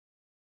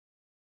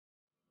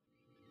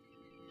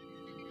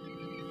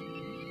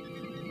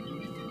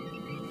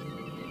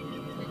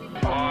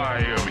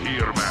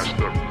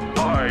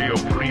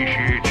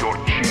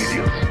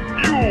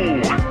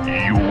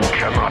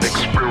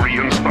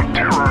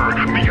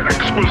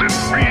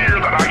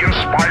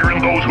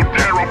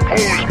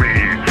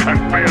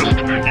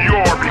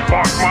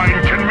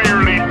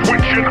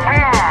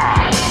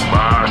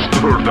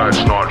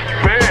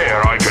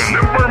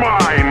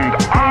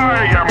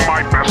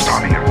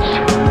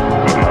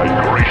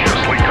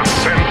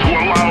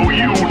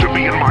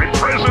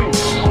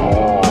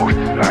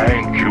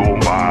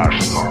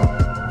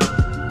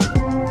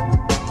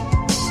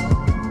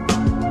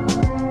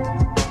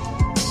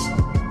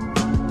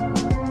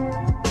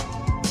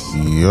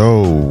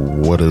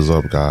What is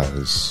up,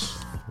 guys?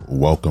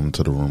 Welcome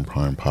to the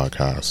RubenPrime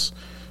podcast.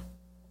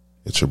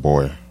 It's your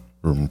boy,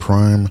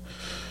 RubenPrime,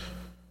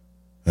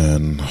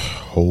 and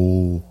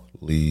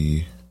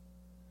holy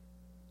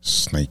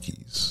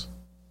snakies.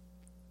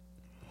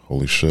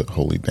 Holy shit,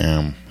 holy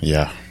damn,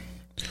 yeah.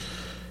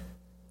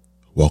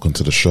 Welcome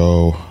to the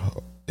show.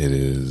 It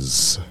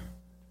is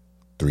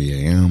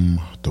 3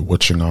 a.m., the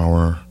witching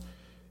hour,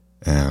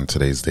 and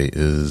today's date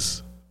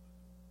is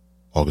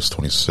August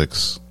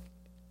 26th,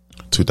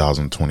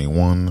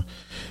 2021.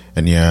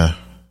 And yeah,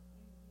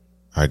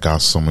 I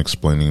got some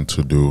explaining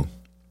to do.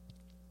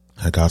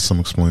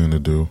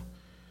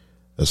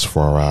 As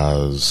far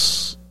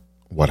as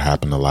what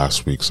happened in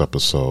last week's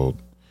episode.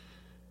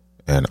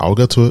 And I'll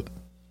get to it.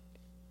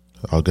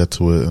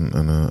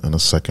 In a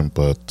second,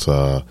 but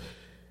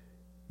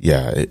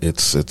yeah,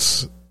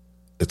 it's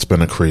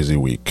been a crazy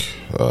week.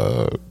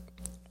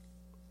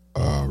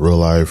 Real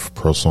life,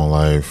 personal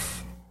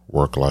life,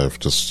 work life,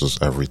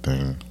 just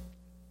everything.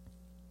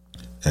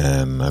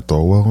 And I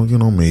thought, well,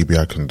 maybe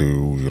I can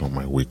do,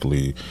 my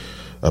weekly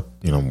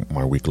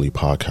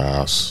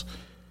podcast,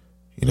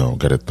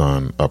 get it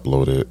done,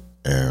 upload it.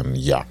 And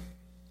yeah,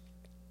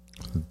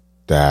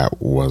 that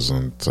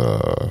wasn't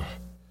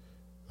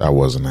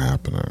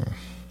happening.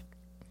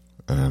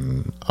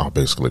 And I'll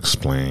basically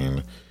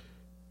explain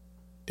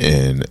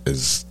in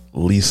as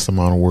least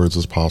amount of words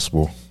as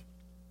possible.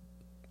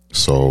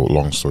 So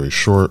long story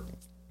short,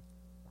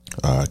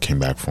 I came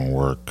back from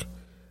work,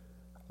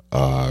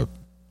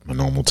 my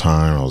normal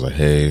time. I was like,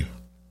 hey,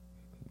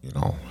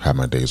 have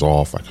my days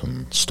off. I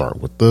can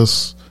start with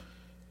this.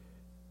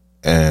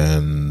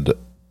 And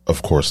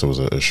of course, there was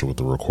an issue with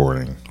the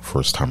recording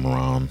first time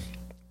around.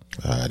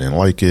 I didn't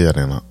like it. I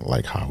didn't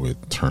like how it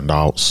turned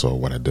out. So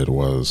what I did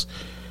was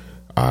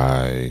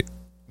I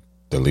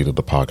deleted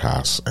the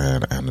podcast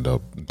and ended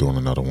up doing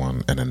another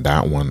one. And then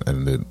that one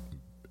ended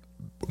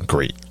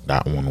great.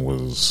 That one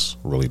was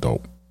really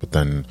dope. But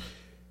then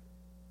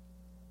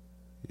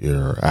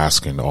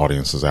the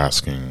audience is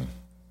asking,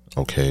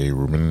 okay,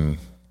 Ruben,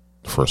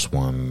 the first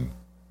one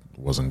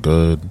wasn't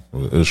good.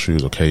 There were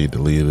issues. Okay, you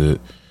deleted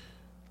it.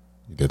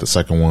 You did the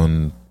second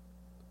one.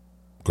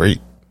 Great.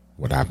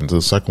 What happened to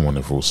the second one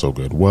if it was so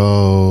good?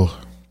 Well,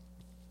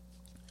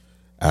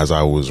 as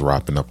I was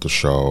wrapping up the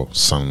show,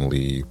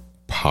 suddenly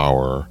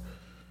power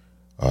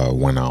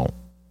went out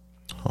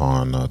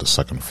on the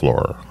second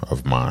floor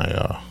of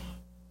my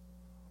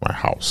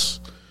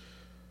house.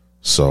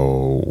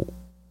 So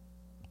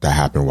that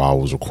happened while I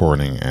was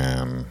recording,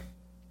 and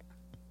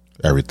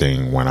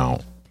everything went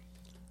out.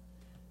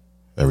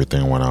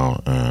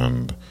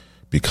 And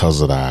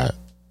because of that,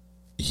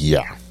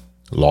 yeah,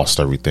 lost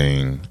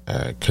everything.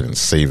 I couldn't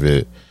save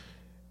it.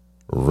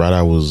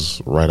 I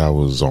was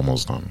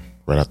almost done.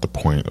 Right at the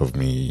point of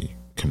me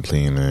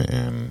completing it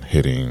and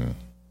hitting,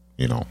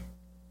 the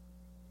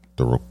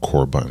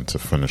record button to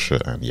finish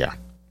it. And yeah,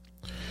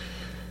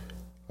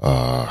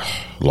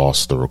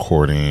 lost the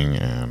recording,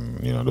 and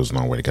there's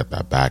no way to get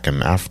that back.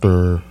 And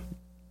after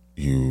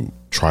you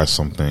try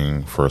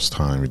something first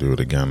time, you do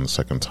it again the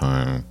second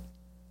time,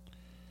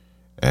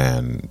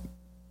 and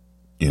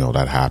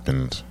that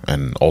happened.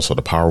 And also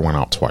the power went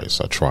out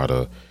twice. I tried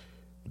to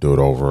do it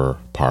over,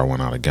 power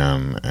went out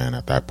again, and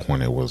at that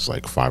point it was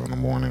like 5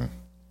 a.m,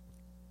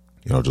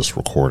 just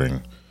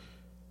recording.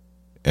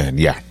 And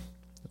yeah,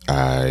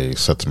 I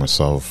said to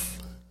myself,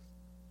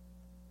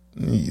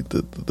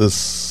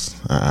 this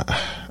I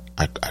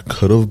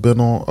could have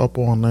been up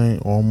all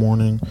night, all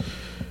morning,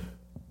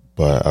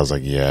 but I was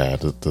like, yeah,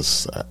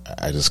 this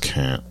I just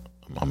can't.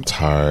 I'm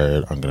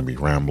tired. I'm gonna be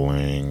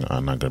rambling.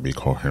 I'm not gonna be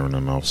coherent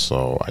enough.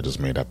 So I just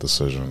made that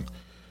decision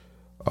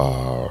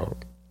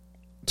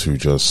to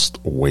just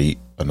wait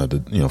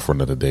for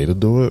another day to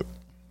do it.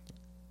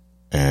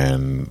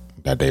 And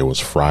that day was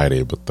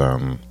Friday, but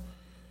then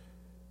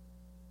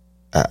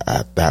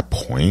at that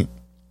point,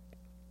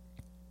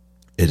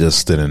 it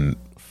just didn't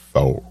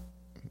felt.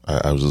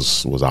 I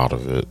was out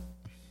of it.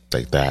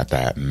 Like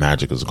that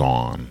magic is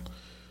gone.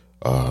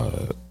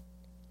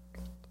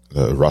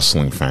 The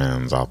wrestling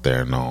fans out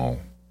there know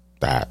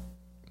that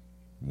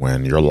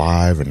when you're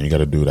live and you got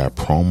to do that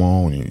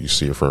promo, and you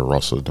see your favorite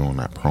wrestler doing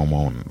that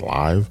promo and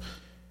live,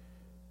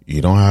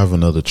 you don't have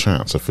another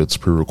chance. If it's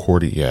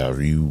pre-recorded, yeah, if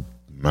you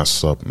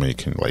mess up,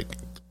 making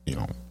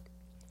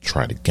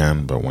try it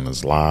again. But when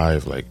it's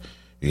live,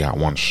 you got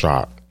one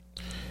shot.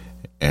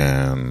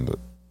 And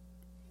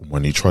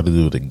when you try to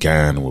do it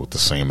again with the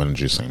same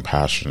energy, same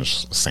passion,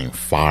 same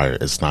fire,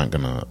 it's not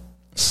going to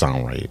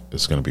sound right.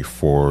 It's going to be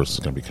forced.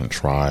 It's going to be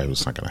contrived.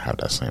 It's not going to have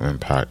that same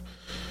impact.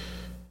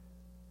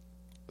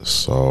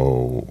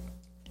 So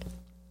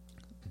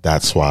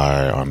that's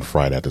why on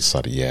Friday I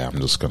decided, yeah, I'm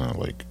just going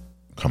to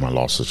cut my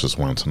losses. Just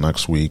went to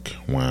next week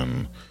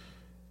when,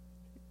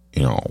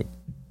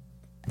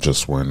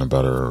 just we're in a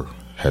better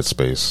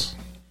headspace.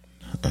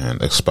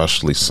 And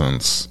especially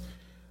since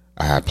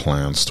I had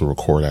plans to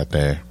record that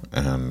day,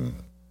 and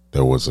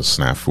there was a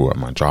snafu at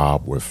my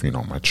job with,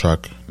 my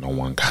check. No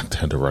one got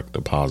their direct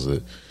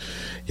deposit.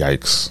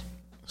 Yikes.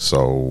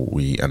 So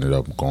we ended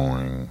up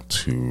going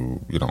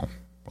to,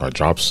 our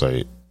job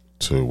site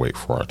to wait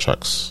for our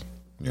checks,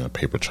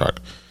 paper check.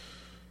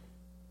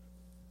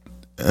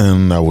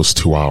 And that was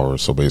 2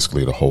 hours. So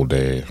basically the whole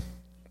day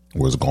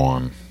was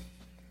gone.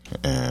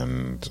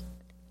 And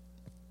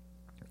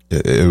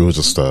it was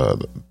just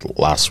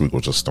last week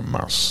was just a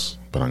mess.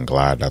 But I'm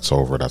glad that's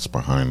over. That's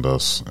behind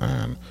us.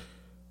 And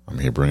I'm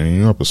here bringing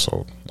you an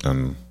episode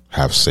and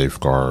have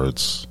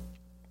safeguards.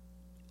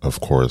 Of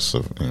course,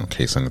 in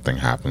case anything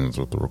happens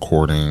with the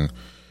recording,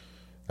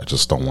 I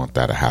just don't want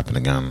that to happen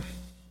again.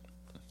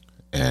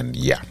 And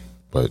yeah,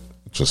 but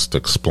just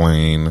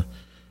explain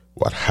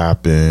what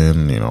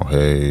happened,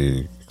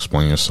 hey,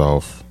 explain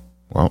yourself.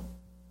 Well,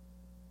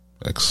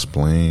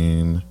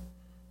 explain.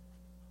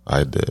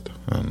 I did.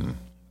 And,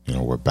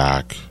 we're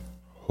back.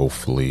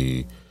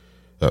 Hopefully,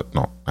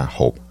 no, I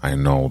hope. I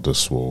know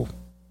things will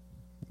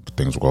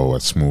go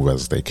as smooth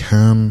as they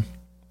can.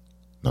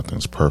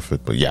 Nothing's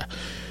perfect, but yeah.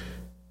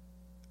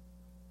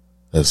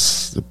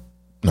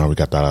 Now we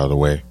got that out of the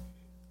way.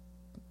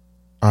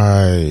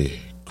 I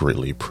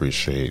greatly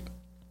appreciate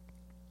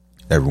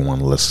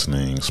everyone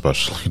listening,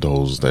 especially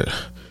those that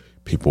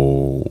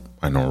people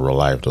I know in real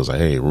life. Those like,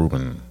 hey,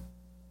 Ruben,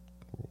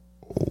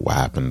 what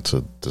happened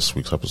to this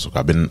week's episode?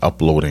 I've been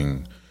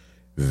uploading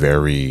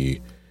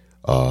very,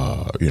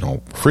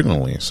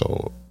 frequently.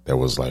 So there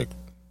was like,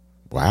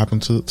 what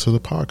happened to the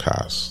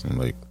podcast? I'm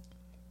like,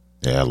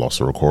 yeah, I lost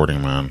the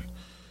recording, man.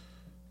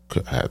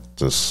 It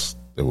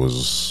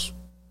was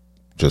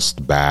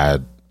just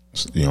bad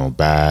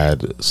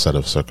set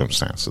of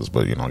circumstances.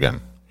 But,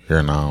 again,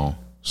 here now.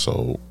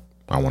 So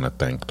I want to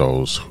thank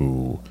those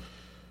who've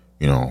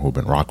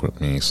been rocking with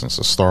me since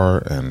the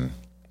start, and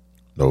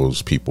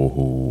those people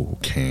who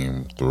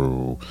came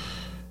through,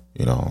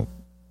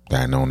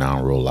 that I know now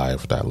in real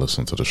life that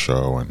listen to the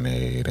show and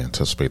they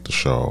anticipate the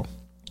show.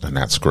 And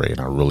that's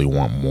great. I really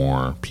want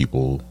more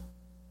people,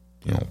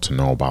 to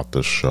know about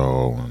this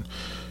show and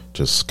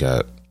just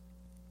get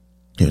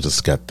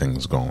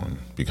things going,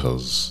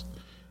 because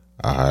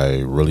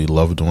I really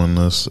love doing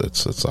this.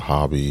 It's a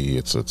hobby.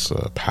 It's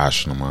a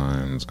passion of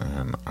mine,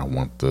 and I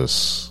want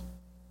this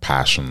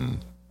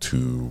passion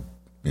to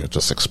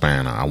just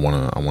expand. I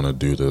want to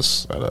do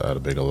this at a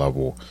bigger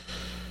level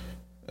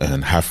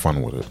and have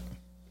fun with it.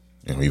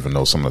 Even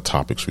though some of the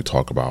topics we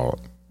talk about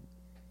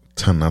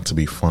tend not to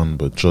be fun,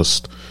 but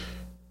just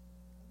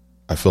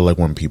I feel like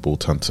when people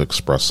tend to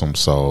express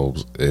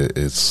themselves,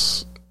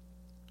 it's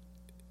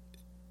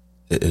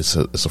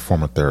a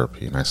form of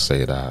therapy, and I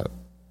say that,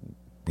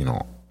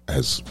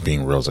 as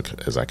being real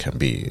as I can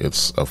be.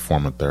 It's a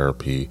form of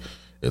therapy.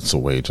 It's a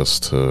way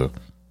just to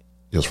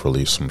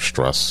relieve some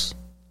stress,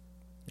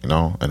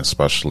 and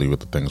especially with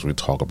the things we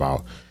talk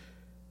about.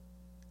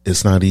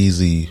 It's not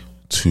easy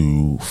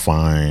to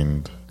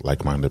find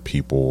like-minded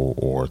people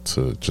or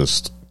to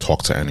just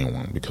talk to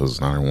anyone, because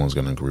not everyone's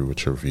going to agree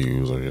with your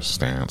views or your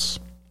stance.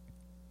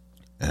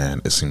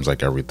 And it seems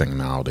like everything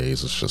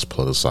nowadays is just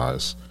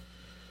politicized.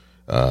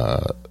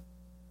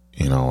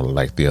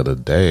 Like the other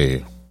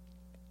day,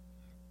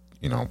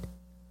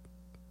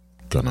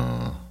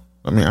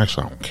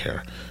 actually I don't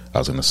care. I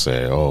was gonna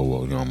say, oh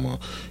well, I'm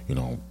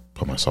gonna,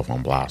 put myself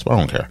on blast, but I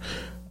don't care.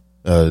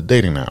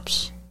 Dating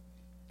apps.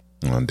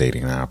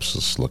 Dating apps,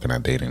 just looking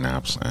at dating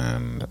apps,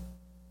 and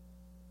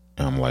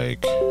I'm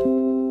like,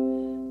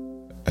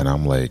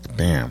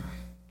 damn.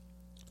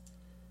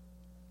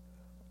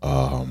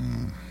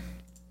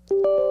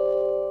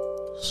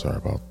 Sorry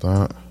about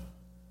that.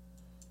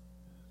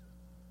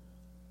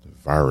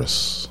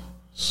 Virus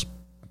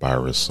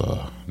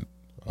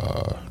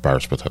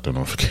protector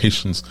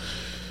notifications.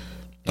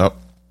 Oh,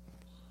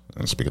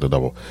 and speak of the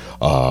double.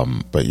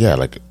 But yeah,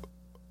 like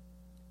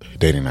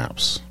dating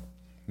apps.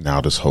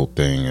 Now this whole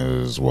thing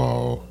is,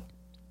 well,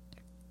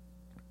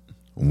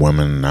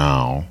 women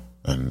now,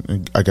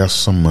 and I guess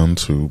some men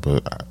too,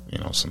 but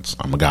since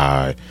I'm a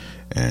guy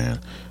and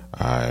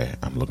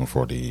I'm looking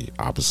for the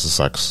opposite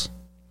sex,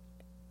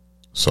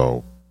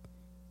 so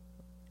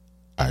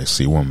I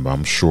see women, but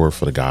I'm sure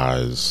for the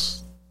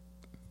guys,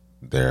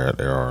 there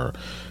are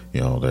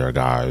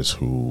guys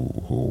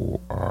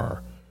who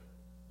are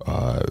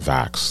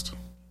vaxxed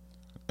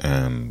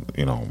and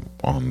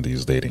on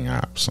these dating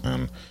apps,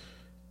 and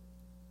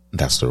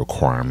that's the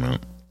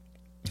requirement.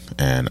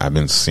 And I've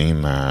been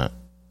seeing that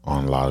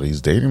on a lot of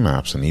these dating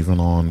apps, and even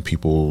on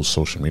people's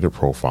social media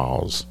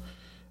profiles.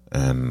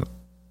 And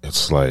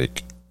it's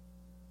like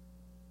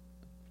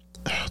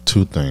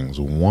two things.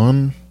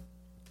 One,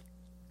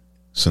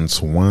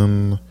 since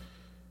when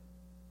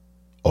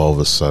all of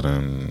a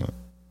sudden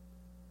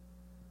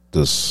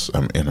this,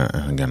 and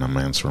again, I'm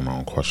answering my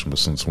own question, but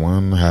since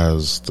when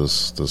has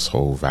this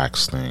whole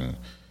vax thing,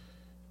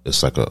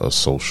 it's like a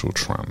social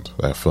trend?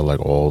 I feel like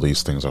all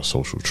these things are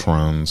social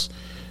trends.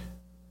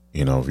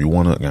 If you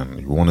want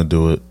to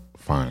do it,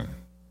 fine.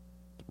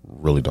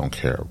 Really don't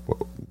care.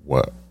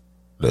 What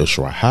the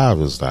issue I have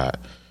is that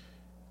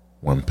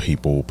when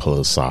people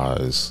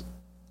politicize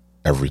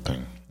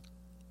everything,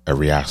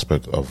 every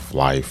aspect of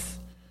life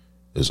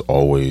is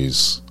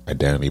always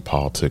identity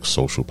politics,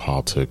 social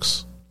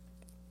politics,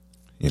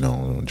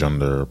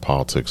 gender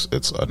politics,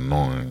 it's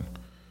annoying.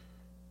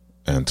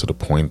 And to the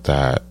point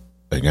that,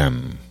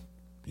 again,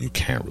 you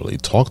can't really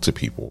talk to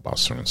people about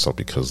certain stuff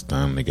because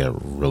then they get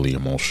really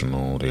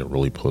emotional, they get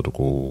really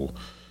political.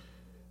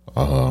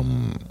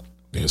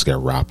 They just get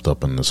wrapped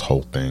up in this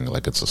whole thing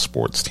like it's a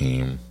sports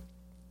team.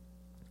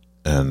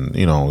 And,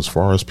 as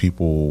far as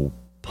people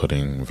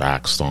putting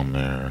vaxxed on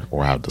there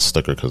or have the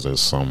sticker, because there's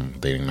some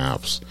dating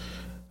apps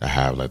that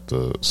have like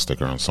the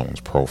sticker on someone's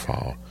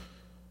profile.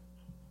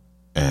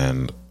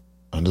 And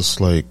I'm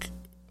just like,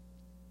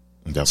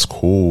 that's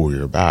cool,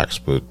 you're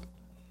vaxxed, but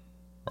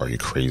are you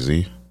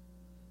crazy?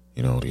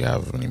 Do you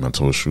have any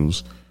mental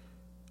issues?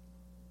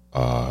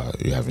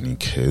 You have any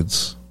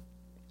kids?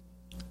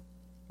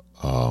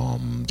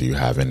 Do you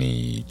have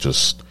any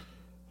just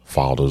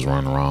fathers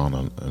running around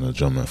in the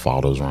gym and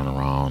fathers running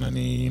around?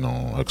 Any,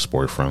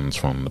 ex-boyfriends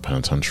from the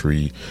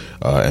penitentiary?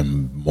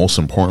 And most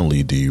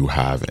importantly, do you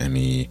have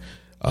any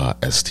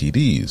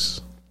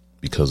STDs?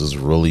 Because it's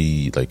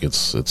really like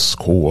it's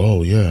cool.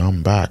 Oh yeah,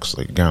 I'm back.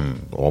 So, like,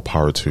 again, all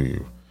power to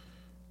you.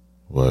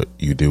 What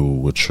you do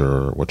with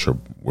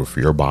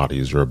your body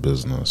is your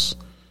business.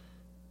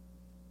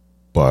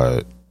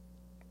 But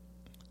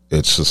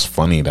it's just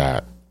funny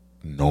that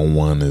no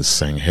one is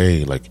saying,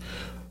 hey, like,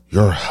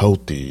 you're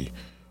healthy,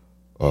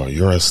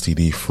 you're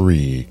STD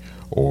free,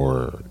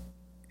 or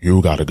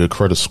you got a good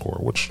credit score,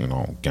 which,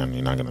 again,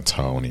 you're not going to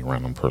tell any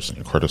random person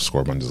your credit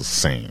score, but I'm just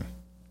saying.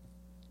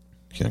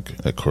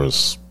 Of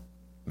course,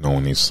 no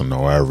one needs to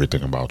know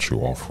everything about you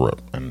off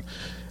rip. And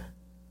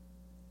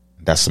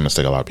that's the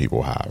mistake a lot of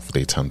people have.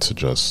 They tend to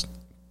just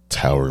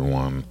tell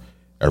everyone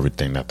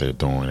everything that they're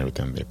doing,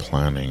 everything they're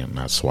planning, and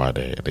that's why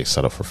they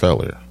set up for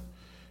failure.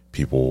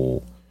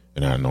 People,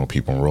 and I know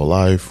people in real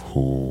life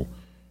who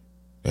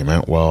they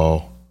meant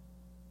well,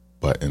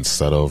 but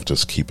instead of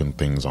just keeping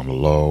things on the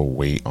low,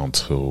 wait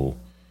until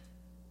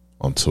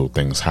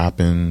things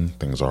happen,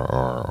 things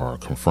are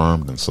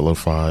confirmed and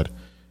solidified,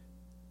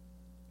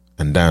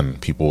 and then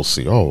people will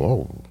see,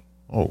 oh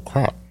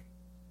crap,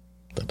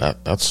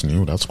 that's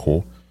new, that's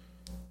cool,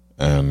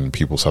 and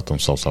people set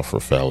themselves up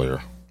for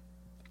failure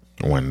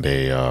when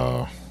they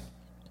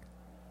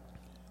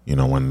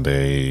when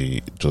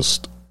they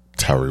just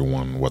tell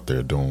everyone what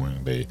they're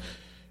doing.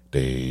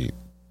 They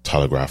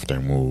telegraph their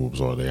moves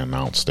or they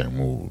announce their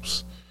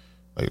moves.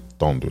 Like,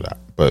 don't do that.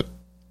 But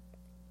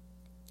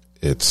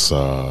it's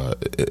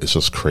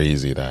just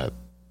crazy that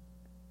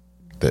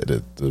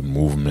the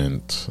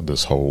movement,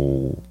 this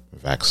whole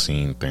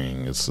vaccine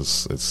thing,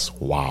 it's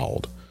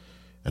wild.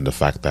 And the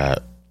fact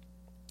that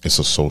it's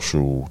a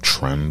social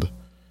trend,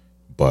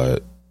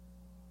 but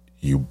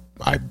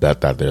I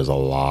bet that there's a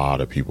lot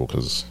of people,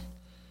 because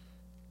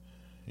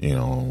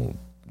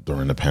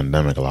during the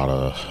pandemic, a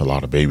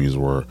lot of babies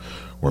were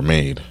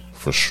made,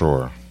 for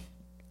sure.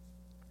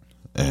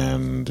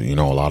 And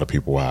a lot of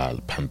people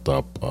had pent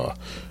up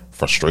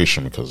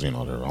frustration because they're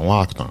on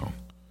lockdown.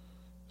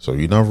 So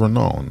you never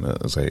know. And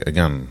it's like,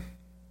 again,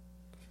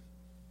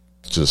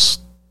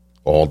 just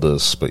all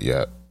this, but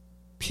yet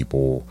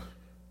people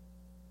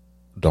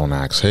don't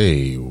ask,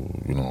 hey,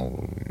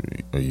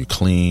 are you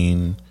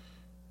clean?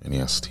 Any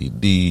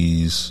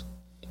STDs?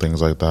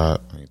 Things like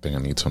that. Anything I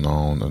need to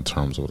know in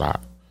terms of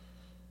that.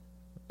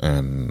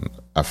 And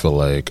I feel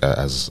like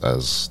as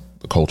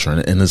the culture,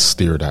 and it's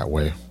steered that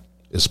way.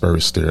 It's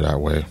very steered that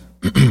way.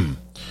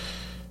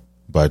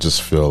 But I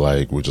just feel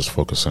like we're just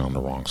focusing on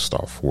the wrong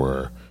stuff.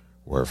 We're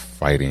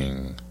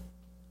fighting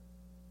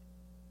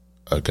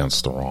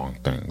against the wrong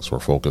things. We're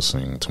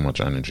focusing too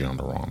much energy on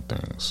the wrong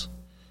things.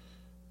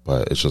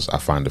 But it's just, I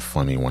find it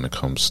funny when it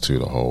comes to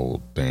the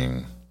whole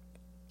thing,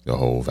 the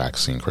whole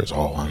vaccine craze.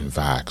 Oh, I'm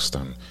vaxxed,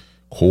 and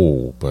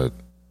cool, but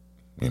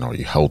are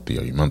you healthy?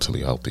 Are you mentally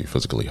healthy?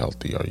 Physically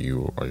healthy? Are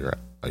you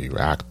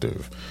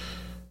active?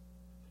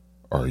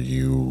 Are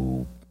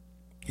you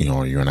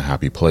are you in a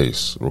happy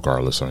place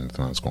regardless of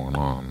anything that's going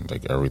on?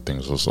 Like,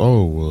 everything's just,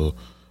 I'm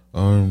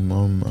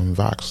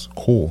vaxxed.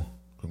 Cool,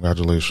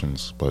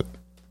 congratulations. But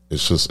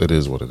it's just, it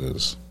is what it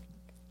is.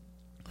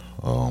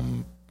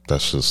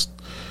 That's just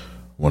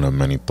one of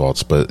many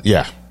thoughts. But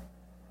yeah,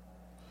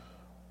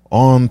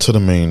 on to the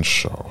main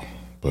show.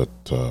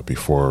 But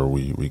before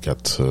we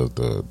get to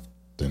the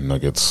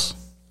nuggets,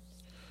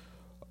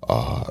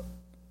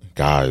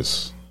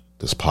 guys,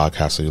 this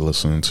podcast that you're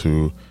listening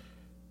to,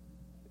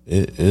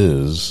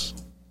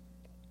 it's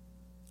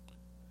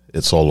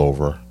all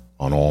over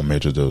on all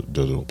major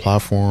digital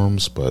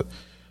platforms, but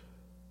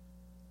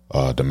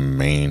the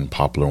main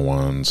popular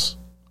ones,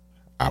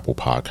 Apple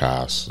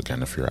Podcasts,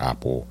 again, if you're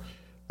Apple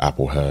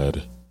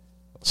head,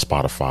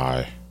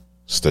 Spotify,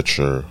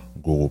 Stitcher,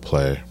 Google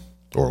Play,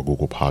 or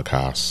Google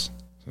Podcasts,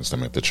 since they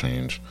made the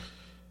change.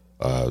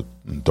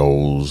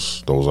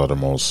 Those are the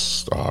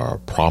most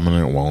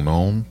prominent,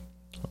 well-known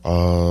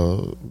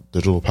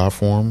digital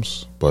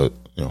platforms. But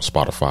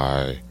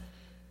Spotify,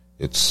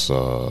 I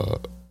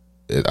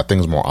think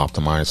it's more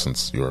optimized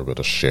since you're able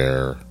to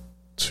share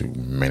to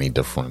many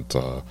different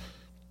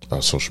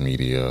social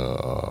media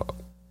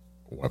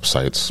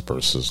websites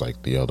versus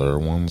like the other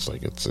ones.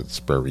 Like, it's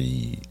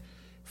very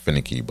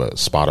finicky. But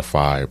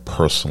Spotify,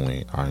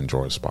 personally, I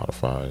enjoy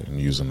Spotify and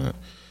using it.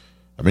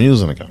 I've been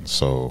using it again.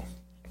 So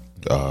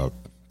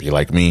be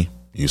like me,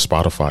 use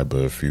Spotify.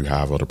 But if you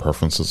have other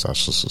preferences,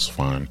 that's just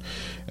fine.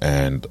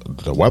 And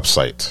the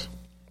website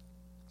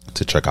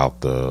to check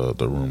out the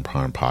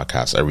RubenPrime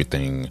podcast,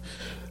 everything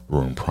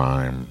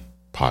RubenPrime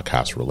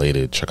podcast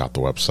related, check out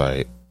the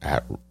website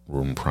at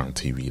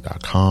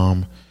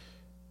RubenPrimeTV.com.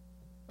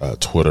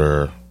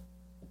 Twitter,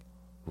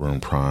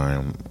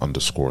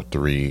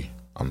 RubenPrime_3.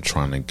 I'm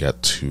trying to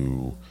get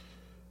to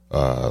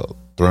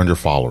 300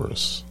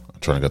 followers. I'm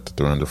trying to get to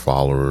 300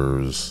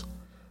 followers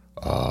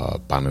by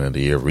the end of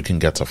the year. If we can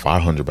get to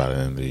 500 by the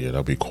end of the year,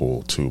 that'd be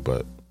cool too.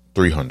 But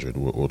 300,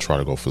 we'll try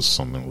to go for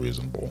something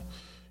reasonable.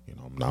 You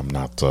know, I'm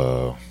not,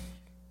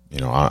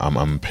 I'm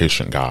a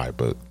patient guy,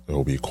 but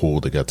it'll be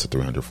cool to get to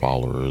 300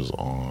 followers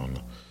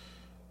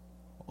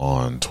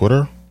on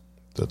Twitter,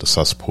 the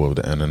cesspool of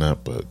the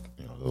internet. But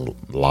a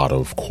lot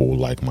of cool,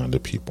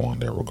 like-minded people on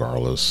there,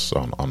 regardless,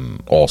 on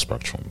all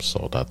spectrums.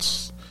 So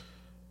that's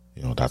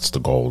the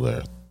goal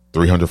there.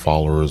 300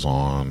 followers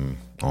on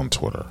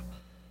Twitter,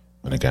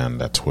 and again,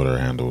 that Twitter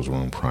handle is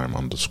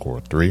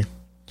RubenPrime_3.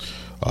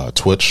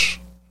 Twitch,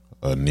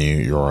 a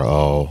new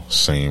URL,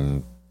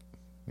 same.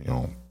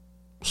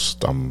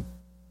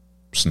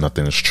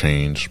 Nothing has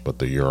changed but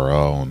the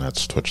URL, and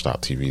that's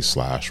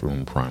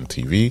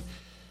twitch.tv/RubenPrimeTV.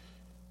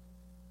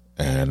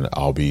 And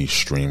I'll be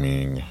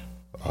streaming.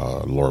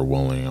 Lord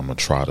willing, I'm gonna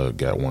try to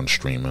get one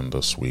stream in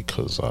this week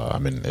because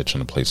I've been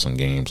itching to play some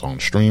games on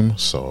stream.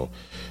 So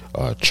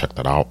check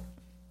that out.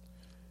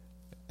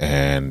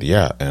 And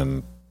yeah,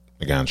 and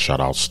again, shout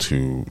outs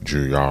to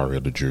Drew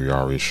Yari, the Drew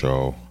Yari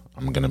Show.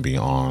 I'm gonna be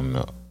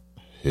on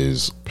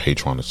his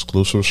Patreon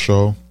exclusive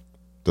show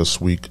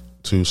this week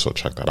too, so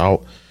check that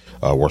out.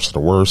 Worst of the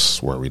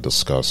Worst, where we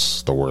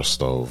discuss the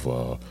worst of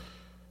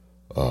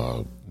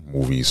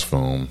movies,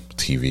 film,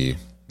 TV,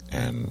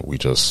 and we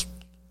just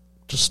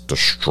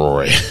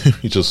destroy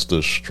we just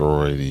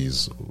destroy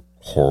these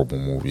horrible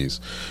movies.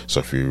 So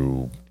if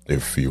you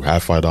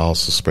have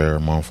 $5 to spare a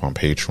month on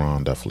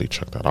Patreon, definitely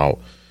check that out.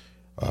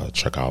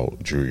 Check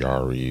out Drew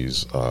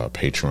Yari's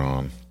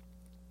Patreon.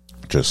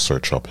 Just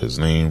search up his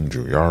name,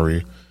 Drew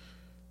Yari.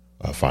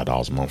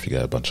 $5 a month, you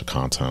get a bunch of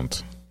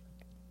content,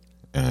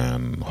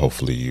 and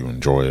hopefully you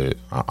enjoy it.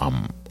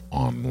 I'm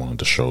on one of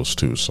the shows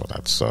too, so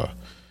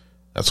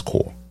that's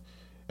cool.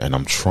 And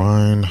I'm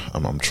trying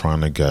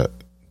to get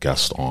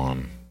guest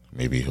on.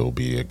 Maybe he'll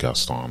be a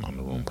guest on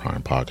the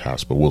RubenPrime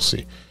podcast, but we'll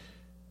see.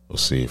 We'll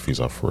see if he's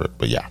up for it.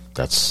 But yeah,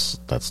 that's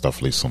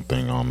definitely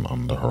something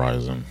on the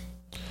horizon.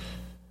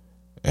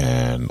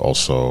 And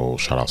also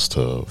shout outs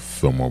to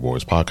Fillmore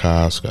Boys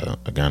podcast.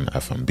 Again,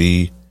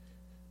 FMB.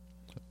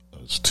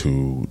 It's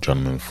two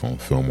gentlemen from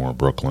Fillmore,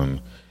 Brooklyn,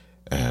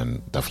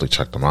 and definitely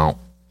check them out.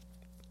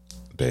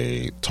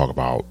 They talk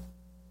about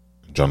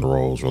gender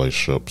roles,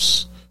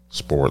 relationships,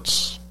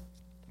 sports,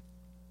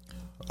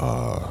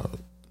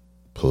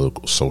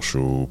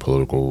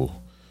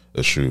 political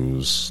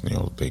issues.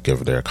 They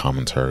give their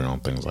commentary on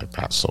things like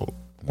that. So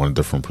one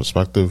different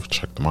perspective,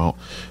 check them out.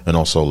 And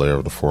also Lair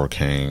of the Four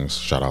Kings.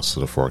 Shout outs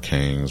to the Four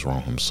Kings,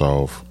 Ron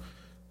himself,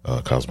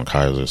 Cosmic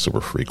Kaiser,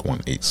 Super Freak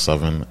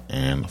 187,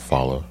 and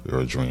Follow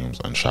Your Dreams.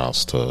 And shout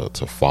outs to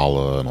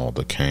Follow and all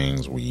the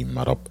Kings. We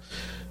met up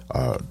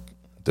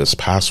this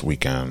past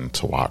weekend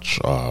to watch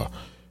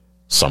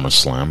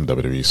SummerSlam,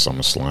 WWE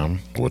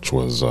SummerSlam, which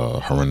was a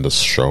horrendous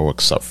show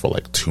except for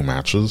like 2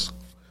 matches.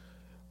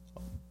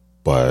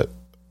 But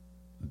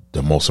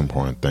the most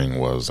important thing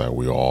was that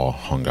we all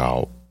hung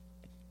out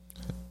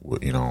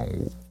with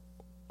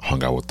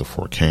the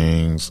Four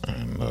Kings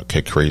and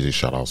Kid Crazy.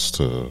 Shout outs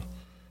to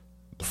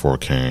the Four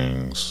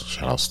Kings.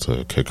 Shout outs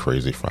to Kid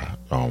Crazy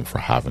for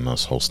having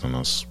us, hosting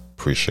us.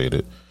 Appreciate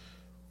it.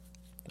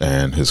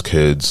 And his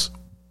kids,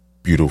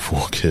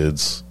 beautiful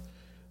kids.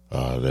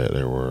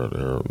 They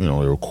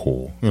were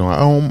cool. I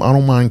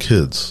don't mind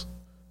kids.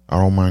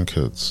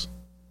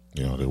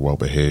 They're well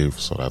behaved,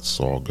 so that's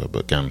all good.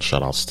 But again,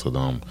 shout outs to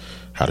them.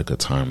 Had a good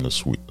time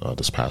this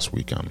past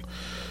weekend.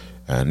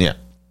 And yeah,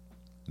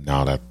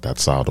 now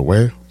that's out of the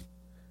way,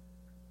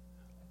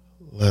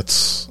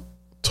 let's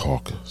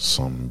talk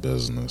some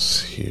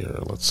business here.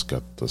 Let's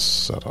get this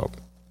set up.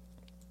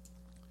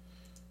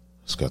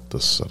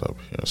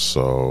 Here.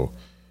 So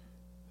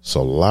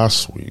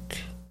last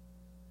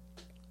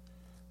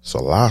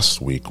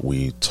week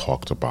we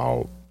talked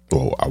about,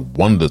 I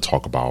wanted to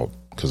talk about,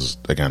 because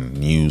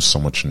again, so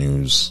much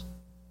news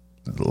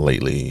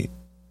lately.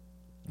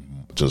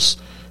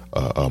 Just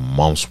a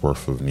month's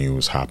worth of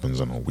news happens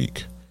in a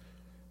week,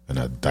 and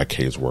a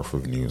decade's worth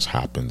of news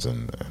happens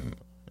in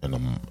a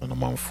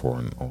month or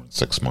in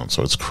 6 months.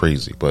 So it's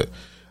crazy. But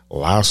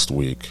last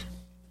week,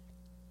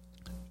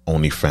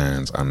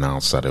 OnlyFans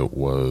announced that it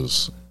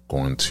was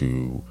going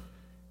to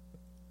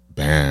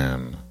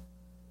ban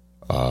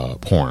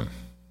porn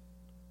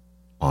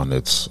on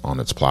its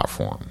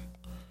platform.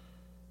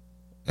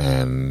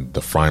 And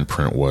the fine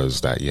print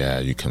was that, yeah,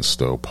 you can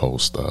still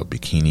post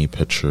bikini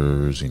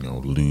pictures,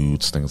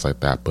 lewds, things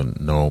like that,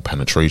 but no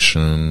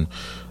penetration,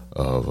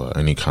 of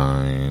any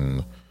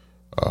kind,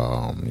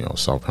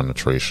 self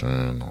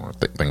penetration or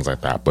things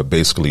like that. But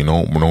basically,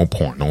 no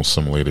porn, no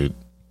simulated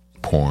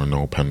porn,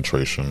 no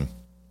penetration.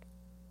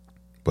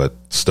 But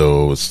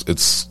still,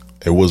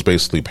 it was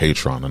basically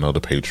Patreon, another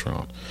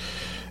Patreon,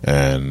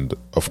 and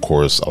of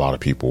course, a lot of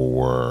people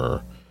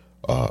were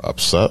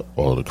upset.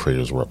 All the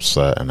creators were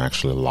upset, and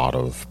actually, a lot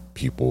of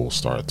people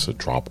started to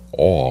drop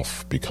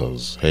off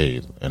because,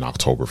 hey, in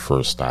October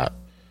 1st,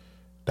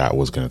 that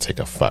was going to take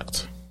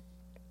effect.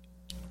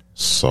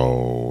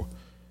 So,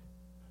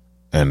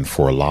 and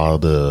for a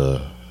lot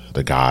of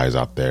the guys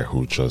out there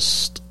who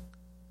just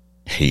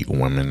hate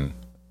women,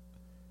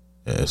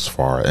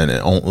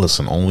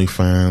 listen,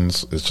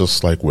 OnlyFans is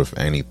just like with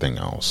anything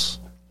else.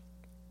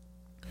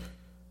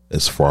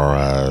 As far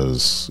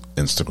as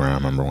Instagram, I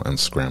remember when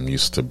Instagram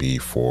used to be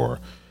for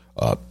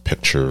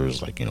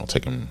pictures, like,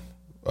 taking,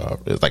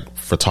 it's like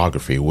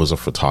photography. It was a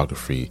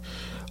photography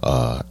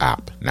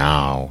app.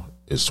 Now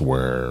it's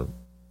where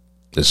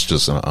it's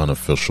just an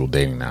unofficial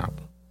dating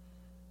app.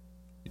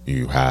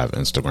 You have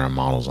Instagram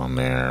models on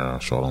there,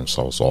 show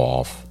themselves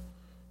off.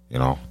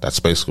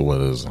 That's basically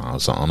what it is now.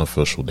 It's an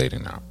unofficial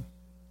dating app.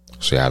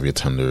 So you have your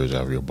Tinders, you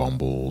have your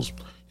Bumbles,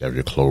 you have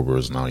your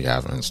Clovers, now you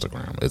have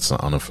Instagram. It's an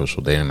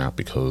unofficial dating app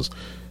because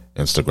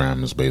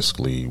Instagram is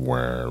basically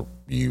where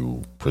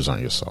you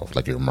present yourself,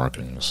 like you're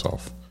marketing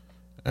yourself.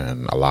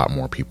 And a lot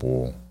more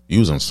people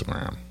use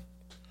Instagram.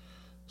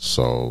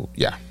 So,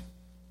 yeah.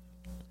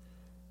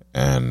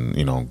 And,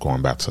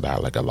 going back to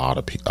that, like a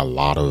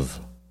lot of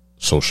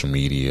social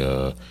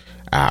media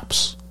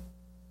apps,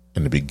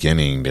 in the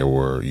beginning, they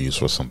were used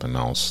for something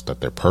else, that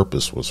their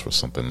purpose was for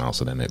something else,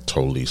 and then it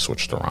totally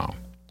switched around.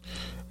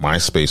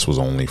 MySpace was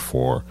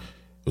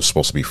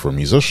supposed to be for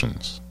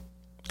musicians,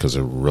 because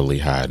it really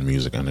had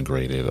music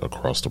integrated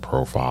across the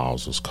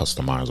profiles, it was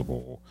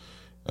customizable,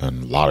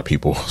 and a lot of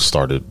people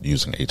started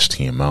using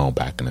HTML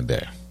back in the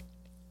day.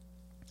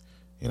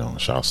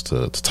 Shouts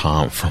to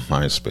Tom from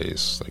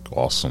MySpace, like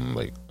awesome,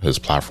 like his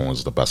platform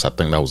was the best. I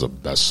think that was the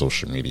best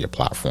social media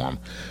platform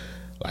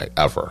like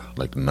ever.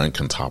 Like none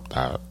can top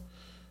that.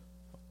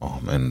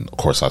 And of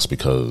course that's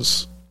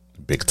because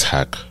big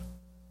tech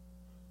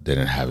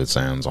didn't have its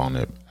hands on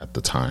it at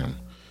the time.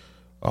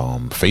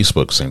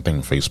 Facebook, same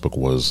thing. Facebook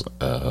was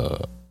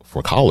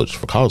for college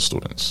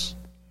students,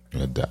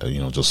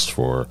 just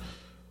for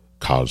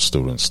college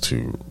students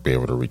to be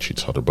able to reach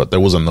each other. But there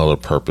was another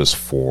purpose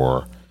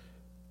for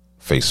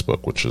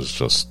Facebook, which is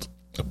just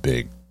a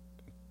big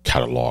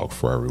catalog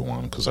for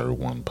everyone, because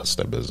everyone puts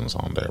their business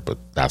on there. But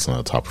that's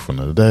another topic for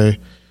another day.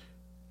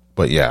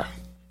 But yeah,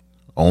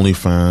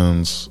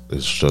 OnlyFans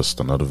is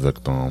just another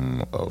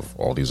victim of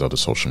all these other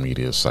social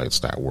media sites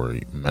that were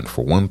meant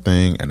for one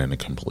thing, and then it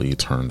completely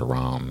turned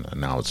around,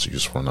 and now it's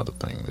used for another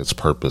thing. Its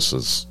purpose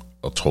is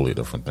a totally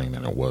different thing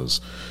than it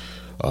was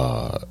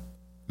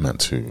meant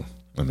to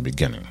in the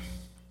beginning.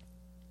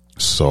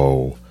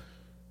 So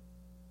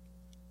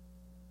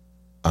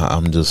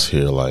I'm just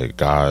here like,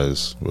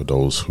 guys, with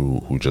those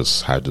who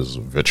just had this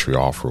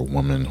vitriol for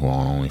women who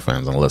are on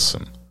OnlyFans, and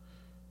listen,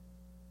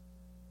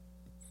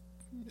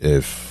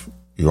 if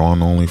you're on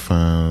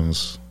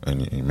OnlyFans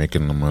and you're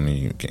making the money,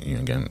 you're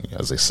getting,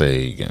 as they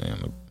say,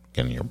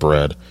 getting your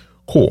bread,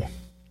 cool.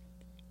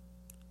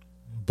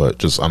 But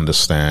just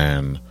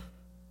understand,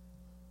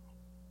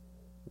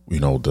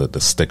 the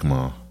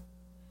stigma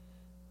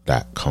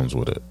that comes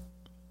with it.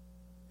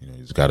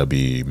 You've got to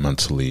be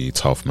mentally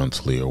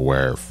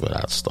aware for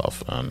that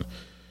stuff, and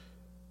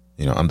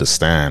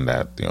understand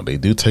that they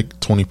do take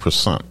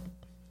 20%.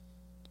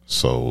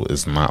 So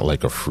it's not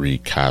like a free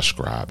cash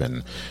grab,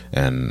 and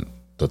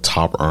the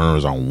top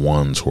earners are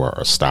ones who are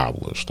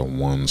established, the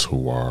ones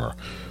who are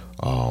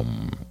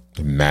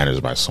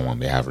managed by someone.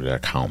 They have their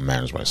account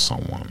managed by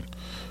someone.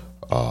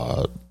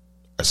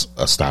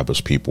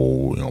 Established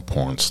people,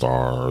 porn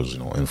stars,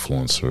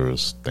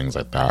 influencers, things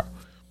like that.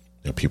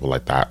 People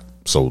like that.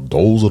 So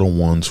those are the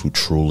ones who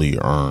truly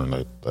earn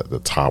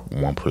the top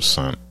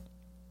 1%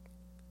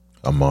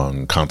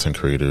 among content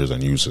creators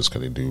and users,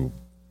 because they do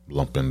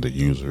lump in the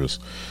users.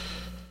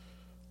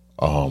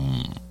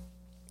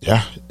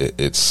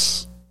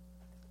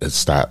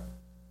 It's that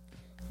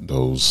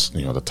those,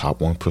 the top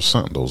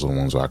 1%, those are the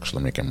ones who are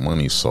actually making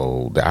money.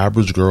 So the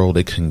average girl,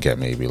 they can get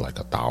maybe like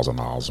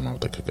 $1,000 a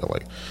month. They could get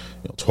like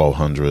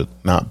 $1,200.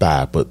 Not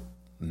bad, but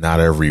not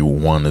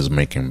everyone is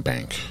making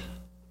bank.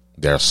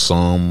 There are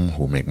some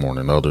who make more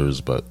than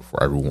others, but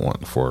for everyone,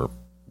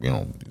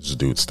 these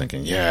dudes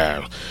thinking,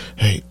 yeah,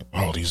 hey,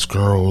 all these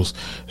girls,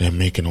 they're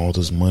making all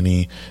this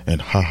money,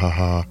 and ha ha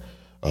ha,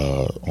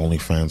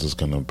 OnlyFans is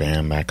gonna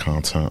ban that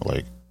content.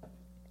 Like,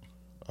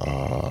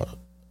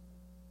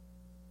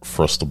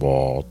 first of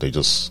all, they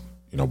just,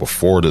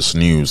 before this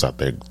news that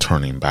they're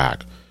turning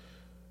back,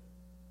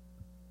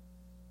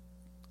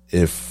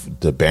 if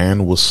the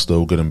ban was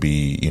still gonna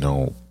be,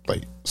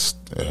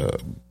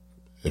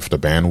 if the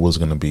ban was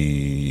going to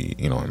be,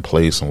 in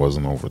place and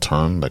wasn't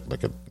overturned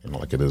like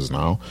it is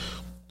now,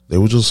 they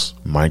would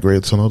just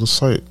migrate to another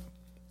site.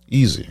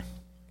 Easy.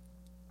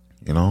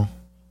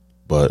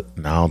 But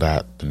now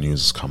that the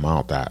news has come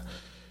out that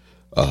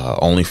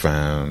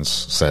OnlyFans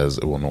says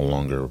it will no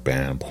longer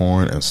ban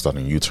porn and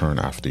sudden U-turn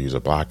after user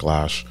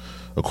backlash.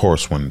 Of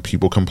course, when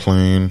people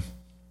complain,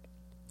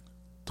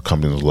 the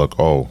companies look,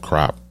 oh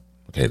crap,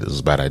 okay, this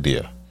is a bad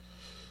idea.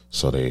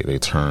 So they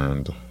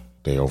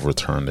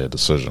overturned their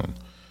decision.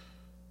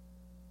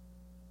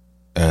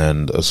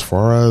 And as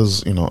far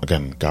as,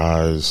 again,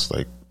 guys,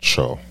 like,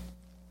 chill.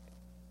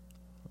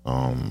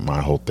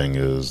 My whole thing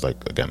is,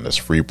 like, again, there's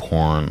free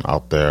porn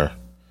out there.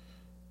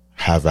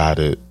 Have at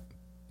it.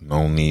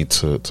 No need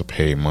to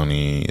pay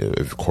money.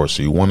 If, of course,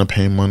 you want to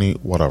pay money,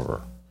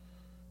 whatever.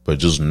 But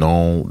just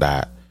know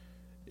that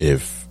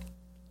if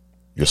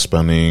you're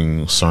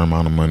spending a certain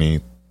amount of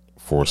money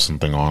for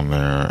something on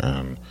there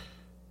and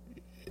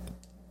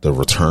the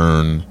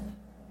return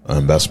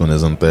investment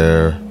isn't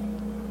there,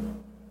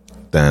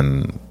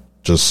 then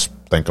just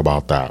think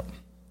about that.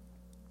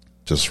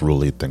 Just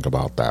really think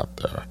about that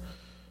there.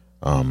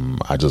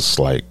 I just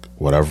like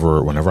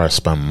whenever I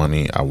spend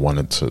money, I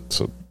wanted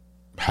to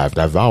have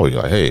that value.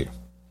 Like, hey,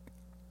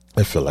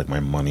 I feel like my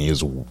money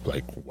is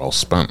like well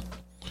spent.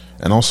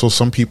 And also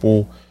some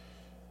people,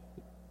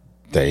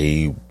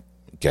 they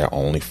get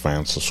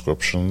OnlyFans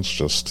subscriptions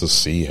just to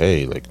see,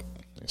 hey, like,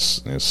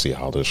 see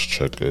how this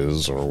chick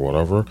is or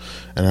whatever.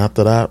 And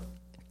after that,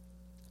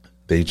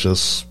 they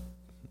just,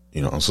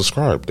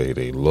 unsubscribe.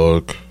 They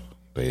look,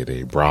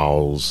 they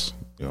browse,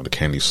 the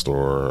candy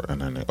store,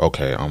 and then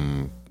okay,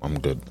 I'm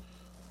good.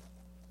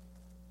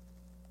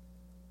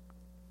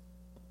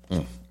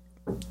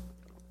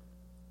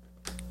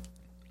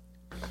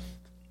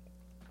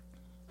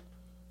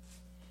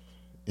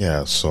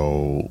 Yeah,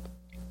 so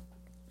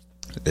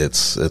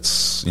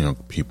it's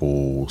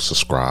people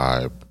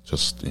subscribe,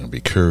 just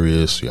be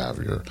curious. You have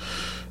your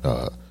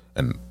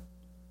and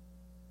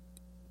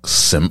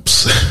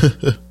simps.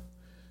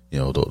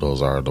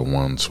 Those are the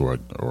ones who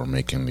are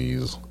making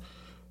these,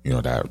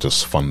 that are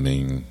just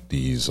funding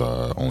these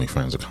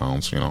OnlyFans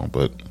accounts.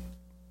 But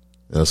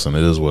listen,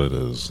 it is what it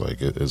is.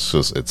 Like it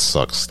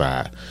sucks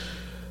that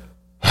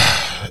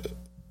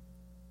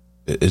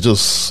it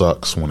just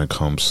sucks when it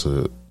comes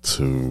to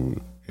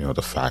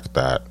the fact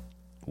that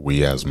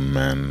we as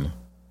men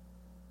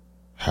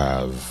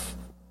have,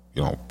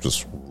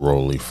 just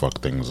really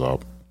fucked things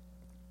up.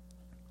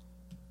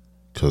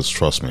 Because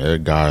trust me, there are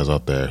guys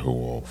out there who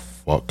will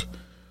fuck,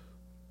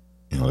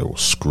 they will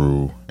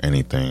screw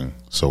anything.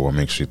 So what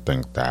makes you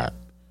think that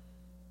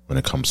when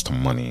it comes to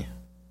money,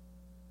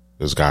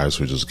 there's guys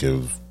who just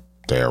give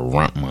their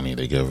rent money,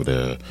 they give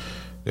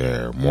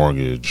their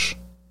mortgage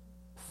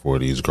for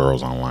these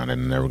girls online that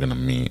they're never going to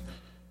meet,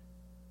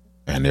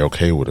 and they're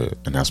okay with it.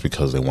 And that's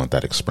because they want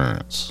that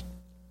experience.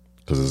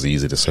 Because it's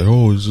easy to say,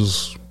 oh, it's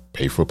just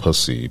pay for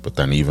pussy. But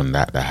then even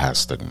that has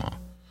stigma.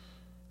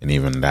 And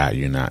even that,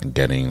 you're not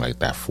getting like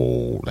that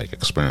full like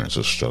experience.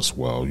 It's just,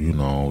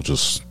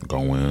 just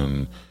go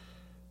in,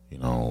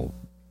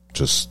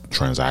 just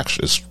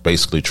transaction. It's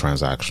basically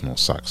transactional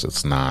sex.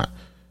 It's not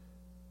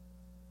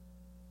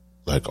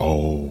like,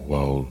 oh,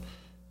 well,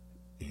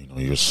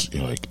 you're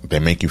like, they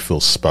make you feel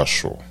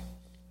special,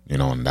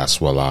 and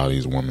that's what a lot of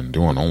these women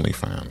do on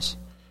OnlyFans.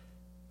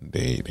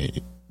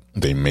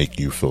 They make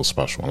you feel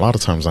special. A lot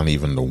of times, not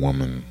even the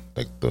woman,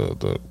 like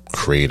the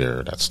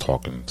creator that's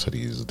talking to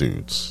these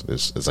dudes.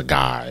 Is a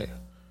guy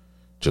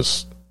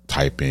just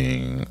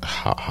typing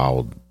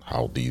how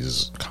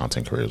these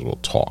content creators will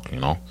talk,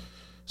 So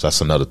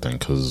that's another thing,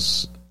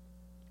 because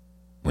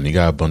when you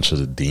got a bunch of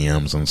the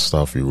DMs and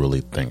stuff, you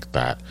really think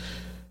that,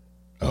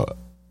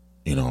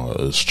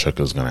 this chick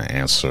is going to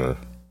answer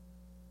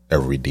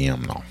every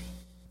DM. No,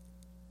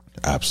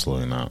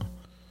 absolutely not.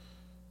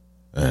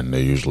 And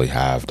they usually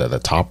have the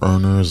top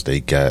earners,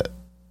 they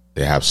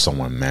have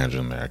someone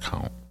managing their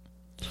account.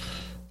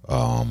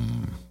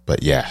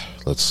 But yeah,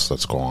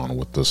 let's go on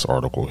with this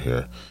article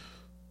here.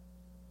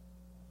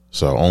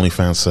 So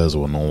OnlyFans says it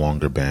will no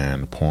longer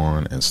ban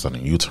porn and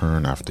sudden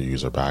U-turn after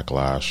user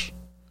backlash.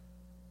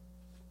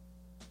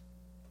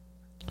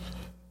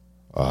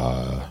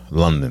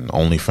 London,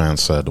 OnlyFans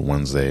said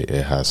Wednesday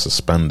it has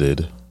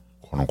suspended,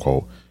 quote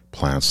unquote,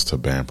 plans to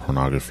ban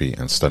pornography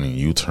and sudden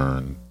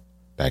U-turn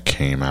that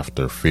came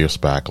after fierce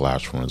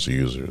backlash from its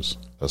users.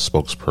 A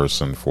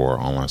spokesperson for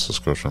online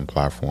subscription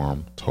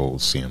platform told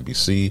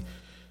CNBC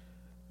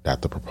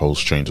that the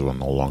proposed changes were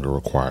no longer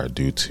required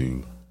due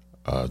to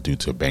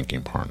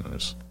banking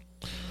partners.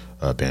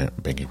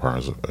 Banking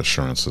partners'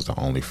 assurances that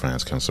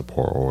OnlyFans can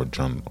support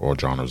all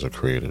genres of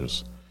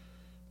creators.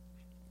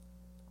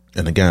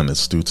 And again,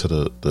 it's due to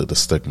the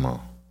stigma.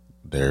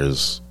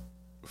 There's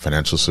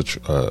financial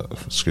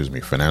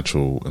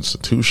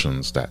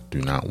institutions that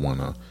do not want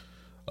to,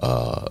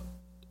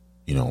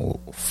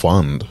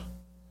 fund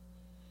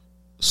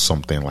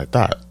something like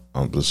that.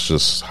 It's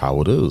just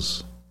how it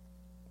is.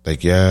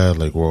 Like, yeah,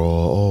 like we're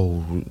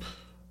all,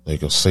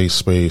 like a safe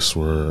space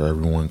where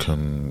everyone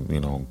can,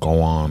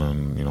 go on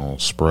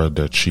and, spread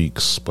their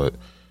cheeks,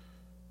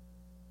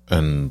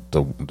 and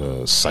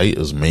the site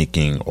is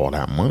making all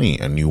that money,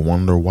 and you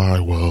wonder why.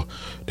 Well,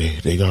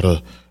 they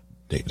gotta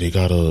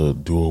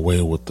do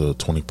away with the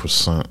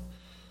 20%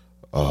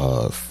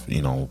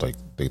 like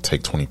they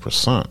take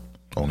 20%.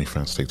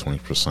 OnlyFans take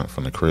 20%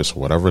 from the creators. So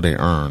whatever they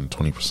earn,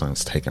 20%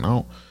 is taken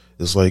out.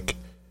 It's like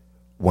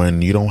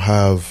when you don't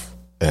have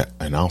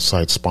an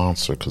outside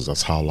sponsor, because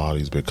that's how a lot of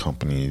these big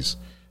companies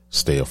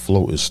stay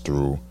afloat, is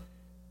through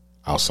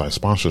outside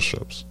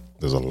sponsorships.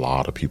 There's a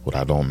lot of people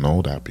that don't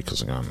know that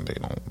because, again, they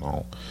don't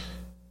know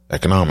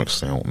economics.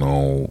 They don't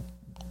know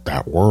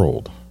that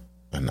world.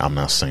 And I'm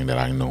not saying that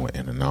I know it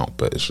in and out,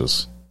 but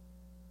it's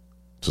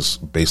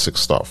just basic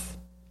stuff.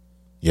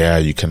 Yeah,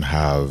 you can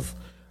have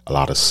a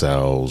lot of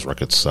sales,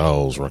 record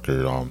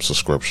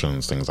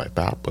subscriptions, things like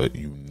that, but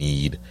you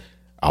need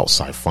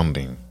outside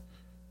funding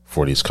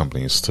for these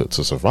companies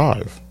to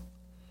survive.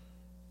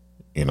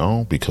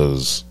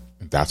 Because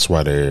that's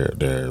why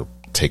they're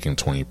taking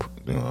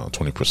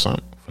 20%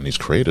 from these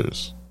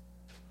creators.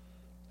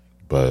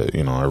 But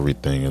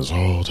everything is,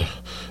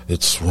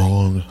 it's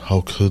wrong.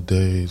 How could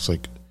they? It's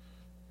like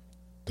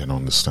they don't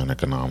understand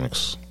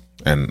economics.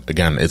 And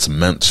again, it's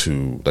meant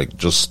to, like,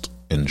 just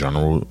in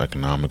general,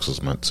 economics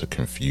is meant to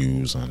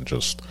confuse and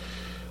just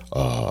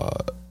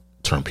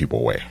turn people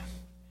away.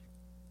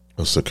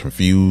 It's to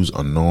confuse,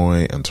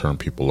 annoy, and turn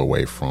people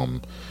away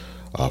from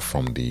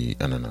the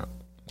internet.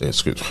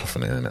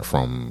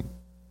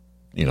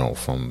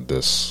 From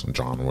this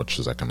genre, which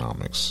is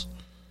economics.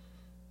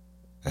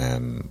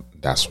 And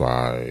that's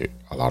why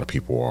a lot of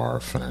people are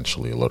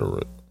financially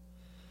illiterate.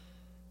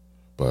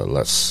 But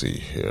let's see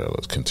here.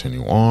 Let's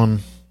continue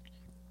on.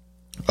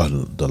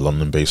 The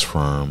London-based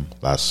firm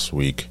last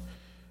week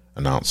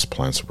announced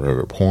plans to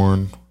prohibit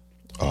porn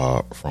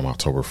from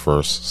October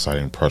 1st,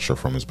 citing pressure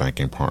from its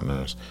banking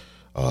partners.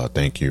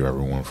 Thank you,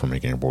 everyone, for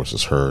making your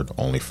voices heard,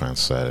 OnlyFans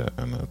said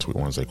in a tweet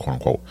Wednesday, quote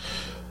unquote.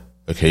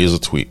 Okay, here's a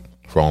tweet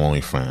for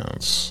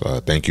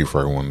OnlyFans. Thank you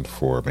for everyone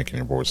for making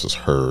your voices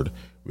heard.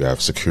 We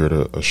have secured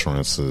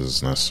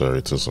assurances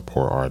necessary to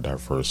support our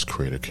diverse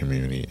creator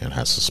community and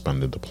has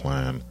suspended the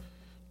planned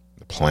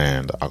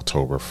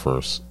October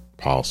 1st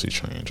policy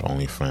change.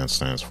 OnlyFans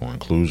stands for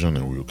inclusion,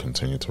 and we will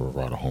continue to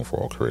provide a home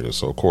for all creators.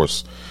 So, of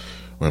course,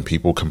 when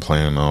people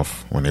complain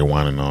enough, when they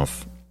want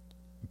enough,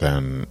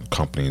 then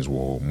companies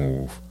will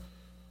move.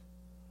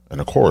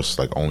 And of course,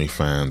 like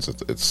OnlyFans,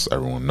 it's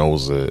everyone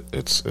knows it.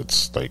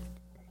 It's like,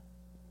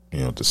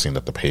 to see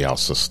that the payout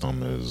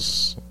system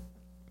is,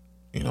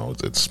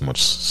 it's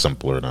much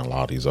simpler than a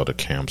lot of these other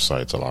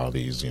campsites, a lot of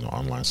these,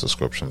 online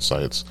subscription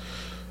sites.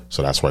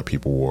 So that's why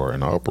people were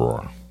in an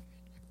uproar.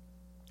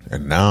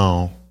 And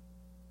now,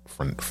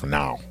 for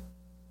now,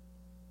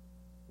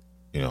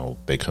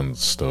 they can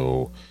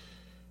still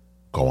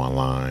go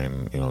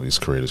online. These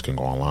creators can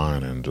go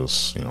online and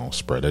just,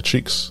 spread their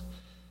cheeks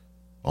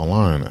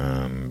online.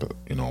 And,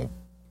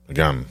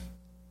 again,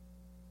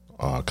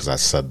 because I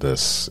said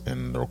this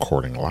in the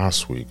recording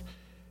last week,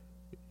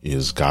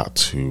 is got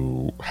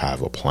to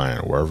have a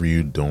plan. Wherever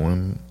you're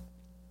doing,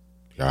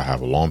 you gotta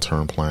have a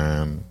long-term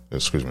plan, a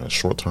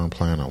short-term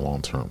plan, and a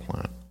long-term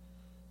plan.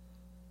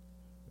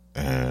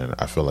 And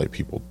I feel like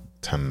people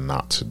tend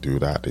not to do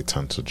that. They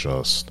tend to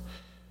just,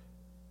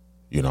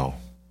 they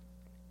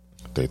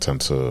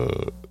tend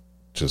to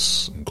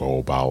just go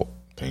about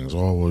things.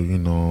 Oh,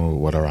 well,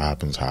 whatever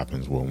happens,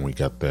 happens. When we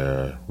get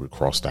there, we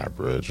cross that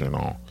bridge,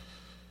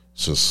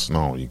 It's just,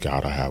 no, you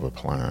gotta have a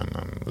plan.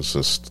 And it's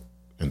just,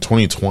 in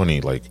 2020,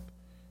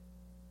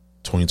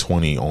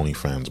 2020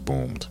 OnlyFans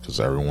boomed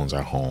because everyone's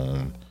at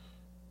home.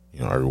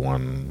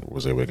 Everyone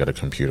was able to get a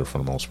computer for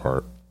the most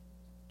part.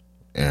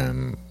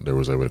 And they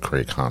was able to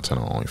create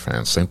content on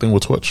OnlyFans. Same thing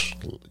with Twitch.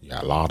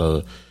 Yeah, a lot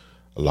of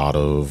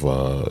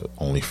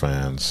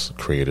OnlyFans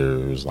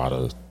creators, a lot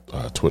of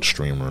Twitch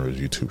streamers,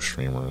 YouTube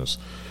streamers,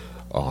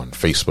 on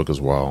Facebook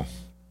as well.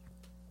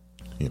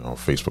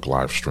 Facebook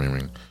live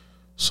streaming.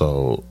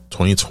 So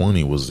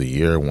 2020 was the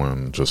year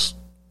when just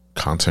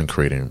content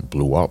creating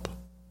blew up.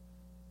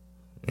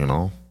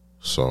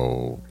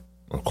 So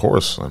of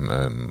course,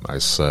 and I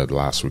said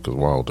last week as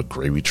well, the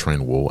gravy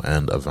train will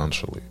end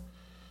eventually.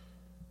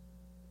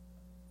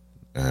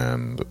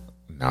 And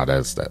now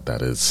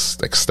that is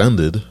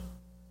extended,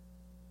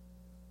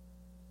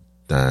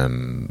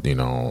 then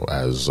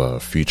as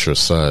Future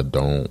said,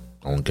 don't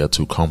get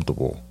too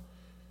comfortable,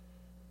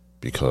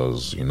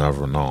 because you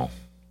never know.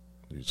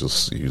 You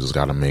just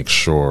got to make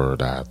sure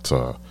that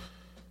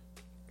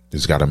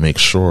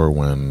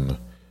when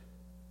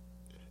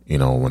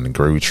when the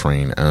gravy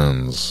train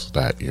ends,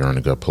 that you're in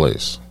a good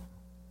place.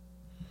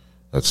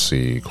 Let's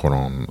see, quote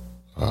on.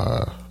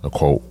 A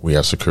quote, we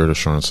have secured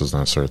assurances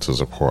necessary to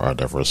support our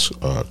diverse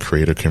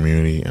creator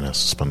community and have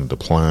suspended the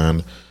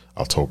planned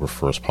October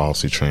 1st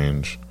policy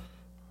change,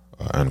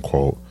 end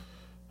quote.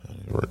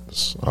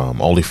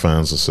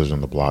 OnlyFans'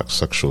 decision to block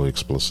sexually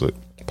explicit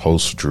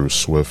posts drew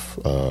swift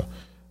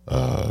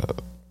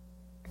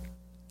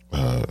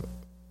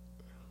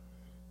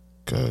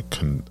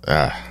getting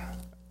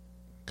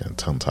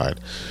tongue-tied.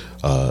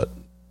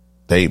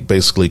 They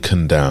basically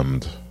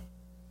condemned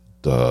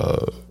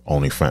the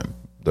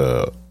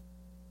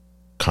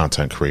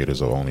content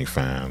creators of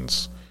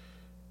OnlyFans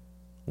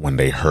when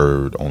they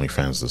heard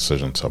OnlyFans'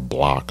 decision to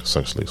block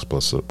sexually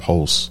explicit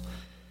posts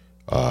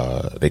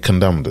They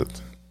condemned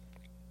it,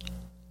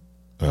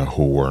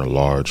 who were in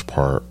large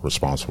part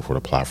responsible for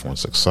the platform's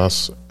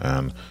success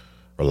and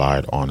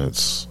relied on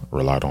it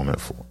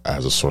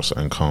as a source of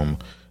income.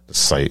 The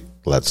site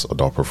lets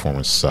adult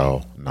performers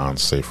sell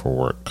non-safe for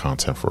work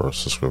content for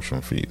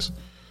subscription fees.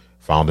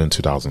 Founded in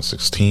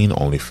 2016,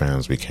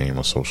 OnlyFans became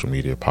a social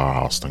media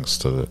powerhouse thanks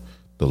to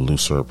the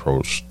looser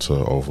approach to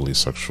overly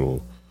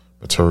sexual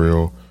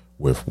material.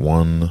 With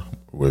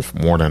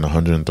more than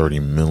 130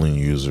 million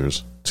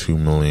users, 2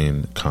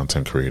 million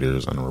content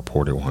creators, and a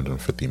reported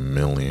 150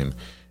 million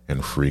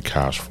in free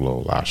cash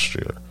flow last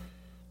year.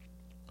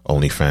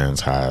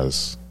 OnlyFans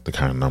has the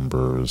kind of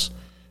numbers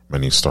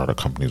many startup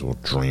companies will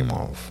dream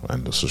of,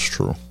 and this is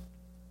true.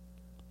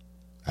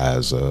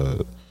 As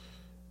a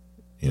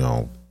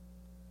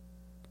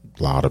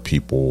lot of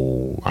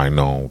people I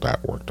know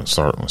that worked in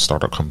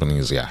startup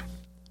companies,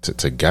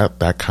 to get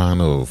that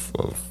kind of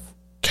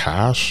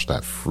cash,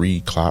 that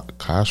free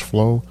cash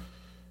flow,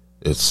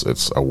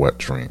 it's a wet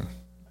dream.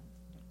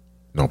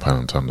 No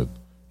pun intended.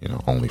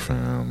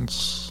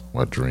 OnlyFans,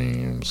 wet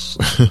dreams,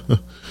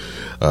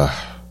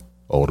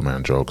 old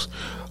man jokes.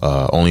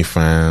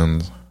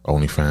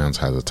 OnlyFans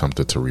has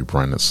attempted to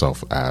rebrand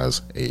itself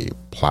as a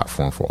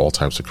platform for all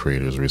types of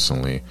creators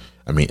recently.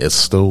 I mean, it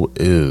still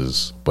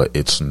is, but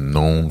it's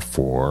known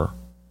for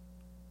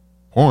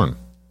porn.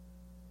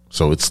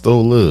 So it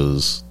still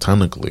is,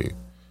 technically.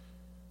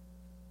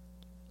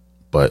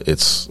 But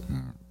it's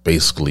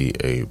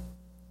basically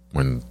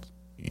when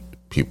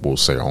people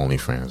say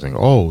OnlyFans, they go,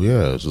 oh,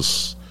 yeah,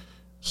 it's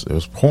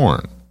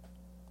porn.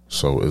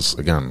 So it's,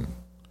 again,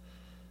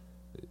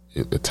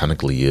 it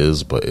technically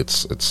is, but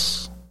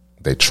it's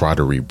they try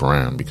to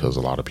rebrand because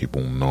a lot of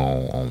people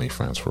know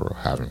OnlyFans for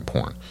having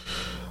porn.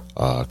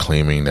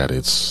 Claiming that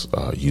it's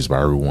used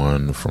by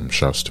everyone from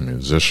chefs to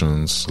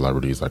musicians,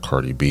 celebrities like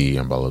Cardi B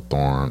and Bella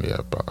Thorne.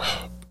 Yeah, but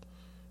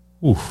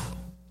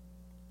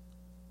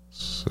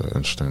it's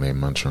interesting they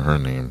mention her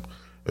name.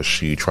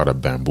 She tried to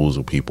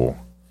bamboozle people.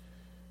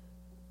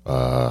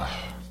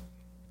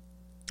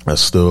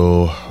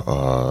 Still,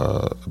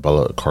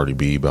 Cardi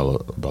B,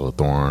 Bella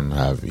Thorne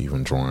have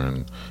even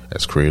joined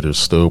as creators.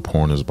 Still,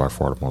 porn is by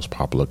far the most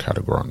popular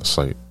category on the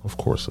site. Of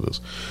course it is.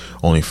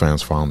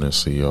 OnlyFans founder and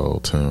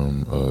CEO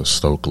Tim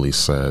Stokely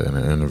said in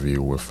an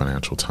interview with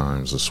Financial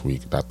Times this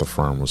week that the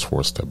firm was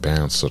forced to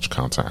ban such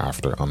content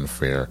after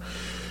unfair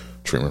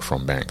treatment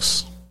from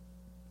banks.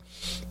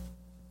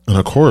 And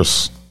of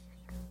course,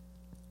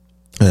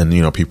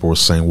 people were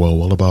saying, well,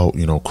 what about,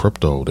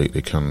 crypto?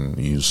 They can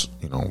use,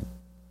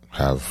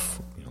 have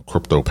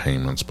crypto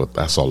payments, but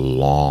that's a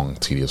long,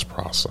 tedious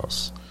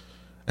process.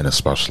 And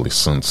especially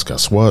since,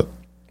 guess what?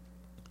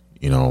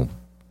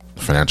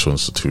 Financial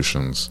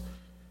institutions,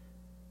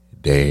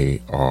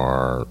 they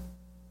are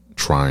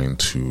trying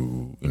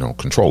to,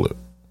 control it.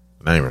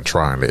 Not even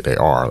trying, they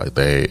are. Like,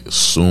 they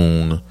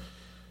sooner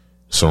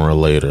or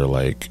later,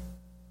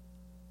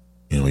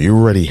 you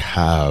already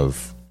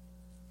have,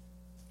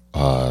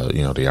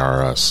 the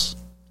IRS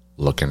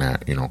looking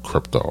at,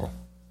 crypto.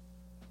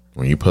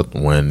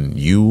 When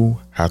you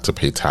have to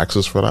pay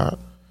taxes for that,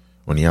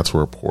 when you have to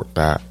report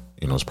that,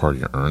 as part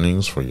of your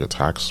earnings for your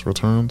tax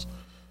returns,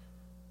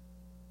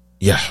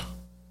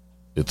 it's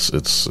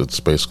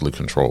basically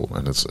controlled,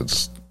 and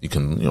it's you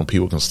can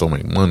people can still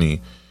make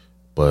money,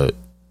 but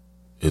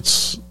you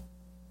just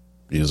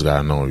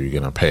gotta know you're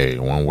gonna pay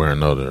one way or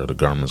another. The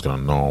government's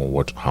gonna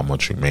know how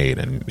much you made,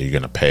 and you're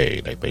gonna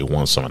pay. Like, they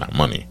want some of that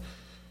money.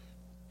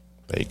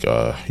 Like,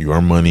 your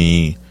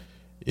money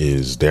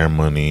is their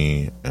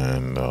money,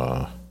 and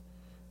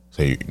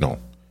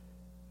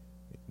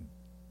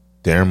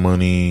their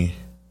money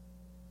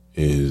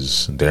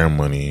is their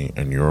money,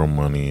 and your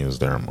money is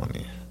their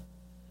money.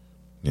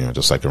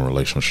 Just like in a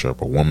relationship,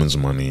 a woman's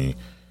money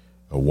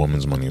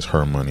is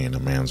her money, and a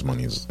man's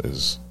money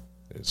is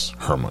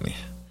her money.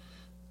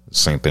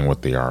 Same thing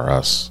with the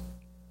IRS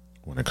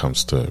when it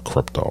comes to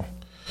crypto.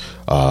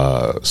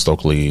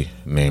 Stokely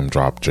name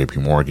dropped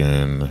JP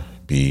Morgan,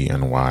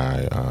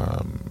 BNY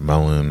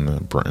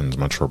Mellon, Britain's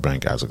Metro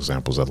Bank as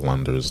examples of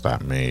lenders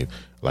that made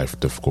life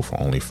difficult for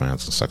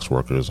OnlyFans and sex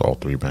workers. All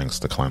three banks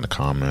declined to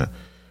comment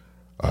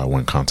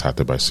when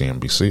contacted by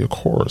CNBC. Of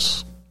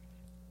course,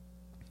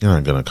 you're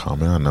not going to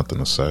comment. I have nothing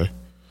to say.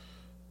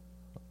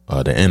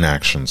 The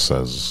inaction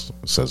says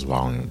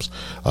volumes.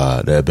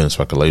 There had been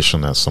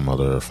speculation that some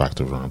other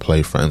factors were in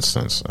play. For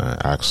instance,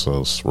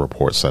 Axios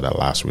report said that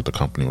last week the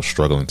company was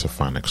struggling to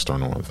find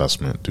external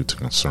investment due to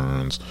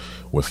concerns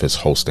with its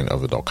hosting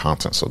of adult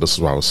content. So this is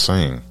what I was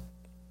saying.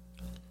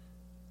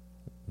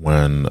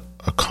 When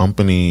a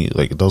company,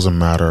 it doesn't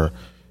matter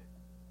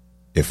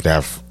if they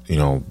have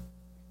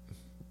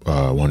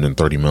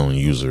 130 million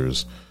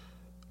users,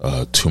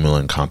 2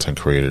 million content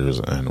creators,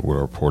 and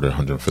we're reported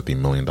 $150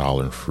 million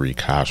in free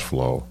cash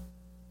flow.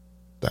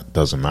 That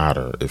doesn't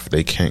matter if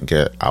they can't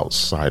get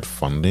outside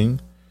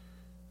funding,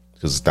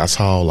 because that's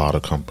how a lot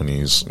of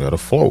companies get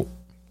afloat.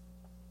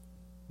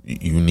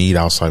 You need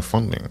outside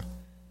funding.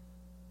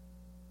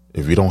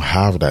 If you don't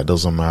have that, it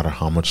doesn't matter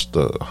how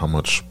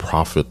much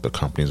profit the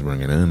company's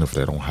bringing in. If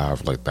they don't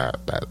have like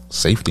that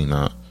safety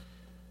net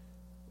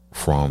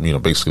from, you know,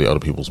 basically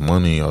other people's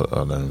money,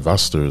 the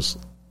investors,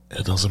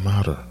 it doesn't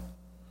matter.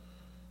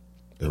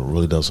 It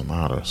really doesn't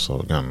matter. So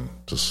again,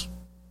 just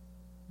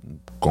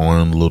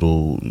going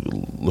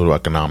little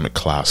economic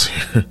class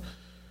here.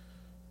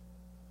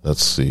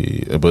 Let's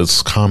see, but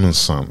it's common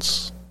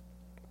sense.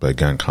 But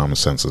again, common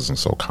sense isn't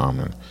so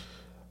common.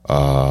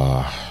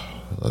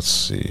 Let's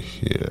see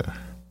here.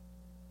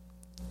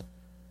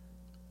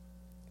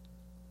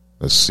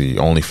 Let's see.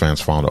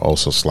 OnlyFans founder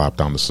also slapped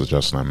down the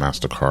suggestion that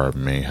MasterCard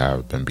may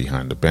have been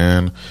behind the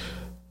ban.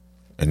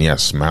 And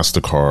yes,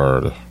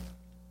 MasterCard,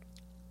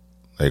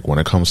 like when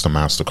it comes to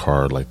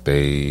MasterCard, like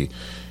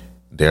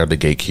they're the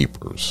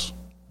gatekeepers.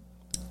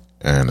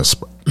 And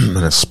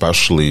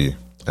especially,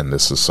 and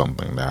this is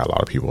something that a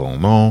lot of people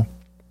don't know,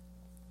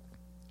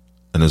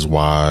 and is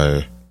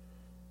why,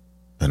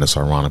 and it's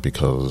ironic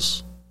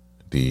because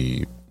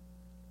the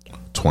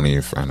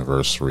 20th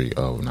anniversary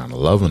of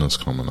 9/11 is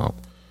coming up,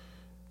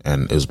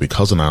 and it's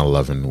because of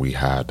 9/11 we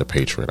had the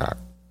Patriot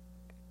Act,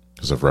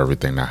 because of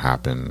everything that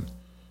happened,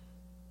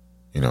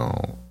 you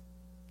know,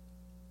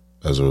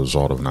 as a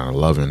result of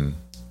 9/11,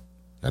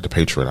 at the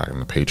Patriot Act.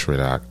 And the Patriot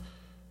Act,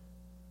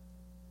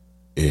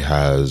 it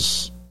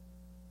has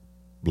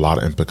a lot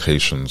of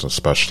implications,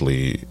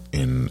 especially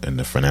in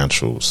the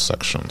financial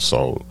section.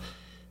 So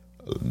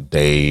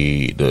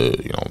the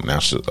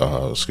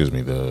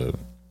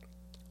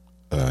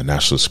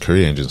National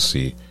Security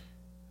Agency,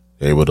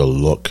 they're able to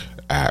look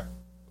at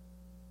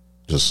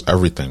just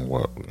everything,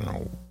 what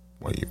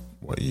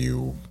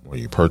you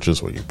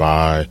purchase, what you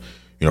buy,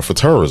 you know, for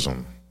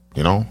terrorism,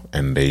 you know,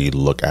 and they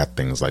look at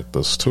things like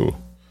this too.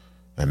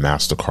 And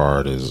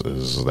MasterCard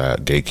is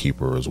that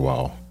gatekeeper as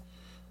well.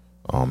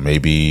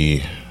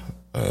 Maybe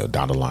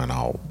down the line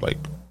I'll like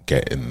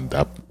get in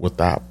depth with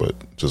that, but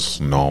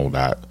just know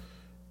that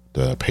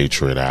the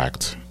Patriot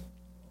Act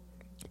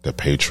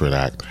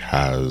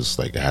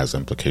has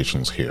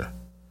implications here.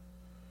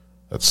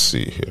 Let's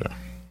see here.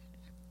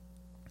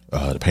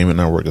 The payment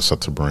network is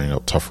set to bring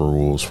up tougher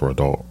rules for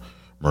adult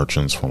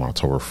merchants from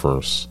October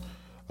 1st.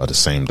 The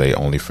same day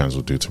OnlyFans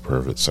will do to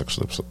prohibit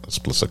sexually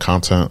explicit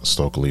content.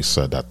 Stokely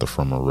said that the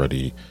firm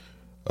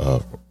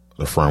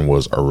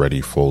was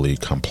already fully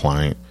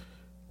compliant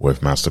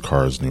with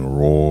MasterCard's new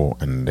rule,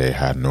 and they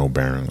had no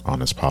bearing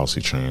on its policy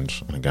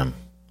change. And again,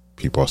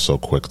 people are so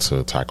quick to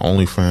attack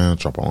OnlyFans,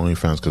 drop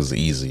OnlyFans, because it's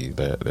easy.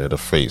 They're the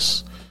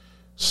face.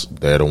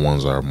 They're the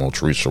ones that are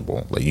most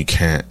reachable. Like you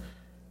can't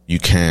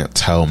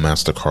tell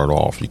MasterCard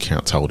off. You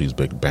can't tell these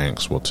big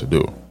banks what to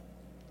do,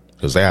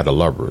 because they had the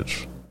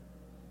leverage.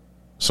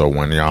 So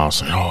when y'all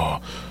say, "Oh,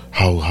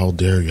 how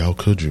dare you? How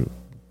could you?"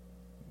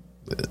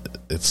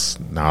 It's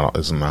not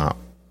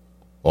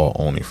all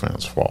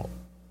OnlyFans' fault.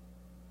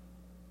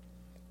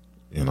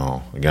 You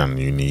know, again,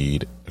 you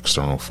need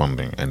external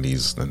funding, and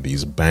these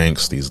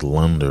banks, these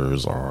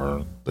lenders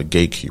are the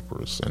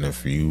gatekeepers. And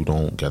if you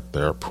don't get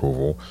their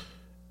approval,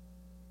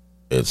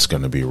 it's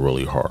going to be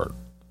really hard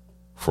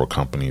for a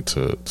company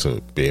to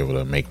be able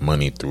to make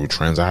money through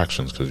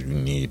transactions, because you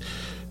need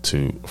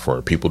to,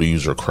 for people to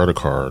use your credit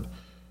card,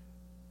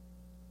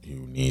 you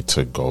need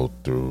to go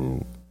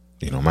through,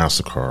 you know,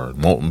 MasterCard,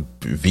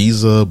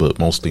 Visa, but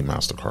mostly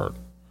MasterCard.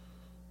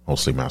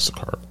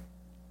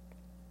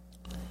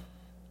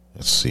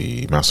 Let's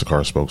see.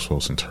 MasterCard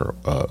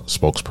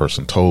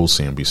spokesperson told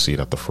CNBC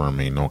that the firm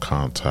made no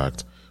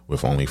contact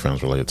with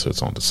OnlyFans related to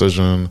its own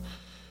decision.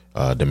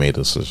 They made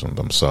the decision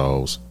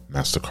themselves.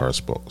 MasterCard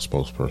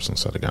spokesperson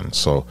said again.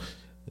 So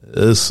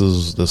this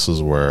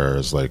is where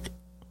it's like,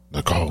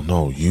 oh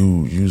no,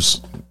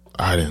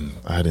 I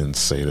didn't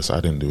say this,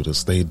 I didn't do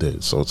this, they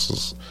did. So it's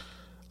just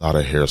a lot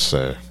of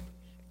hearsay.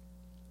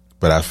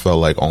 But I felt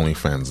like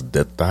OnlyFans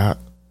did that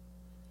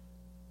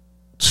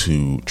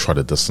to try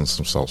to distance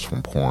themselves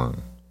from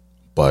porn.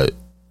 But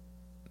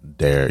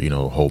their, you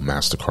know, whole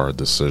MasterCard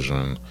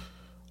decision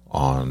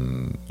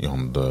on, you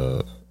know,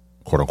 the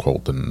quote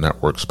unquote the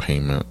network's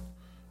payment,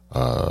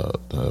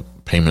 the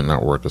payment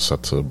network is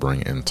set to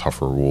bring in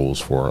tougher rules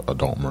for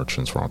adult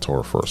merchants from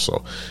October 1st.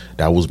 So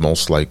that was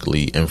most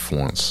likely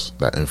influenced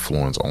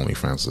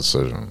OnlyFans'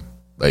 decision.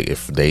 Like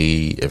if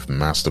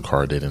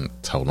MasterCard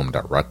didn't tell them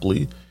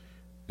directly,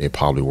 they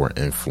probably were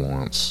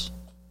influenced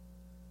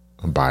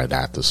by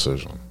that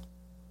decision.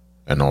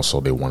 And also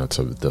they wanted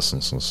to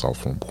distance themselves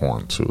from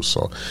porn too.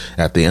 So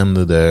at the end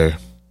of the day,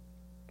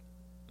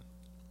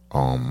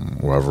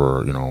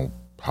 whoever, you know,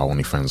 how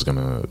OnlyFans is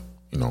gonna,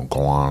 you know,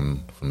 go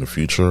on from the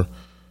future,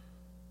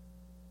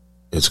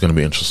 it's gonna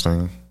be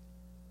interesting.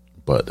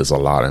 But there's a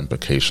lot of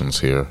implications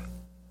here,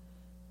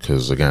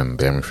 because again,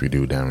 damn if you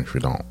do, damn if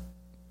you don't.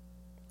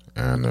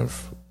 And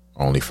if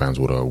OnlyFans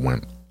would have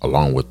went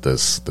along with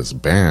this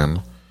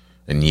ban,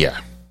 and yeah,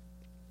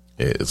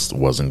 it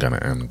wasn't going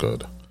to end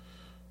good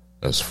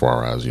as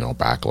far as, you know,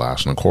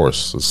 backlash. And of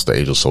course, it's the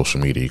age of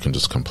social media. You can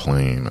just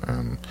complain,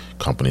 and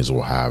companies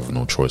will have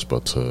no choice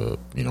but to,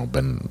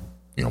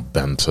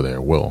 bend to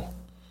their will.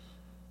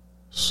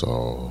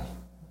 So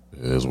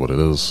It is what it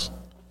is.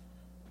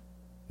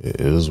 It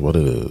is what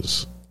it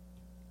is.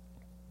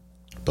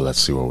 But let's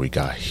see what we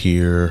got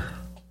here.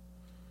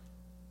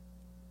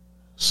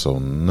 So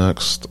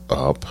next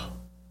up,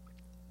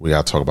 we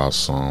gotta talk about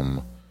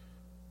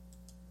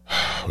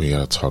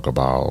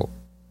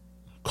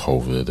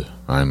COVID.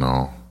 I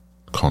know,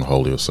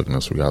 unholy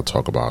sickness. We gotta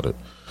talk about it.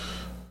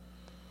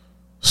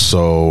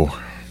 So,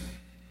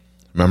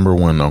 remember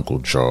when Uncle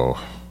Joe,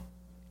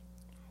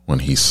 when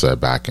he said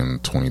back in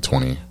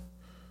 2020,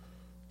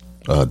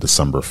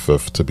 December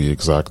 5th to be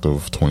exact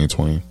of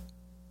 2020,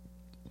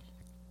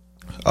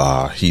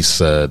 he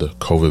said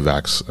COVID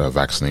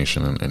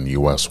vaccination in the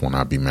U.S. will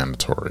not be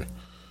mandatory.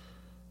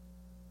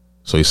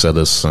 So he said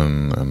this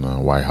in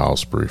a White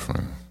House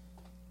briefing.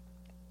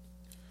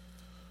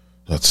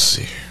 Let's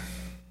see.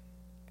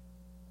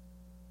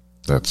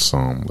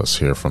 Let's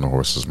hear from the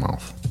horse's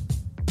mouth.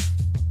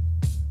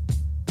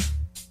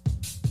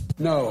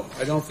 No,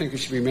 I don't think it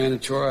should be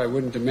mandatory. I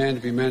wouldn't demand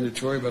to be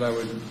mandatory, but I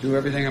would do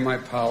everything in my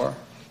power.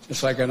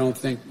 Just like I don't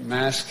think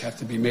masks have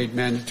to be made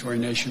mandatory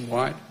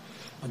nationwide.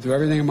 I'll do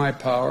everything in my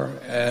power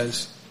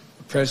as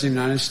the President of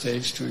the United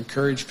States to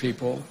encourage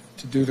people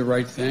to do the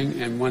right thing,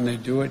 and when they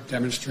do it,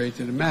 demonstrate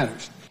that it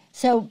matters.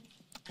 So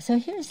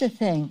here's the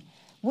thing.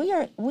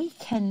 We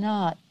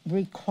cannot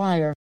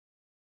require.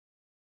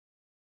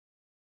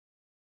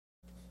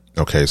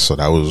 Okay, so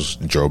that was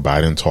Joe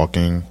Biden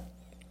talking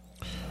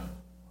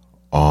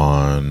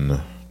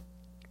on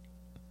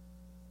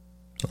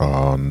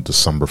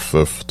December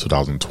 5th,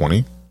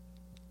 2020.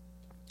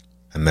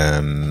 And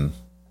then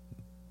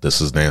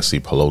this is Nancy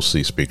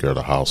Pelosi, Speaker of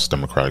the House,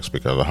 Democratic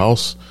Speaker of the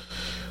House,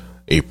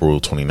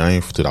 April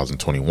 29th,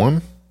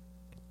 2021.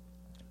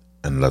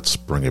 And let's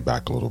bring it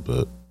back a little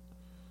bit.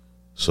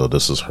 So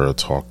this is her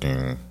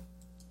talking.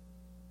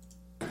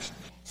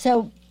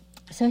 So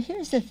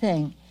here's the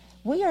thing.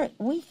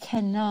 We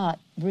cannot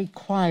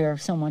require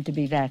someone to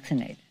be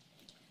vaccinated.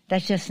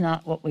 That's just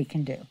not what we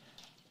can do.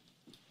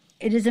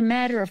 It is a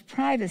matter of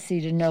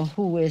privacy to know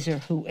who is or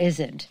who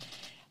isn't.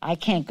 I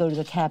can't go to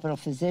the Capitol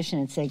physician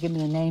and say, give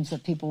me the names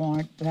of people who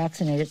aren't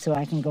vaccinated so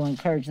I can go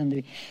encourage them to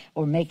be,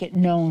 or make it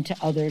known to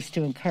others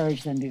to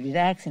encourage them to be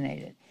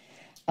vaccinated.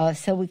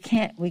 So we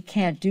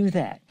can't do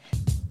that.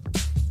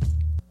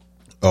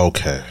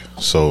 Okay,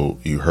 so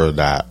you heard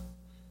that.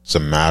 It's a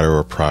matter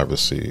of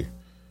privacy.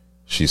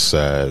 She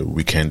said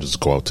we can't just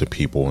go out to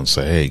people and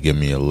say, hey, give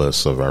me a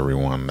list of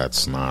everyone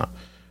that's not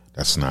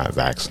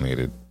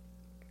vaccinated.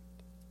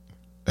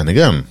 And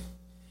again,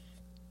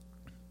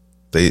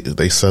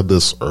 they said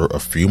this a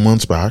few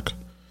months back.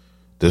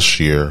 This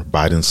year,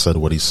 Biden said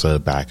what he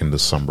said back in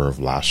December of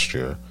last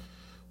year.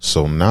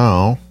 So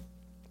now,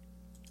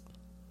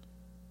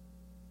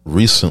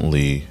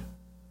 recently,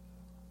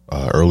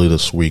 early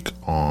this week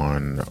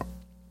on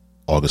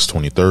August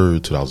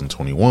 23rd,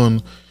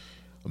 2021,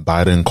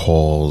 Biden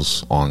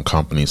calls on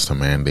companies to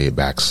mandate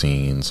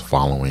vaccines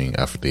following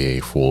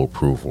FDA full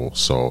approval.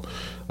 So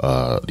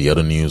the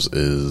other news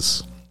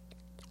is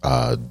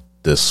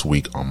this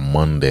week on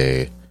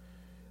Monday,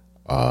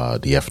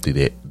 the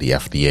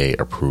FDA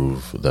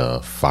approved the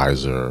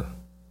Pfizer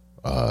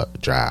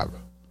jab.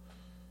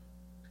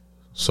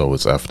 So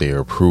it's FDA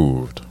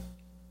approved.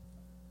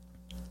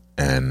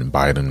 And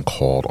Biden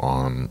called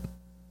on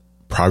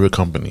private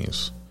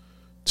companies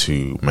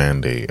to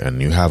mandate.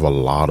 And you have a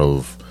lot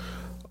of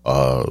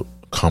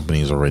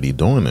companies already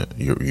doing it.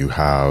 You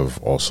have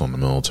also in the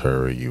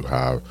military, you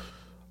have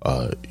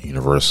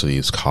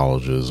universities,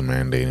 colleges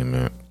mandating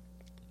it.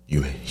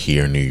 You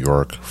here in New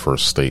York,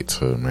 first state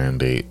to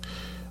mandate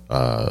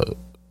the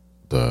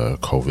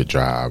COVID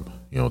jab.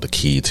 You know, the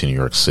key to New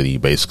York City,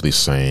 basically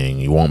saying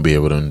you won't be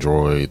able to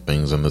enjoy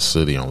things in the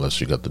city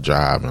unless you get the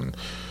jab. And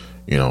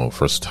you know,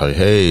 first tell you,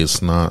 hey,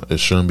 it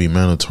shouldn't be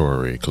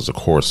mandatory, because of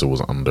course it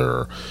was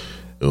under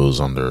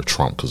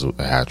Trump, because it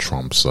had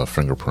Trump's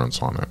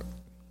fingerprints on it.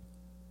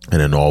 And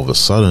then all of a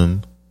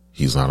sudden,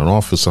 he's not in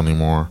office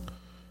anymore.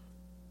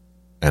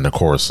 And of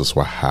course, that's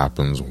what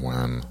happens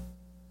when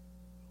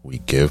we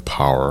give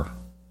power,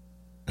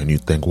 and you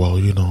think, well,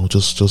 you know,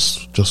 just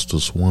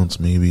this once,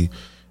 maybe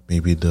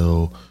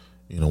they'll,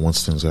 you know,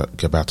 once things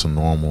get back to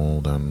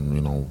normal, then,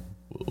 you know,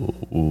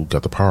 we'll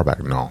get the power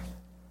back. No,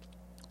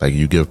 like,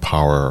 you give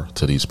power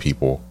to these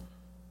people,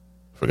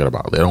 forget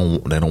about it. They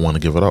don't want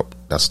to give it up.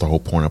 That's the whole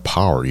point of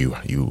power. You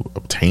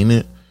obtain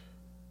it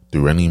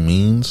through any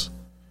means,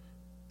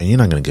 and you're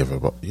not going to give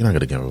it up. You're not going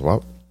to give it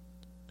up.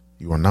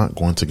 You are not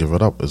going to give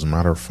it up. As a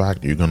matter of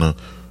fact, you're going to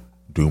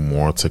do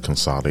more to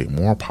consolidate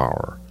more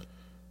power.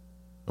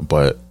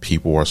 But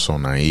people are so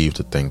naive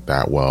to think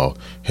that, well,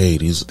 hey,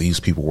 these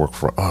people work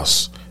for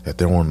us, that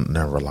they will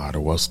never lie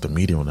to us. The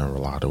media will never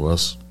lie to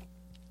us.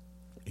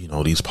 You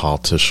know, these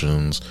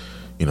politicians,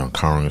 you know,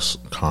 Congress,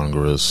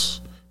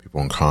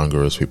 people in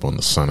Congress, people in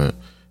the Senate,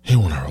 they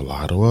will never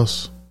lie to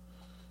us.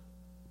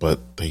 But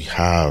they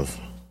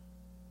have.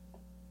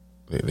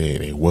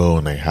 They will,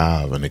 and they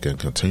have, and they can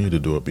continue to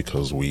do it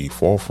because we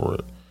fall for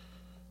it.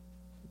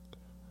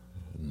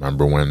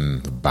 Remember when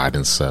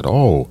Biden said,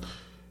 oh,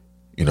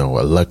 you know,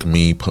 elect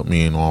me, put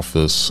me in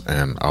office,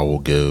 and I will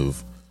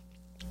give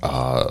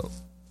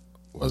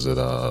was it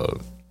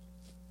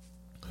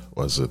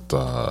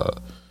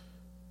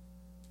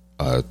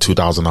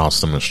 $2,000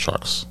 stimulus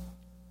checks,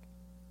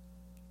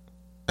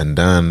 and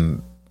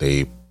then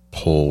they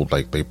pulled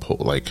like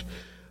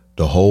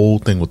the whole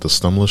thing with the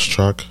stimulus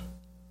check.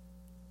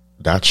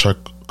 That check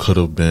could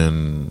have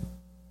been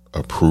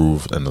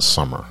approved in the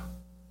summer,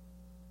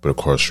 but of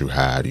course you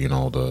had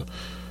the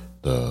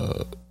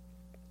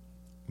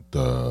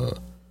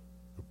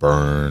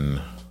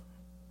burn,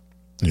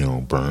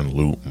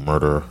 loot,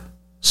 murder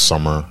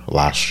summer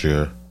last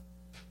year.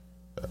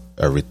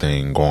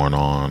 Everything going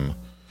on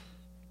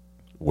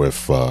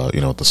with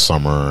the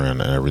summer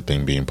and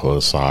everything being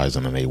politicized,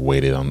 and then they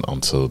waited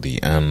until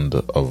the end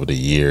of the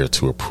year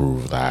to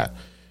approve that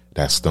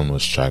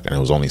stimulus check, and it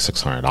was only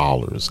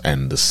 $600.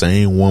 And the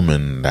same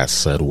woman that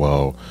said,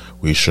 well,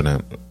 we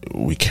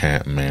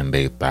can't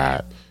mandate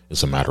that,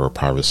 it's a matter of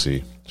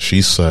privacy,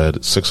 she said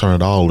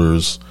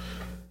 $600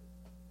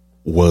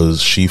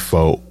 she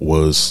felt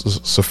was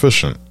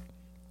sufficient.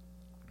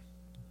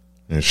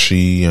 And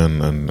she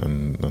and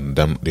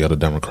the other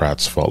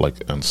Democrats felt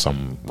like, and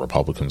some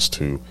Republicans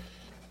too,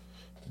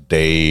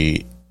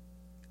 they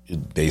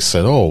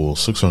said, oh, well,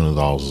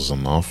 $600 is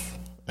enough.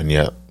 And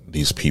yet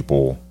these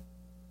people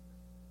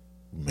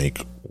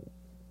make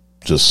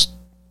just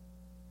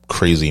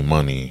crazy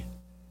money,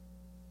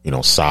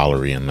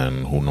 salary, and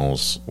then who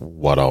knows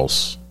what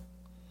else.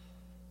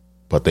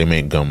 But they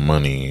make gun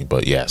money.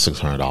 But yeah,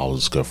 $600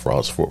 is good for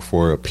us,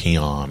 for a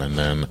peon. And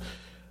then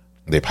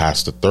they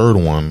passed the third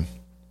one,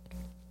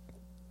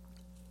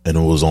 and it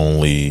was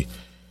only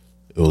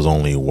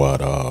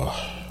what it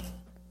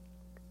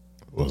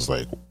was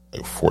like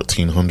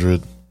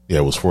 1,400. Yeah,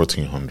 it was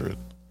 1,400.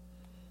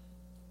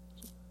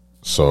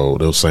 So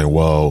they were saying,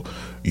 well,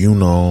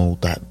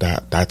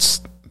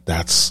 that's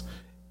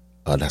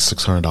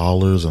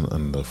 $600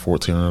 and the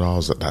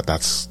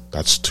 $1,400,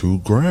 that's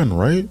 $2,000,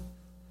 right?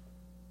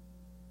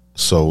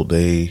 So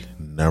they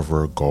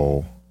never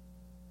go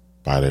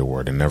by their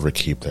word. They never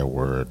keep their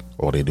word.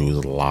 All they do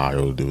is lie.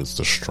 All they do is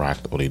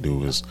distract. All they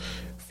do is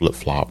flip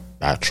flop,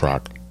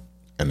 backtrack.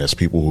 And there's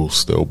people who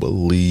still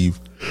believe.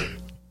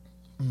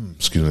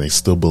 They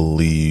still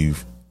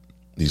believe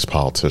these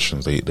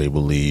politicians. They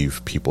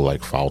believe people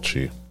like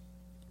Fauci.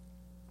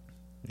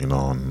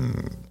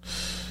 And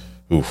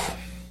oof.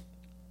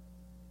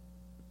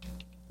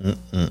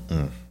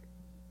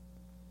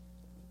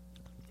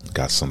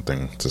 Got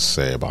something to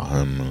say about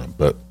him,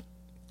 but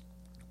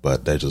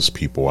they're just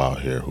people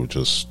out here who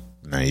just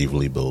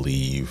naively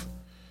believe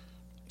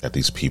that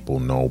these people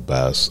know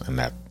best and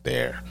that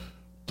they're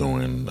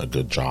doing a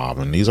good job.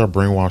 And these are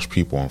brainwashed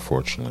people,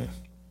 unfortunately.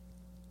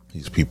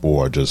 These people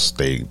are just,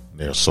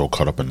 they're so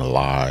caught up in the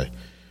lie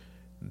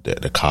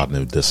that the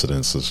cognitive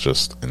dissonance is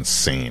just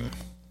insane.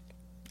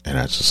 And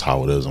that's just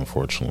how it is,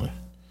 unfortunately.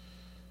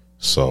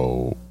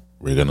 So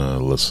we're going to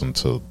listen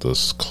to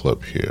this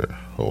clip here.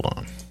 Hold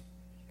on.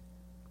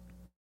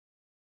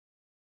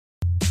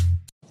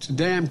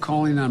 Today I'm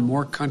calling on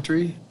more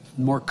companies,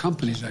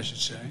 I should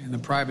say, in the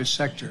private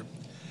sector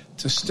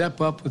to step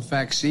up with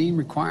vaccine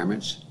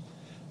requirements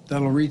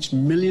that'll reach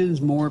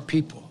millions more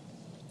people.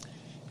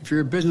 If you're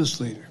a business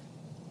leader,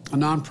 a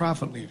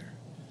nonprofit leader,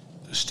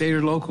 a state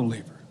or local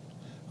leader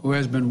who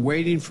has been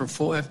waiting for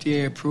full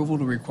FDA approval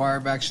to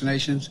require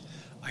vaccinations,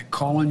 I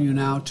call on you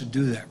now to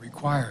do that.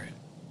 Require it.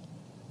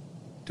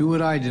 Do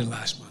what I did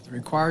last month.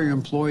 Require your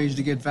employees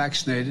to get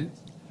vaccinated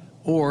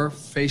or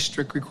face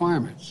strict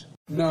requirements.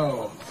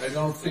 No, I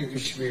don't think it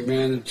should be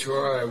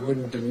mandatory. I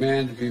wouldn't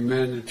demand to be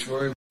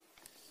mandatory.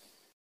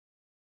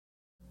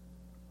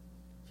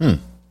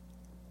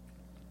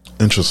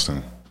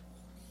 Interesting.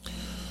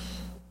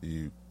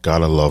 You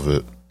gotta love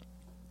it.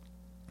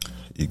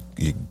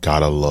 You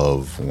gotta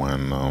love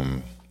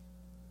when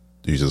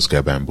you just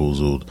get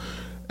bamboozled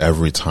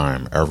every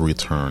time, every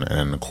turn.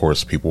 And of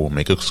course, people will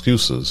make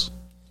excuses.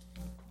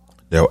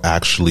 They will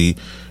actually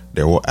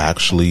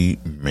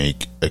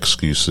make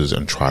excuses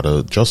and try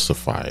to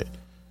justify it.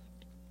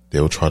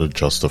 They will try to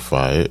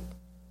justify it,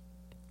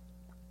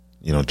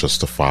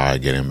 justify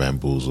getting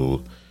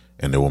bamboozled,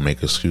 and they will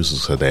make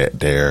excuses so that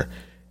their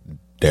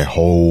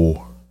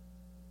whole,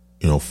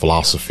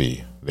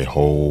 philosophy, their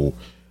whole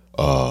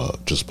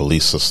just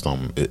belief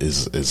system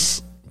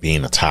is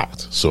being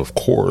attacked. So of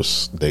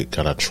course they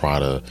gotta try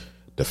to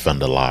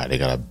defend the lie. They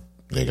gotta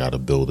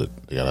build it.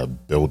 They gotta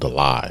build the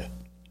lie.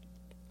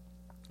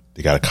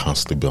 They gotta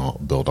constantly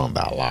build on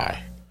that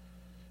lie.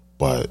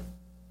 But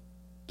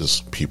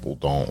just people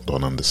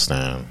don't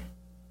understand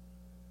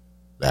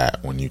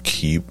that when you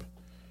keep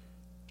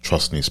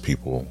trusting these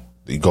people,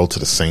 you go to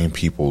the same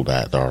people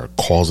that are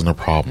causing a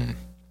problem,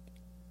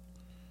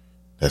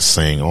 that's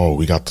saying, oh,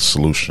 we got the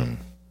solution.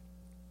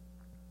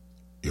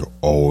 You're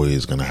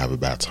always going to have a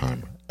bad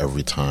time.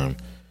 Every time.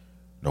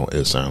 No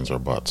ifs, ands, or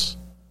buts.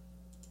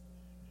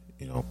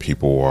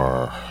 People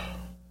are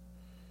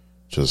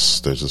they're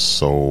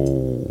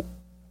so,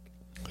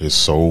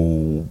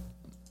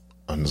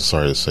 I'm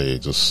sorry to say,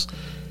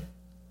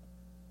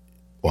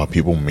 while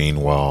people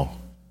mean well,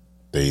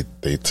 they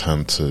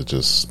tend to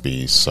just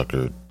be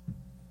suckered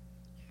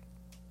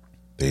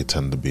they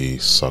tend to be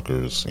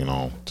suckers,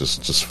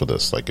 just for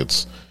this. Like,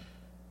 it's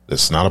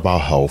not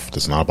about health.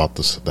 It's not about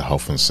the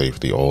health and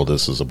safety. All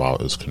this is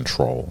about is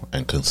control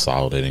and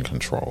consolidating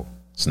control.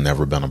 It's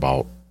never been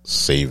about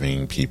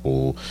saving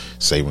people,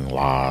 saving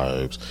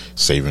lives,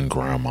 saving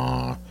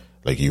grandma.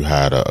 Like, you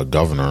had a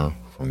governor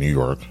from New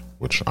York,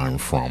 which I'm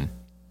from,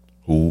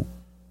 who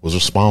was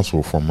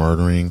responsible for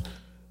murdering,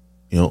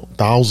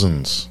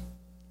 thousands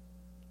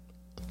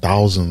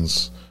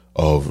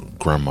of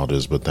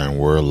grandmothers, but then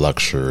we're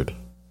lectured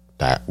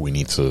that we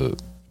need to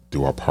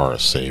do our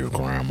part, save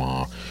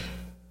grandma.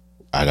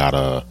 I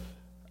gotta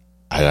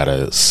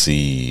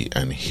see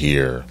and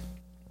hear,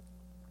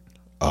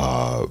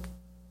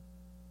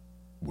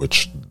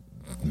 which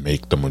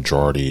make the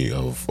majority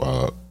of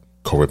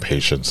COVID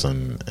patients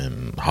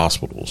in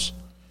hospitals.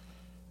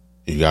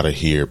 You gotta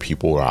hear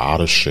people who are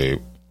out of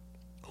shape,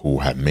 who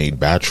had made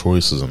bad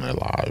choices in their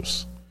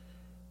lives,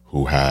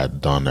 who had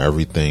done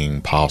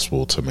everything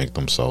possible to make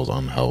themselves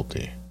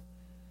unhealthy,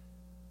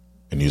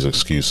 and use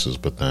excuses.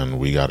 But then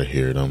we got to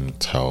hear them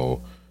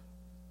tell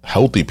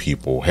healthy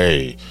people,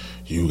 hey,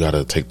 you got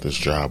to take this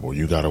job, or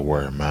you got to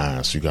wear a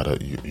mask.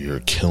 You're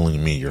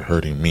killing me. You're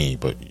hurting me,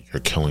 but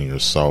you're killing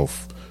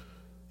yourself.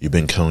 You've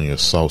been killing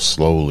yourself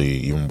slowly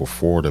even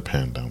before the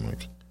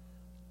pandemic.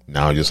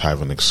 Now you just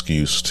have an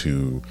excuse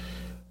to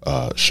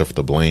shift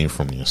the blame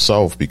from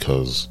yourself,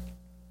 because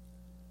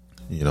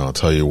I'll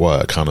tell you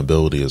what,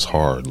 accountability is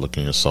hard.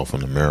 Looking yourself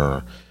in the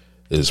mirror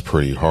is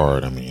pretty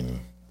hard. I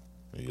mean,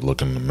 you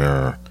look in the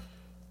mirror,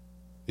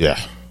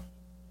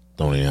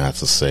 don't even have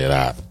to say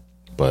that.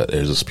 But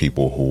there's just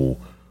people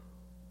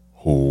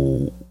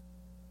who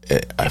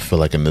I feel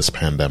like in this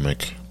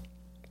pandemic,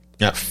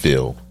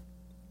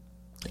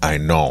 I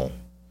know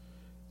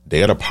they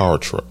got a power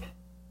trip.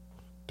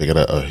 They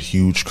got a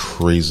huge,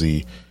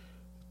 crazy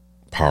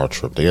power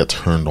trip. They get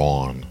turned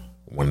on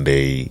when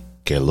they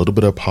get a little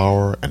bit of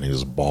power and they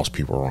just boss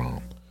people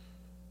around.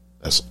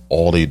 That's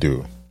all they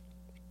do.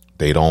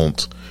 They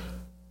don't,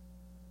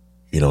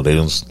 they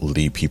don't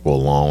leave people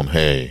alone.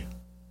 Hey,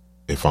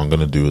 if I'm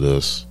going to do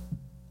this,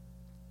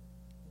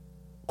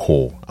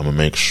 cool. I'm going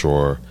to make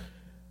sure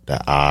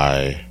that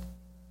I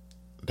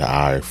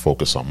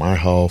focus on my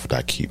health, that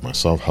I keep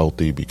myself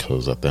healthy,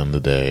 because at the end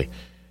of the day,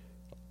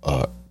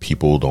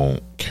 people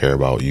don't care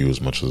about you as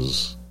much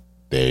as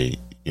they,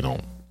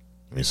 let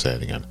me say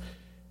it again.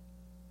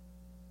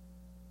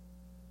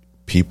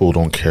 People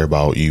don't care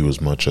about you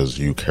as much as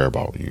you care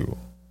about you.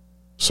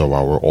 So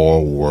while we're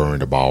all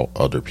worried about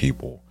other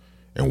people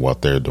and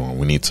what they're doing,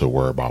 we need to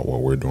worry about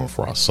what we're doing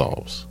for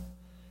ourselves.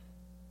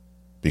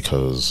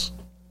 Because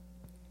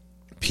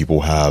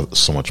people have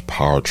so much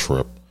power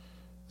trip.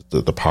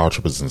 The power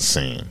trip is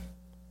insane.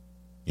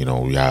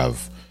 We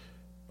have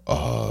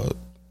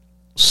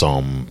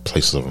some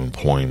places of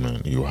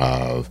employment. You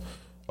have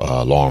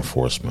law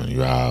enforcement.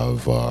 You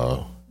have,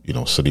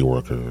 city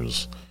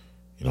workers,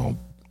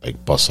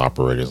 like bus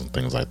operators and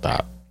things like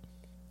that.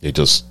 They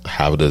just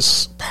have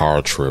this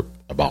power trip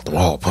about them.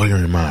 Oh, put on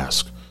your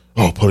mask.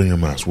 Oh, put on your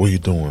mask. What are you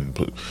doing?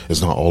 But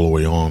it's not all the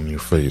way on your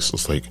face.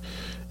 It's like,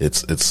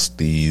 it's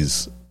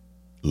these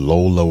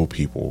low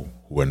people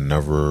who have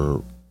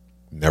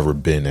never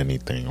been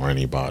anything or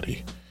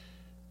anybody,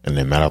 and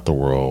they met out the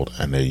world,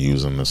 and they're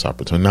using this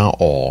opportunity. Not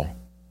all,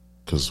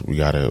 because we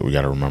gotta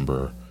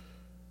remember,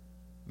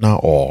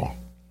 not all,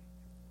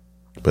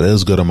 but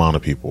there's a good amount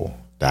of people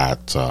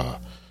that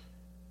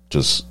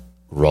just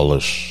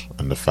relish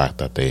in the fact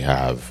that they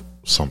have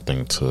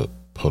something to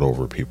put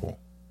over people.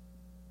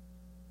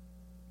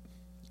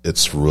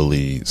 It's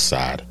really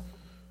sad.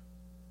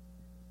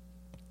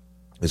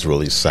 It's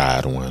really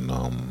sad when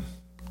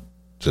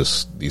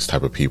just these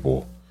type of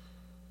people,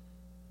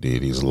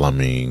 these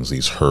lemmings,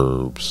 these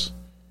herbs,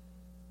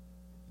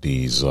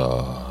 these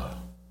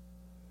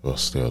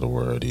what's the other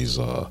word? These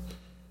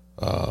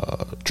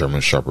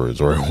German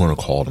shepherds, or whatever you want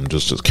to call them,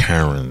 just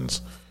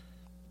Karens.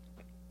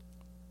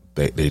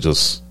 They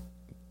just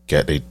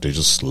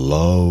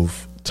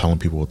love telling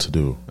people what to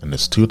do. And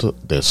there's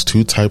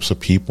two types of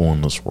people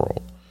in this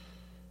world.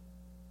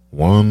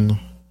 One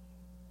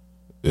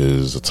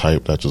is the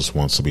type that just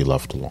wants to be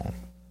left alone.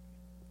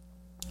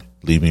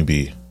 Leave me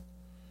be.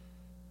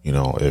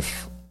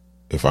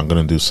 If I'm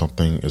gonna do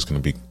something, it's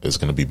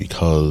gonna be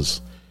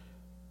because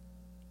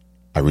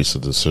I reached a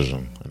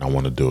decision and I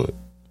want to do it.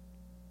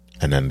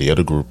 And then the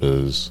other group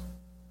is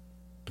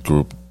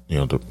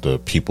the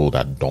people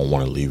that don't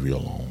want to leave you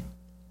alone.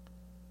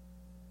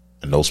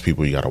 And those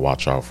people you got to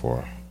watch out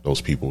for.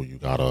 Those people you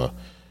got to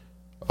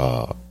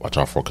watch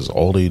out for, because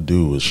all they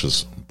do is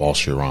just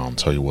boss you around,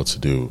 tell you what to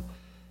do.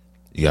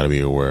 You got to be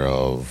aware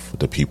of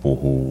the people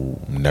who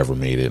never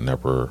made it,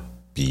 never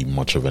be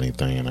much of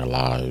anything in their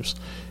lives.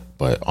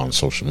 But on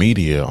social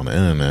media, on the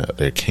internet,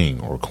 they're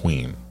king or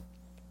queen.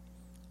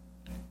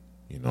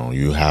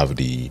 You have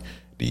the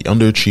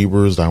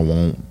underachievers that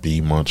won't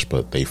be much,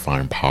 but they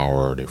find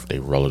power. They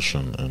relish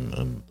in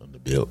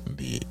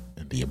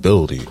the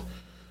ability.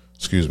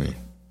 Excuse me.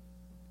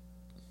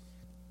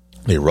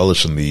 They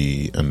relish in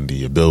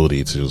the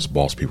ability to just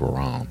boss people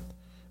around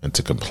and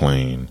to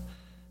complain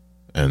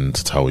and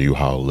to tell you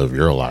how to live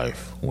your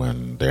life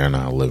when they're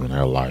not living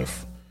their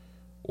life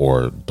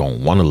or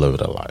don't want to live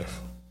their life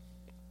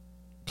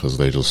because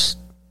they just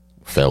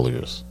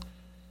failures,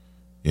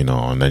 you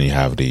know. And then you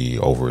have the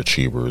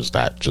overachievers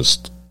that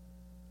just,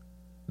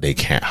 they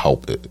can't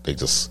help it. They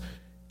just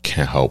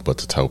can't help but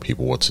to tell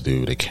people what to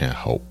do. They can't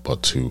help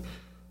but to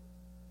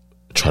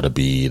try to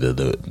be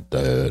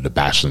the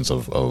bastions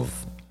of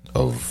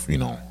you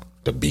know,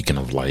 the beacon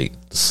of light,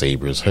 the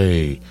sabers.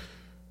 Hey,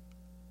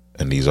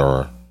 and these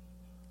are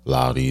a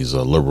lot of these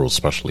liberals,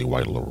 especially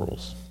white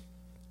liberals.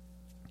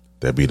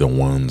 They'd be the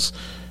ones,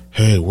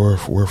 hey, we're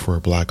for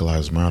Black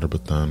Lives Matter,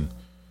 but then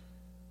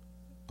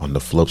on the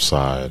flip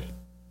side,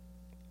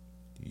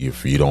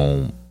 if you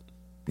don't,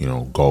 you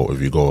know,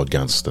 if you go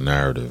against the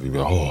narrative, you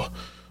go,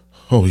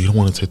 oh, you don't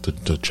want to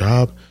take the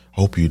job?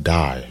 I hope you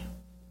die.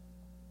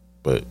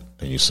 But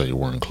then you say you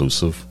weren't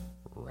inclusive,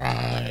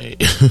 right?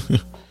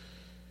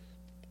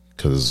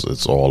 Because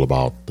it's all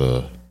about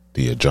the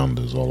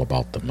agenda, it's all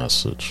about the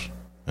message.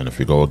 And if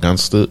you go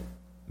against it,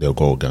 they'll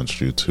go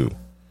against you too.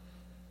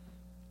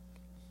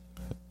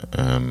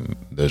 And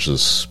there's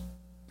just,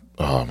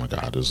 oh my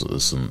God,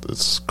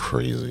 it's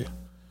crazy.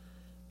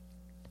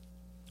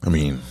 I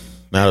mean,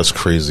 not as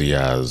crazy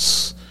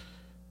as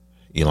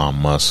Elon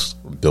Musk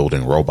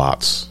building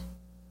robots.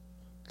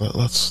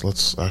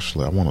 Let's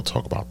actually, I want to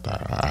talk about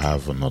that. I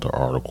have another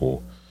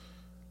article.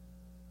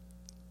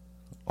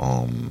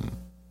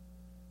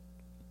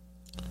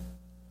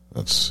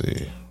 Let's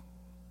see.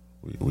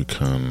 We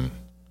can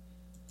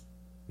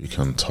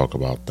talk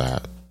about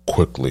that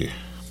quickly.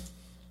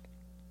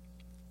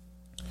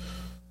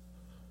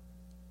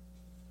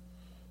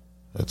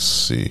 Let's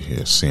see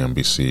here.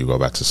 CNBC. Go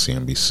back to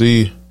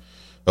CNBC.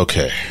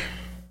 Okay.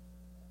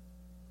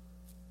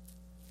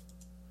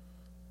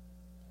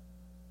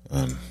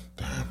 And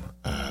damn,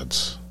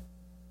 ads.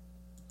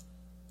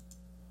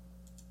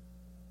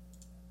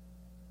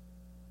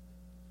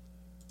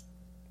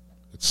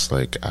 It's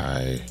like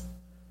I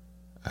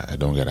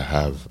don't get to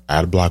have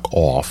ad block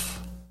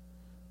off,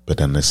 but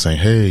then they say,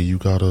 hey, you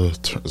gotta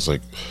it's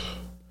like,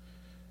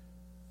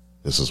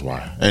 this is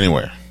why.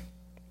 Anyway,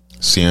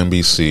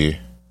 CNBC,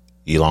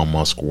 Elon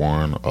Musk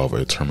warned of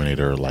a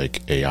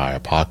Terminator-like AI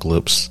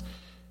apocalypse.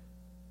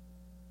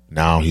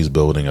 Now he's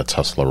building a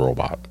Tesla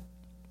robot.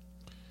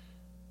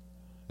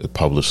 It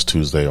published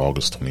Tuesday,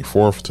 August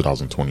 24th,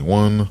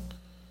 2021. All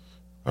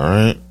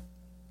right.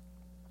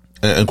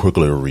 And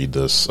quickly read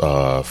this.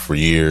 For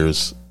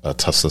years,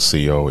 Tesla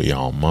CEO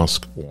Elon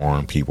Musk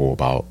warned people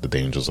about the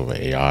dangers of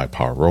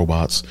AI-powered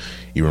robots,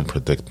 even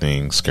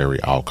predicting scary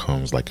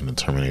outcomes like in the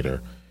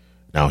Terminator.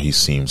 Now he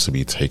seems to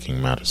be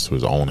taking matters to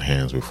his own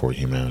hands before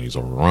humanity is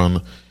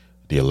overrun.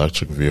 The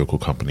electric vehicle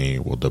company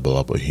will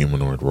develop a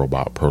humanoid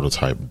robot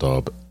prototype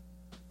dubbed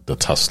the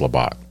Tesla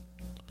bot.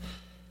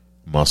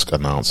 Musk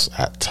announced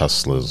at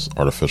Tesla's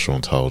Artificial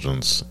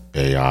Intelligence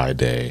AI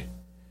Day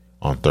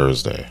on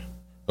Thursday.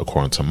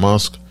 According to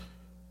Musk,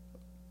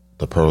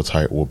 the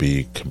prototype will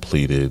be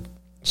completed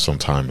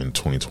sometime in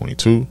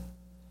 2022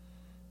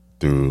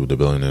 through the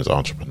billionaire's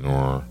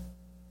entrepreneur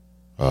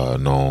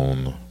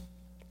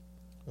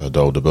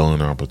though the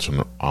billionaire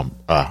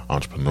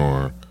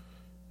entrepreneur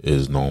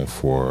is known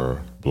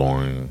for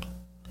blowing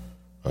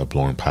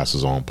past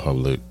his own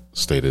public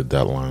stated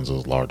deadlines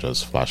as large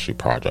as flashy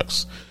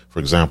projects. For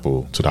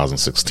example,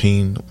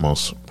 2016,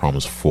 Musk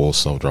promised full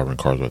self-driving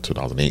cars by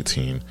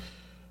 2018,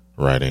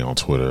 writing on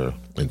Twitter,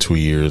 in 2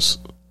 years,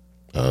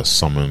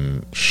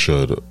 someone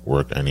should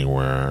work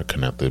anywhere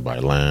connected by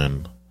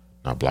land,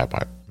 not blocked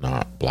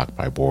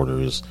by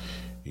borders,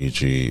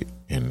 e.g.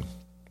 in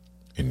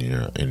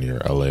your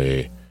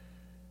LA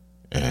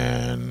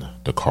and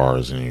the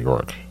cars in New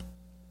York.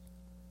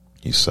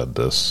 He said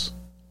this.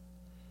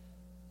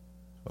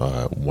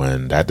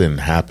 When that didn't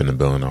happen, the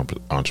billionaire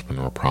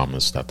entrepreneur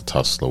promised that the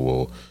Tesla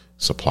will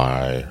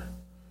supply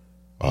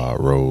the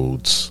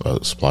roads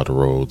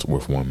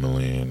with 1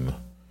 million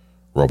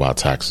robot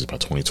taxis by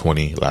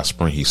 2020. Last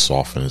spring, he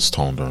softened his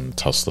tone during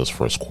Tesla's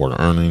first quarter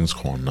earnings,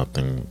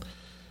 calling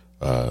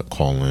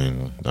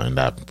and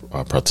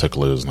that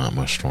particular is not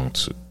my strong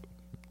suit,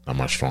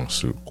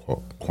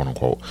 quote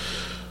unquote.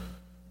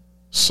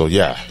 So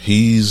yeah,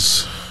 he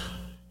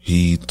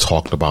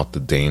talked about the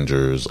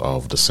dangers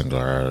of the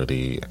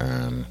singularity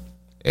and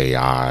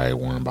AI,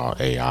 warned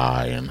about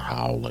AI and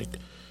how, like,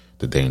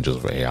 the dangers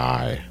of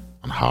AI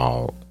and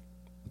how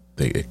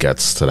it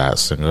gets to that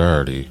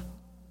singularity.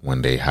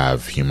 When they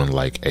have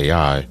human-like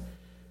AI,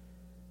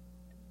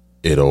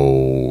 it's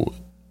going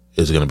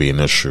to be an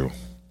issue.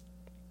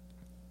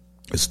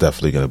 It's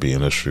definitely going to be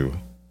an issue.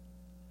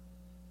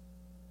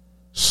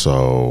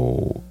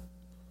 So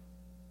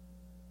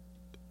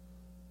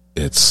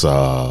it's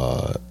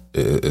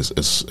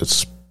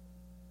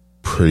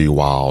pretty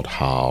wild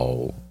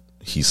how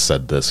he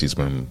said this. He's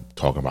been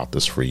talking about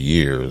this for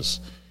years,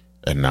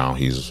 and now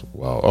he's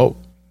going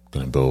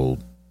to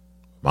build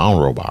my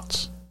own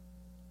robots.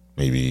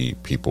 Maybe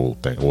people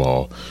think,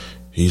 well,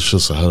 he's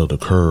just ahead of the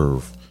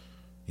curve.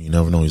 You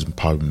never know. He's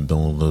probably been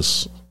doing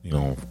this,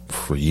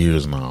 for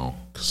years now.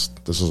 Because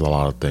this is a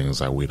lot of things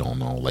that we don't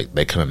know. Like,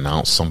 they can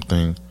announce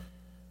something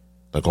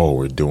like, oh,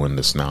 we're doing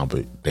this now,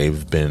 but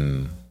they've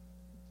been,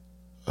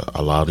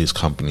 a lot of these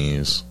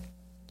companies,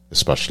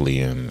 especially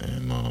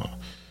in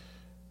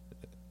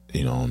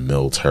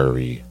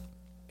military,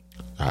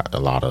 a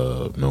lot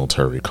of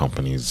military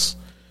companies,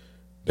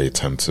 they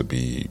tend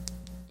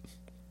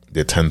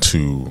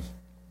to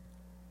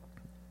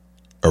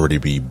already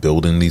be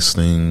building these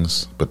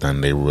things, but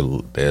then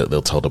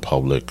they'll tell the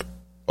public,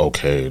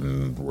 okay,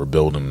 we're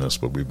building this,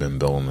 but we've been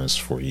building this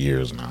for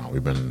years now.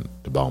 We've been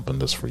developing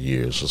this for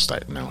years. Just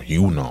like, now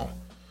you know.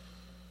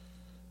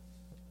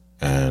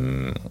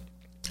 And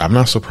I'm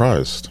not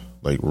surprised.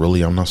 Like,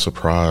 really, I'm not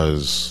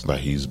surprised that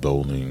he's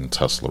building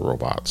Tesla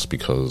robots,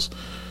 because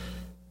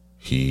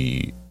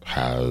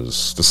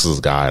this is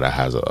a guy that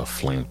has a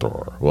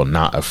flamethrower. Well,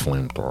 not a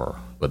flamethrower,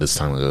 but this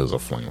time it is a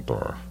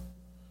flamethrower.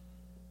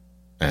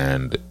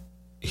 And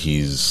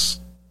he's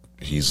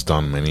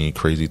done many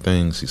crazy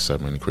things. He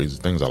said many crazy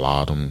things. A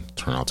lot of them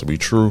turn out to be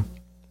true.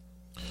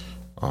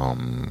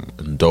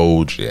 And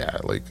Doge, yeah,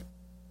 like,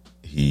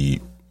 he,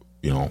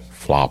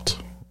 flopped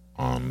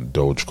on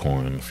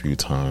Dogecoin a few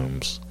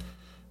times.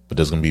 But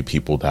there's going to be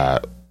people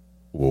that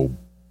will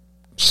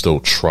still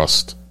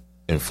trust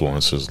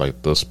influencers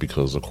like this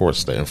because, of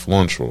course, they're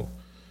influential.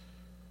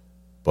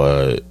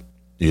 But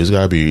you just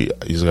gotta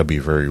be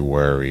very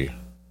wary,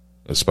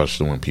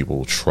 especially when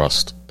people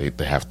trust. They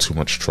have too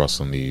much trust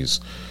in these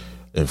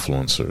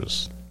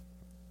influencers.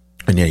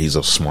 And yeah, he's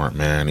a smart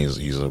man.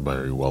 He's a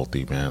very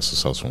wealthy man,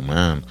 successful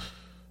man.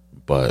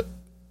 But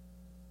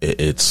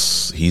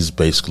he's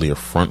basically a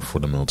front for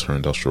the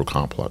military-industrial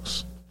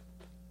complex,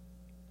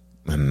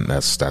 and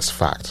that's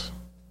fact.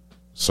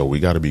 So we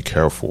got to be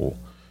careful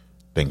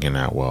thinking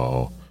that,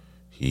 well,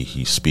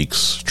 he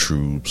speaks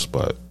truths,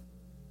 but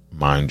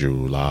mind you,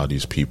 a lot of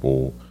these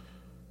people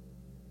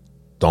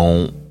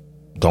don't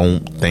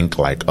think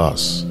like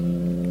us.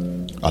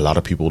 A lot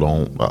of people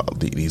don't.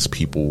 These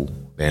people,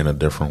 they're in a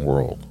different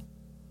world.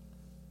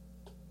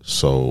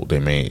 So they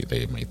may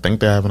think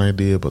they have an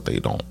idea, but they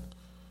don't.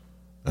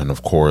 And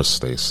of course,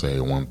 they say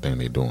one thing,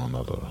 they do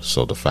another.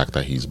 So the fact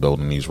that he's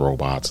building these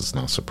robots, it's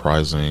not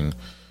surprising.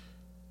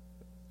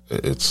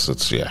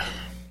 It's yeah.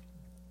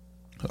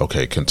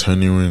 Okay,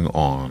 continuing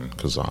on,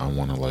 because I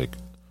want to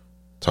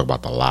talk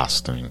about the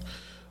last thing.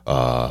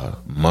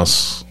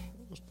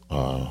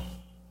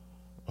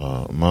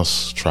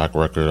 Musk's track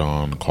record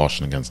on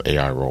caution against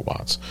AI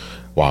robots.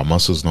 While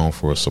Musk is known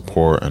for his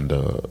support and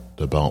the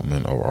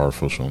development of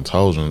artificial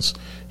intelligence,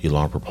 he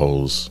long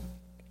proposed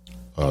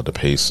the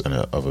pace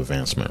of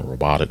advancement in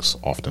robotics,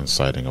 often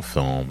citing a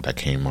film that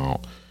came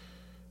out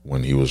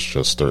when he was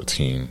just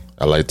 13.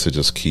 I like to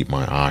just keep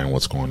my eye on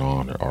what's going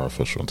on in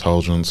artificial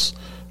intelligence,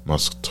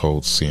 Musk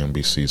told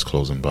CNBC's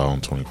Closing Bell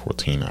in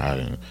 2014,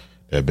 adding,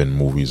 there have been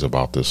movies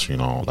about this,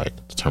 like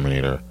The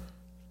Terminator.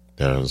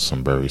 There's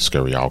some very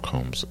scary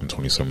outcomes. In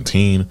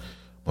 2017,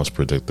 Musk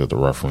predicted the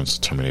reference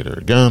to Terminator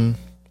again,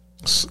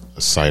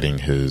 citing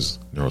his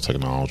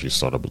neurotechnology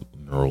startup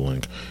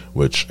Neuralink,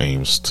 which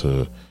aims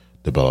to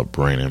develop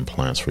brain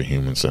implants for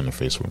humans to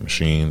interface with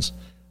machines.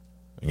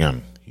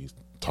 Again, he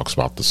talks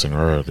about the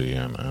singularity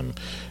and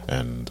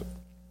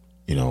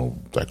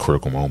that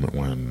critical moment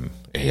when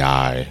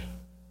AI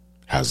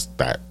has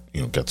that,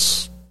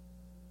 gets,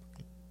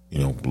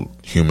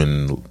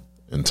 human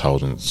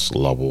intelligence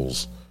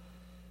levels,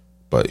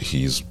 but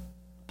he's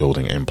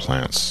building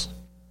implants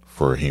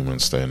for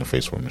humans to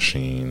interface with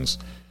machines,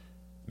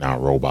 now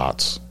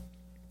robots.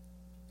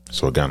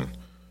 So again,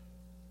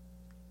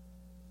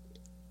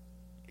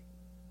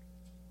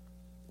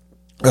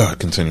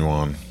 continue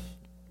on.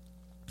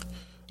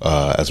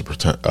 As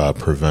a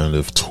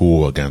preventative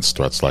tool against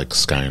threats like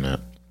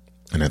Skynet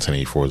and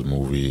 1984's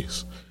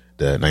movies,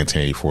 the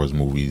 1984's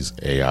movies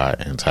AI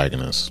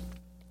antagonist.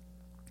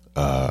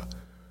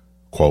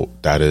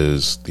 Quote, that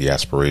is the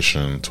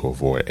aspiration to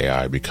avoid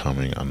AI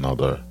becoming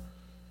another,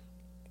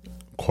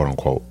 quote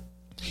unquote,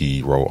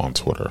 he wrote on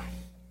Twitter.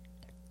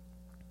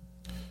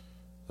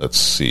 Let's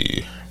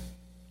see.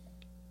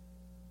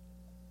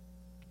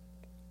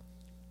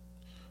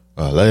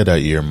 Later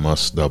that year,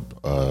 Musk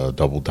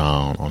doubled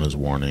down on his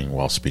warning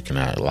while speaking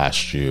at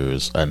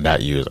that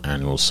year's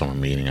annual summer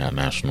meeting at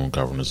National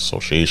Governors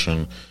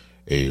Association,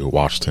 a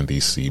Washington,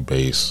 D.C.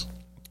 based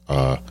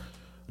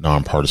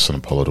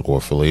nonpartisan political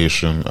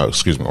organization.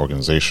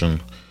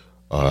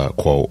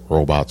 Quote,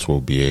 robots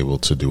will be able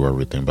to do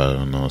everything better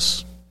than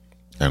us,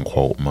 end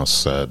quote,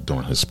 Musk said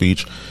during his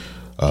speech.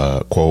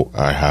 Quote,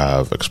 I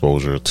have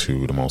exposure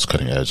to the most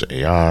cutting edge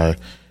AI,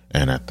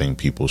 and I think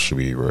people should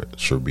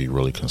be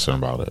really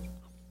concerned about it,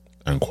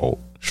 end quote.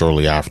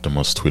 Shortly after,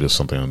 Musk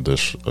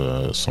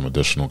tweeted some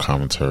additional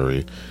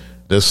commentary,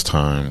 this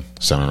time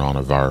centered on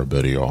a viral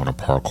video on a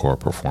parkour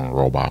performing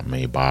robot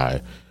made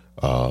by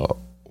a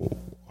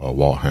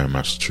Waltham,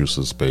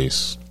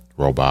 Massachusetts-based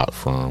robot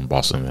firm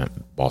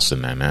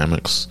Boston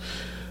Dynamics.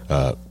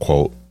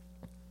 Quote,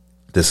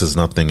 this is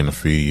nothing. In a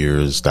few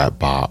years, that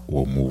bot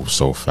will move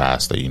so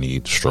fast that you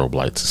need strobe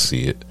light to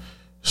see it.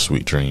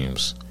 Sweet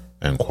dreams,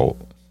 end quote.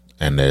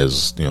 And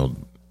there's,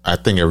 I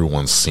think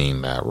everyone's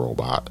seen that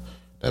robot,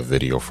 that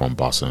video from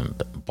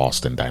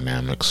Boston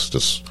Dynamics,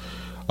 just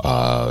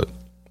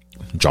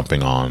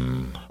jumping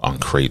on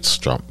crates,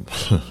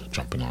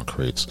 jumping on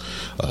crates,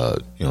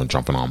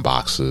 jumping on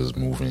boxes,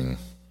 moving.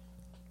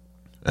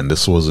 And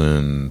this was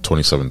in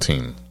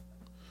 2017.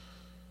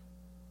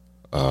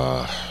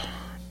 And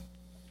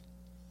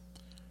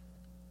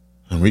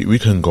we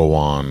can go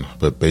on,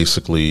 but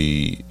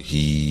basically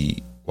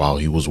while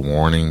he was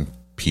warning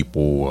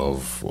people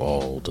of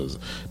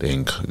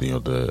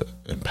the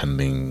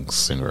impending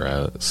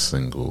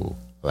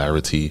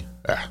singularity,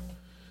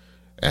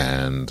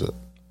 and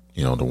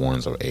the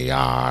warnings of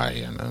AI,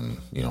 and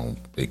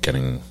it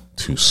getting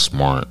too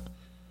smart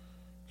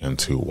and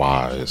too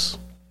wise,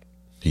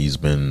 he's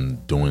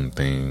been doing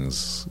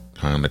things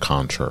kind of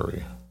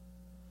contrary.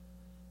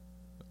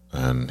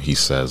 And he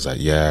says that,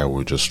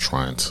 we're just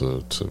trying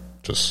to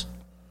just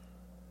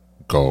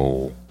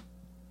go,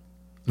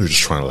 we're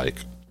just trying to like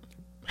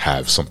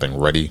have something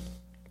ready,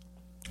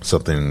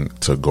 something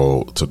to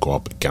go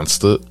up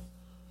against it.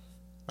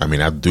 I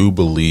mean, I do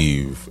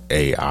believe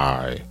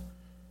AI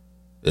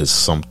is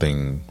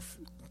something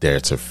there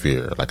to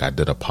fear. Like, I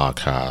did a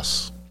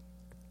podcast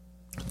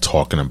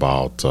talking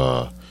about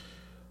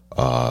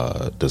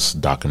this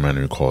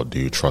documentary called "Do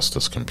You Trust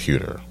This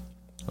Computer?"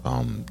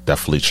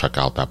 Definitely check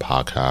out that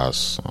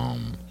podcast.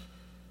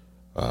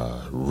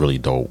 Really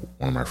dope,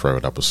 one of my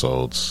favorite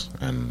episodes.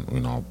 And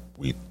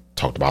we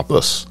talked about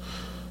this,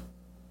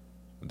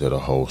 did a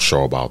whole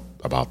show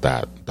about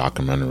that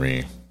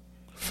documentary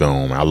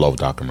film. I love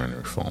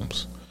documentary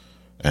films,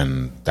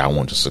 and that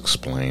one just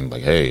explained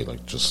like, hey,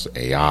 like just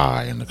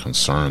AI and the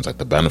concerns, like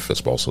the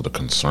benefits, but also the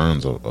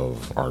concerns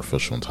of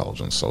artificial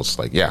intelligence. So it's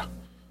like,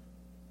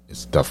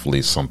 it's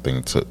definitely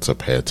something to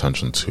pay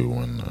attention to,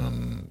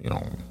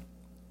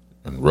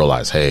 and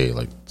realize, hey,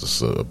 like,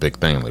 this is a big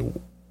thing. Like,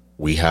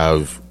 we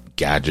have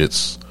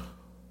gadgets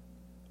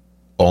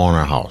all in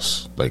our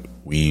house. Like,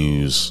 we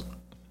use,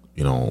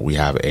 we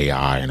have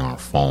AI in our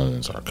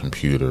phones, our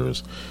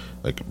computers.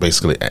 Like,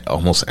 basically,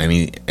 almost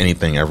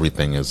anything,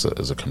 everything is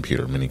a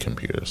computer, mini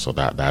computer. So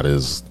that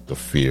is the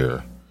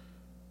fear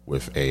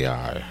with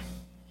AI.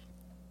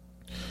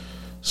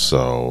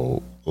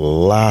 So,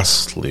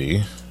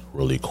 lastly,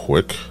 really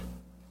quick,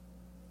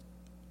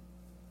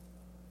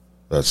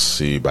 let's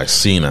see, by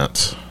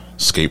CNET,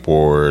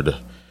 skateboard.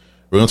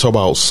 We're gonna talk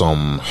about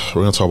some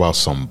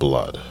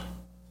blood.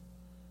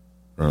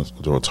 We're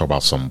gonna talk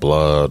about some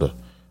blood,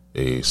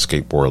 a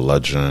skateboard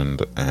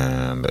legend,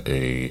 and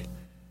a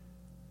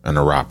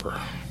rapper.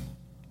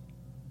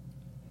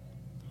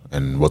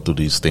 And what do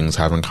these things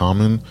have in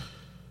common?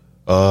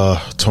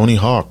 Tony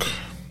Hawk.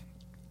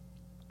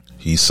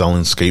 He's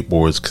selling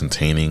skateboards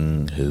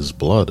containing his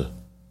blood.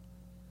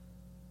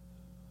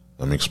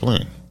 Let me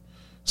explain.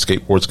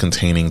 Skateboards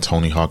containing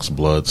Tony Hawk's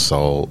blood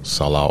sell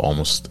out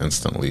almost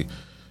instantly.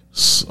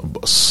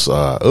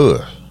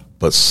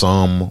 But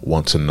some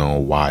want to know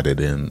why they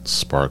didn't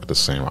spark the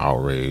same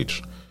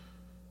outrage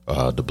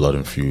the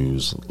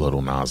blood-infused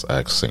Lil Nas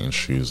X Saint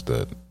shoes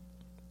did.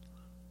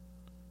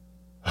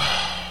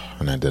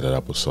 And I did an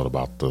episode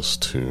about this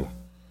too.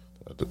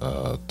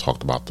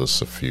 Talked about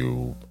this I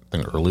think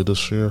early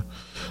this year.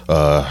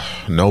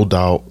 No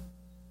doubt,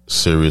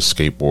 serious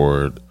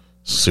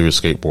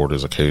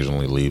skateboarders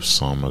occasionally leave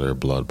some of their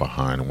blood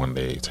behind when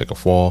they take a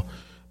fall,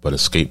 but a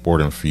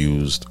skateboard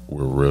infused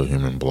with real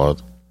human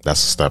blood,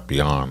 that's a step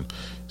beyond.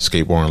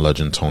 Skateboarding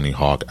legend Tony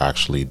Hawk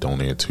actually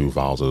donated 2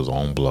 vials of his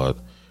own blood.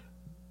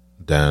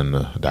 Then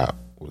that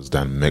was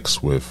then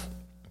mixed with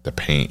the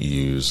paint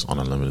used on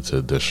a limited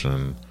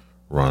edition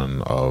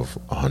run of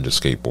 100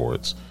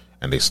 skateboards,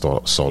 and they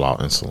sold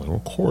out instantly. Well,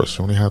 of course,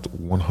 you only had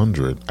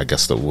 100. I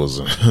guess there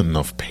wasn't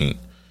enough paint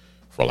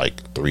for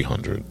like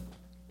 300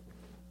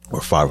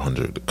 or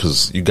 500,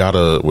 because you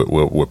gotta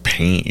with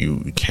paint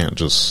you can't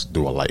just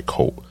do a light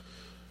coat.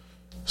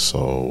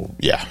 So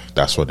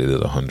that's what they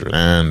did, 100,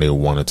 and they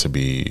wanted to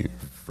be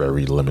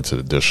very limited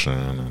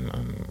edition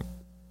and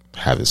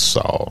have it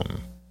sell,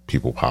 and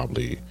people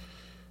probably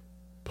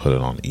put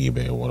it on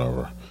eBay or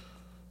whatever.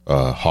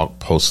 Hawk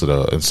posted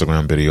an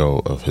Instagram video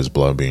of his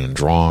blood being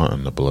drawn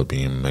and the blood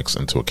being mixed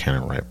into a can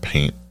of red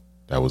paint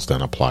that was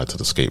then applied to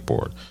the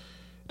skateboard.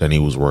 Then he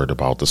was worried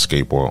about the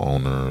skateboard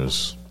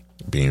owners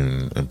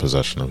being in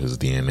possession of his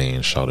DNA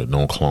and shouted,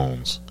 "No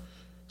clones."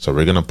 So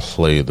we're gonna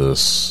play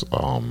this.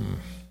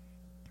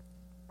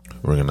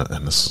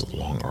 And this is a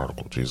long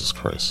article. Jesus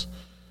Christ.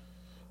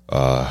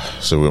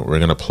 So we're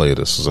gonna play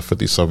this. This is a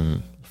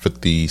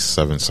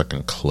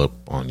 57-second clip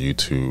on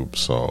YouTube.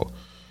 So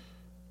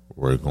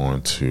we're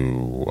going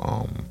to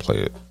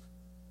play it.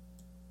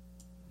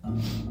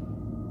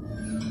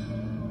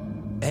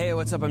 Hey,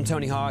 what's up? I'm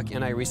Tony Hawk,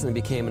 and I recently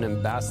became an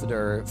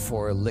ambassador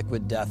for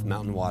Liquid Death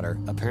Mountain Water.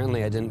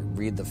 Apparently, I didn't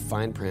read the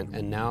fine print,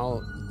 and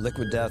now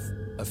Liquid Death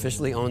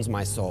officially owns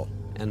my soul.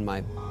 And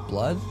my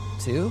blood,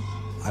 too?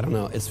 I don't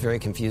know. It's very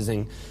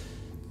confusing.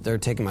 They're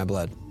taking my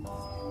blood,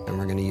 and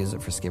we're going to use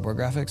it for skateboard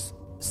graphics.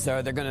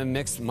 So they're going to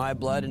mix my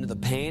blood into the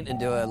paint and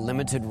do a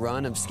limited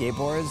run of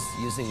skateboards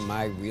using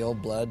my real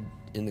blood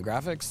in the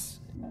graphics.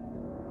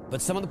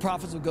 But some of the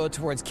profits would go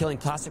towards killing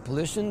plastic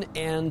pollution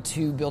and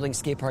to building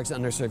skate parks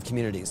in underserved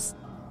communities.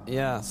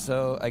 Yeah,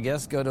 so I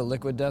guess go to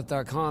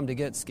liquiddeath.com to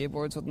get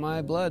skateboards with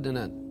my blood in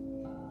it.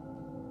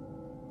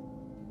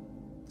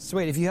 So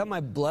wait, if you have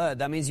my blood,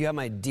 that means you have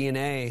my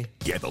DNA.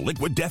 Get the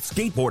Liquid Death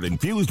skateboard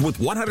infused with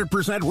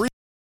 100% We're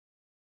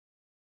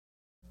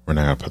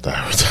not gonna put that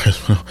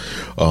advertisement.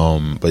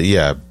 But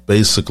yeah,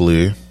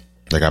 basically,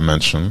 like I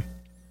mentioned,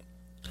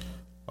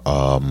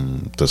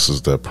 this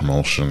is the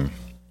promotion,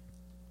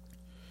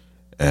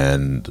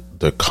 and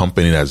the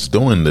company that's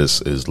doing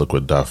this is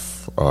Liquid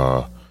Death,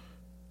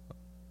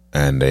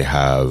 and they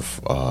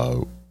have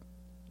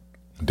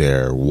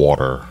their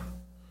water.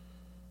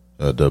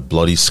 The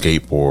bloody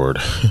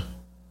skateboard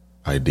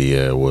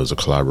idea was a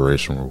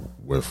collaboration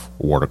with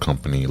water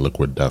company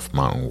Liquid Death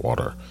Mountain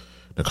Water.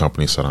 The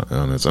company said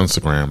on its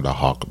Instagram that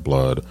Hawk's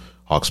blood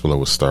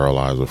was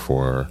sterilized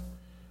before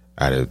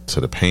added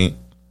to the paint,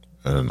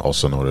 and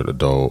also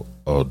noted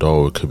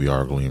although it could be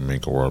arguably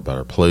make a world a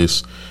better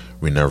place,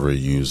 we never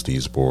use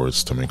these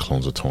boards to make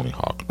clones of Tony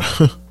Hawk.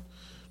 A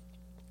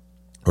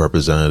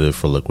representative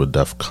for Liquid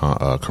Death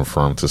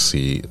confirmed to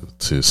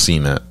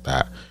CNET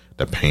that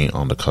the paint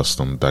on the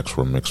custom decks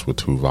were mixed with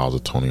 2 vials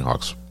of Tony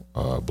Hawk's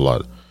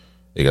blood.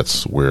 It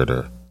gets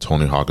weirder.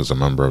 Tony Hawk is a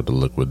member of the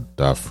Liquid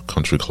Death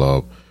Country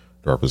Club,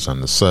 the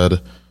representative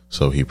said,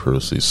 so he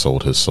previously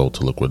sold his soul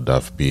to Liquid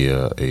Death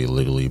via a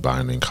legally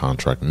binding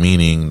contract,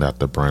 meaning that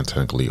the brand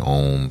technically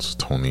owns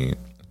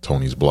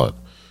Tony's blood.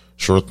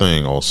 Sure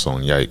thing. Also,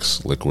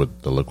 yikes,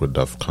 the Liquid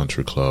Death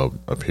Country Club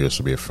appears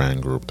to be a fan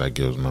group that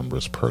gives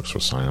members perks for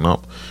signing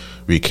up.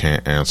 We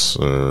can't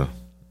answer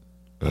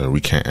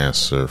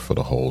for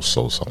the whole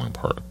soul selling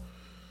part.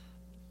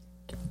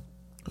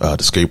 The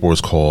skateboard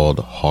is called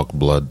Hawk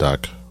Blood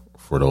Deck.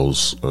 For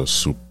those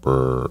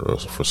super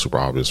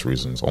obvious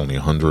reasons, only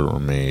 100 were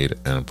made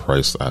and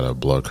priced at a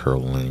blood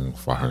curdling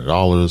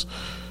 $500,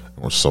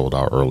 and were sold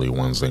out early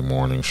Wednesday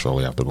morning,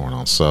 shortly after going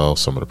on sale.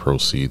 Some of the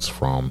proceeds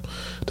from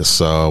the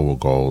sale will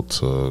go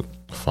to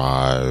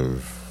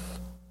 5GYRES,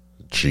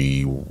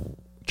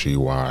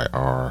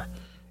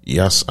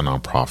 a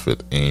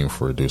nonprofit aimed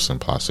for reducing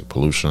plastic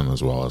pollution,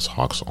 as well as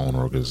Hawk's own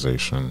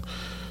organization,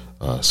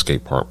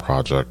 Skate Park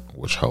Project,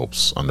 which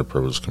helps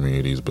underprivileged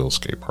communities build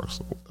skate parks.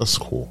 That's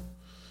cool.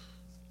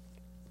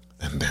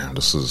 And damn,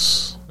 this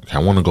is. I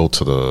want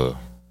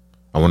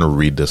to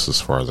read this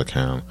as far as I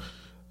can,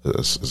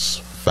 as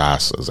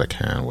fast as I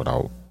can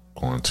without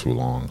going too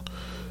long.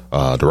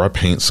 The red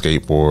paint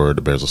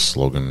skateboard bears a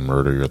slogan,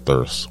 "Murder Your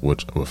Thirst,"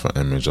 with an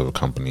image of a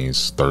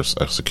company's thirst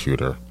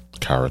executor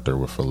character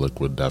with a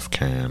liquid death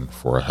can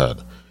for a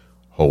head,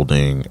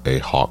 holding a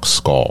hawk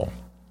skull.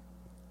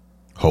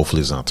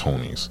 Hopefully it's not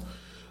Tony's.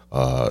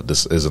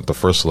 This isn't the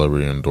first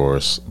celebrity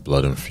endorsed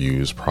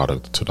blood-infused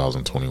product of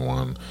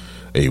 2021.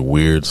 A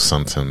weird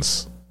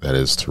sentence that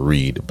is to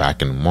read.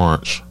 Back in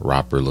March,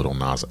 rapper Lil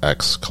Nas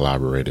X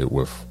collaborated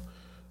with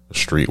the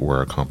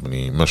streetwear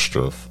company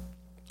Mischief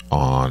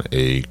on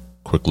a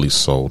quickly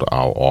sold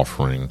out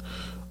offering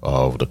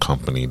of the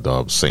company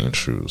dubbed Satan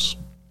Shoes.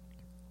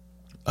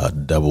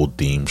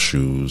 Devil-themed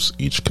shoes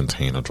each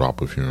contain a drop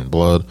of human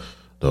blood,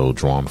 though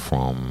drawn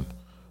from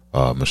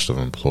Mischief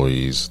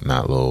employees,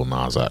 not Lil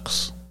Nas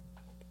X.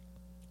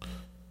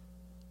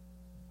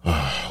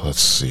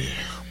 Let's see.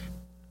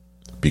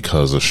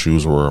 Because the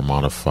shoes were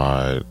Nikes,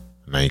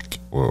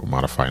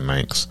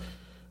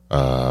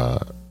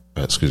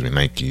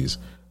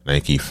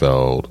 Nike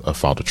filed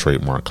a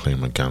trademark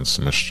claim against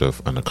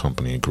Mischief, and the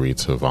company agreed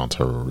to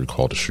voluntarily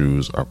recall the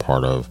shoes as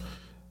part of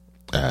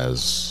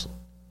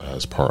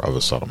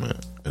a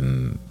settlement.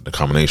 And the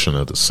combination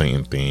of the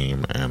Satan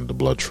theme and the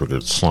blood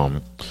triggered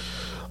slum,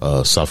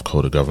 South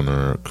Dakota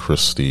Governor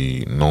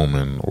Kristi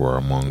Noem were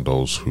among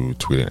those who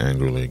tweeted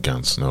angrily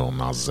against Lil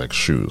Nas X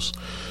shoes.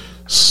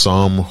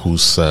 Some who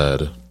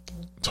said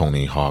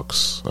Tony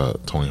Hawk's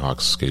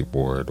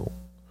skateboard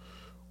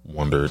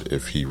wondered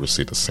if he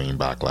received the same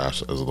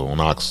backlash as Lil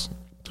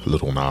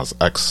Nas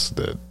X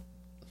did.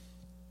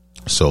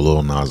 So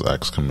Lil Nas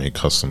X can make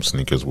custom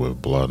sneakers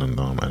with blood in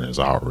them and is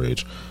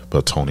outraged,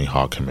 but Tony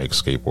Hawk can make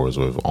skateboards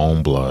with his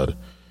own blood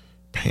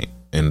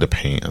in the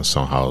paint, and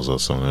somehow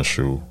it's an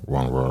issue.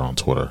 One word on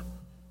Twitter.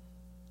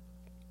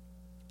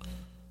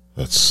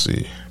 Let's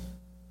see.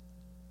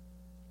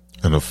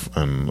 And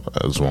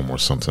as one more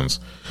sentence,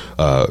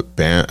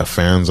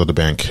 fans of the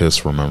band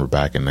Kiss remember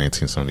back in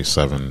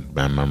 1977,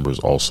 band members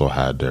also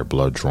had their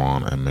blood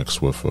drawn and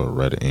mixed with a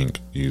red ink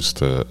used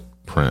to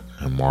print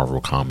in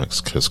Marvel Comics'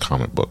 Kiss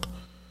comic book.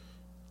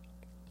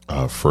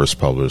 First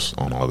published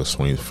on August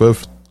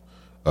 25th.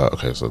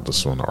 Okay, so this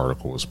is when the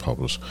article was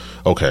published.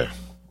 Okay,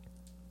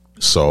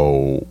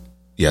 so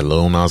yeah,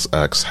 Lil Nas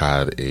X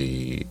had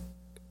a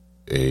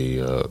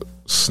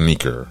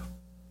sneaker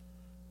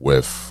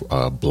with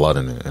blood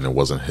in it, and it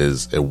was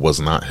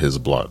not his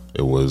blood.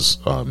 It was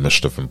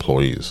Mischief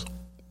employees.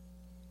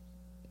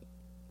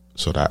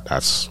 So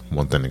that's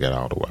one thing to get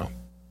out of the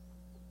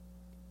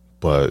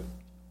way.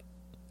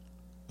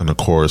 And of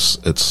course,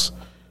 it's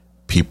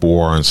people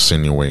are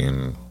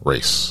insinuating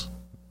race.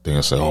 They're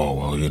gonna say, oh,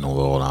 well, you know,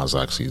 Lil Nas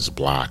X, he's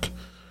black,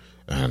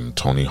 and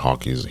Tony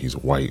Hawk, he's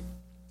white.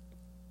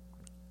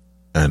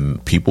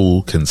 And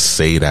people can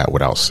say that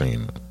without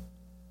saying it.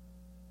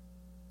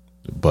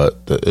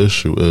 But the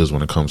issue is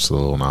when it comes to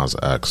Lil Nas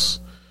X,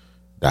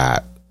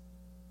 that,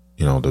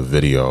 you know, the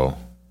video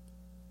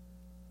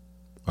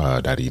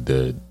that he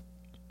did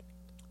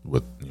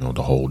with, you know,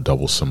 the whole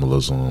double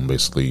symbolism,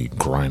 basically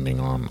grinding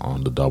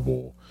on the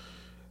double,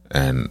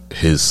 and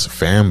his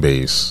fan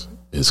base,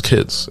 his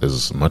kids,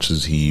 as much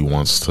as he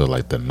wants to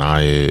like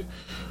deny it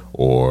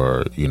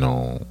or, you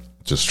know,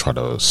 just try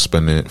to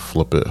spin it,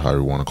 flip it, however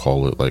you want to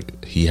call it,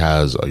 like, he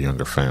has a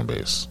younger fan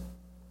base.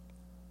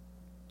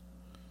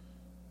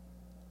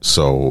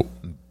 So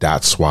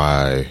that's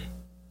why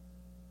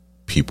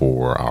people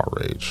were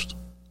outraged.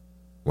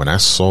 When I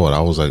saw it,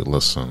 I was like,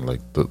 listen,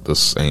 like,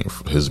 this ain't,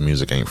 his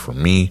music ain't for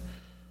me.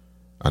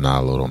 I'm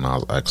not a Lil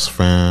Nas X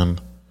fan.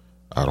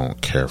 I don't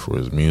care for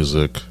his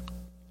music.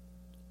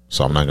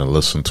 So I'm not going to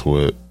listen to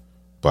it.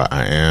 But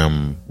I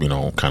am, you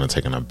know, kind of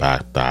taken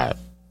aback that,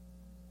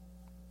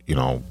 you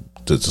know,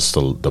 just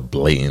the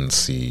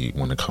blatancy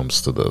when it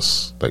comes to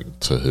this, like,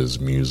 to his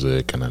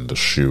music and then the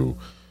shoe.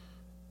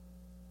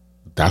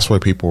 That's why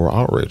people were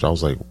outraged. I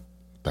was like,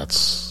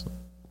 that's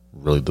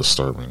really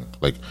disturbing.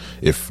 Like,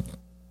 if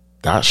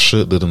that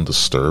shit didn't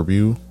disturb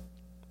you,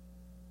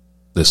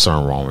 there's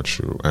something wrong with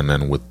you. And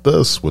then with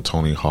this, with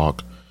Tony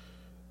Hawk,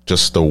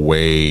 just the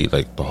way,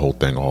 like, the whole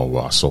thing, oh,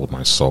 well, I sold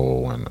my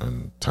soul,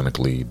 and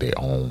technically they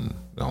own,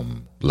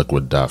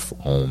 Liquid Death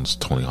owns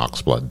Tony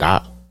Hawk's blood.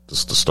 That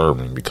is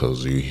disturbing,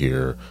 because you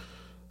hear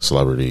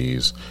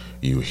celebrities,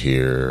 you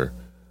hear,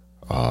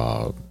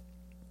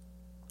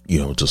 you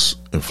know,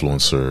 just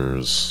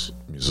influencers,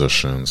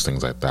 musicians,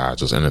 things like that,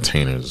 just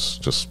entertainers,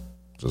 just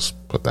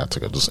put that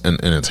together, just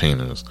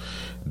entertainers.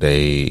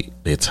 They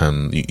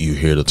tend, you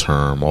hear the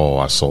term, oh,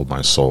 I sold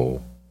my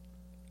soul.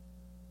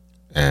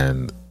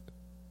 And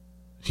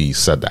he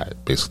said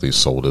that, basically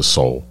sold his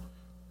soul.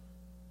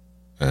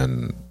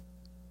 And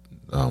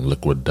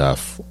Liquid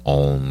Death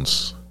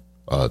owns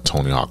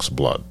Tony Hawk's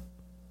blood.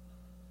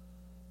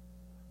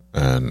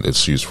 And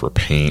it's used for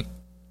paint.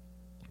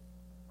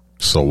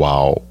 So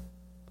while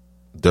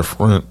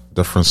different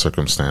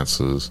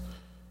circumstances,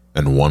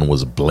 and one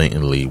was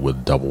blatantly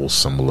with double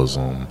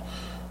symbolism,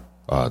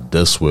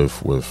 this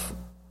with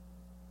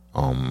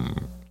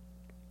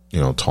you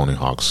know, Tony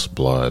Hawk's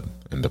blood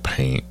in the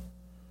paint,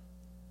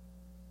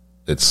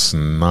 it's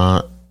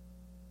not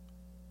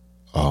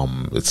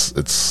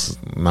it's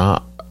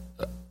not,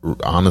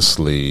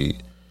 honestly,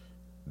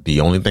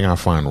 the only thing I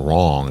find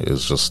wrong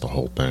is just the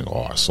whole thing,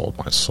 oh, I sold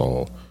my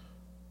soul.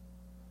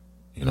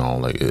 You know,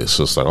 like, it's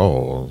just like,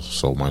 oh,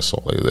 sold my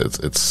soul. Like,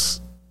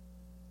 it's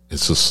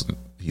just,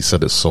 he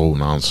said it so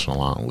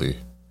nonchalantly.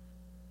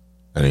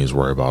 And he's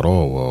worried about,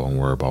 oh, well, I'm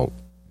worried about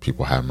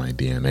people having my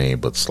DNA.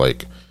 But it's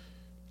like,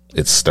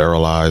 it's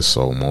sterilized,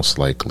 so most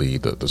likely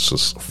there's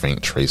just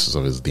faint traces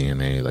of his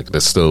DNA. Like,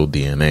 there's still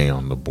DNA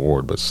on the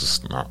board, but it's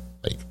just not,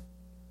 like,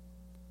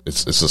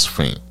 it's just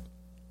faint.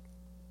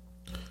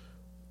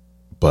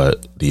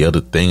 But the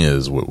other thing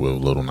is with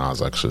Lil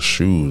Nas X's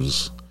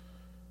shoes,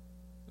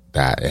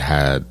 that it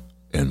had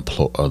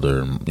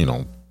other, you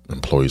know,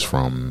 employees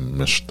from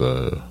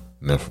Mischief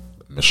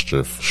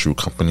Shoe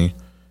Company.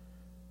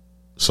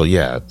 So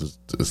yeah,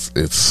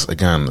 it's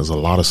again, there's a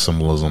lot of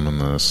symbolism in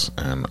this,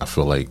 and I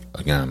feel like,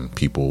 again,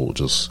 people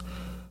just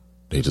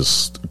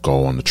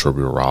go on the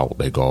trivial route.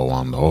 They go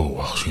on, oh,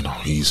 well, you know,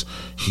 he's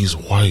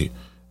white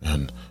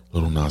and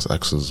Lil Nas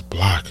X is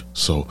black,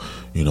 so,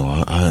 you know,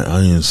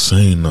 I ain't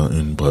saying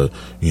nothing, but,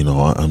 you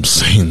know, I'm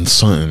saying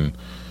something.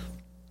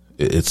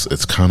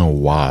 It's kind of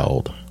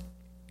wild.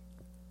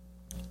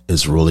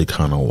 It's really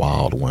kind of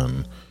wild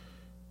when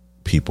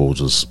people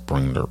just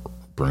bring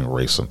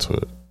race into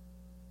it.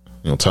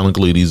 You know,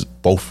 technically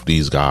both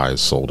these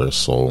guys sold their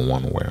soul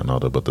one way or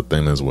another, but the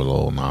thing is with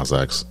Lil Nas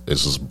X,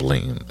 it's just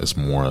blatant. It's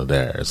more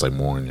there. It's like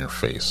more in your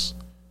face.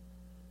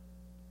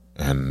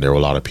 And there were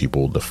a lot of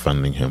people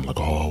defending him, like,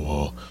 oh,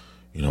 well,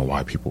 you know,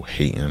 why people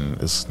hating?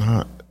 It's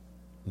not.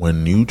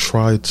 When you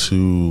try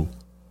to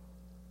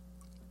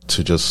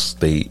just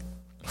state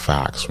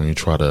facts, when you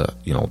try to,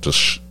 you know,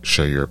 just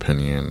share your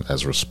opinion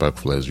as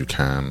respectfully as you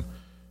can,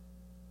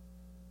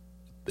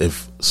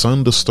 if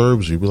something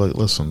disturbs you, be like,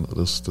 listen,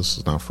 this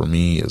is not for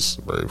me. It's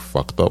very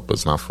fucked up.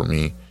 It's not for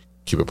me.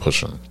 Keep it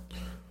pushing.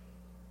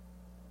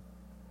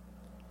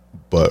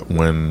 But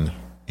when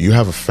you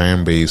have a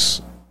fan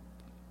base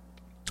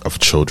of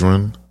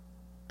children,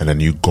 and then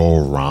you just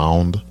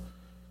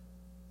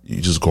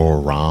go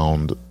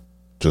around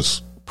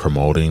just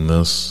promoting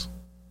this,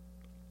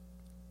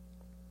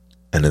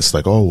 and it's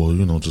like, oh, well,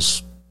 you know,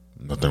 just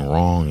nothing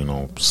wrong, you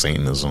know,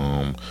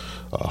 Satanism,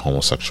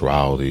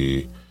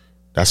 homosexuality,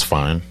 that's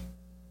fine.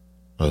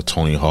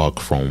 Tony Hawk,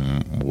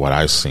 from what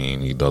I've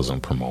seen, he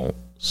doesn't promote,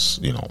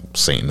 you know,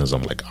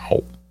 Satanism like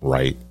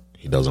outright.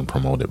 He doesn't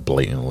promote it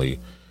blatantly.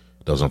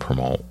 Doesn't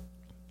promote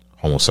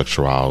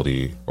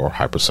homosexuality or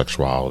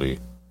hypersexuality.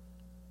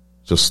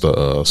 Just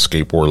a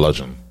skateboard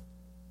legend.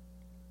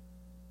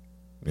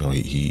 You know,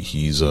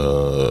 he's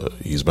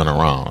been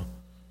around.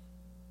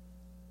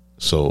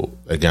 So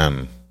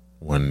again,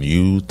 when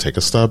you take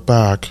a step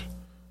back,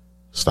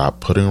 stop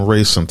putting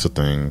race into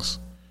things,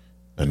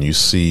 and you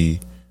see,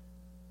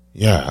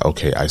 yeah,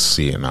 okay, I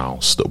see it now.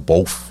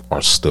 Both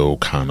are still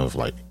kind of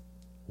like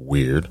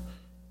weird,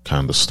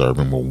 kind of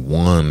disturbing, but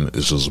one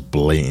is just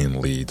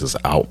blatantly just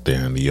out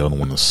there and the other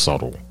one is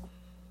subtle.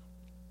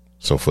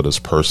 So for this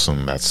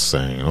person that's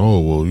saying, oh,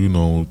 well, you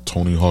know,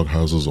 Tony Hawk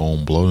has his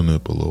own blood in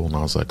it, but Lil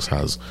Nas X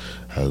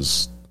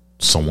has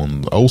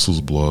someone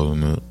else's blood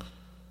in it,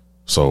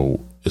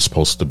 so it's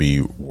supposed to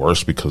be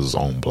worse because his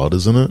own blood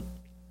is in it?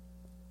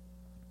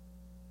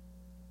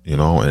 You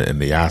know,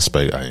 and the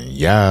aspect,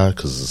 yeah,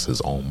 because it's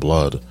his own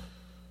blood,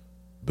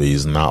 but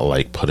he's not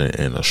like putting it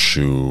in a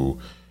shoe.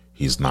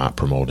 He's not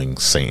promoting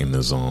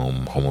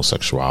Satanism,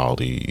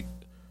 homosexuality,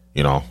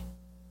 you know.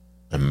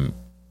 And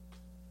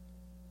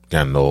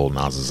again, Lil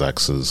Nas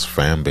X's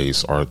fan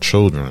base are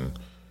children.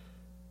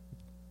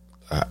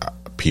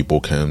 People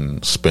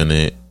can spin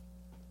it.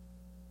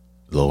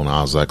 Lil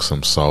Nas X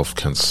himself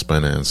can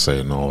spin it and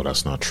say, no,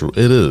 that's not true.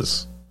 It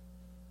is.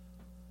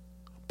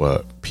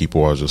 But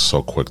people are just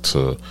so quick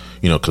to,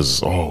 you know,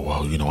 because, oh,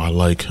 well, you know, I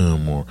like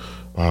him or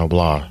blah,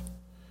 blah.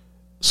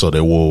 So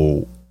they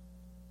will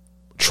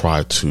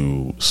try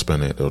to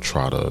spin it. They'll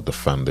try to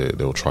defend it.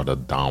 They'll try to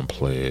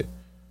downplay it.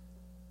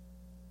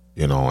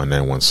 You know, and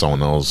then when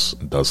someone else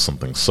does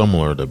something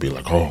similar, they'll be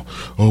like, oh,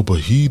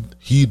 but he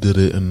did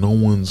it and no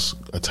one's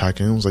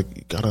attacking him. It's like,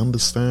 you got to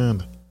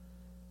understand.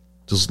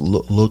 Just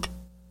look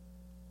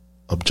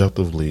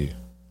objectively.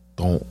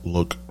 Don't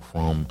look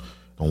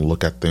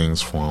at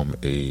things from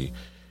a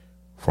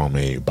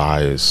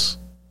biased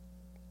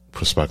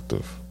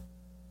perspective,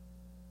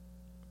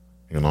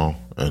 you know.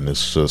 And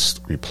it's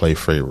just we play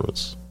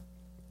favorites,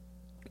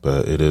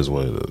 but it is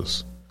what it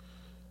is.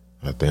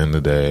 At the end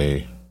of the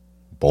day,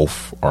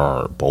 both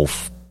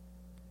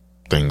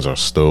things are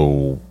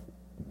still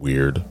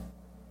weird.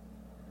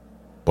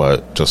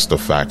 But just the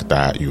fact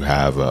that you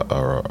have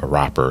a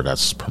rapper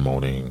that's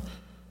promoting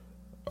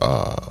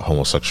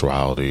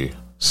homosexuality,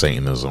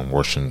 Satanism,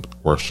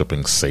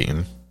 worshiping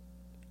Satan,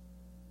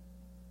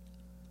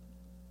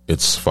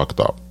 it's fucked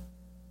up.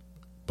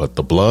 But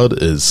the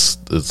blood is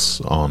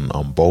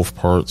on both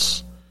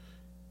parts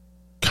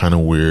kind of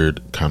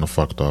weird, kind of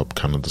fucked up,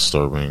 kind of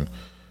disturbing.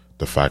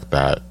 The fact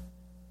that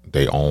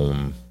they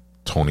own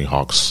Tony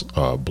Hawk's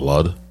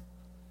blood,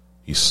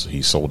 he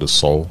sold his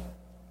soul.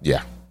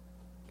 Yeah,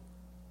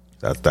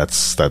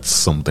 that's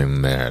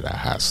something there that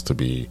has to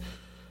be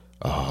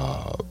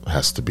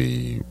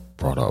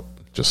brought up.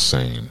 Just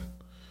saying.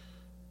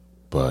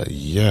 But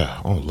yeah,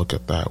 oh, look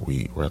at that.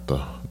 We're at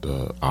the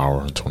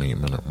hour and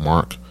 28-minute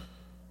mark.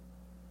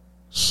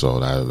 So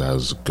that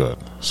is good.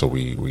 So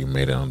we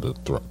made it on the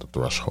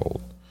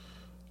threshold.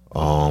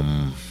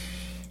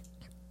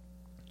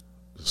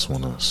 Just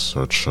want to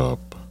search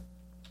up.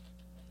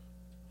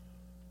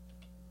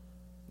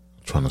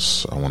 I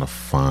want to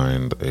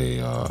find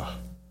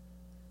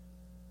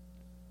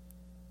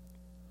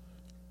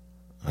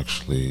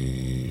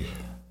actually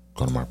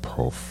go to my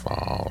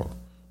profile.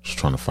 Just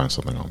trying to find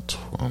something on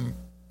Twitter.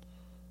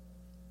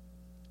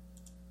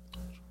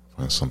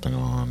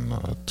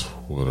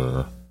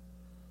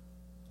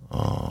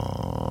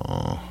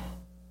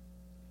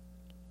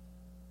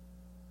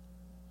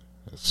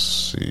 Let's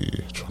see.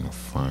 Trying to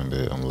find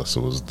it, unless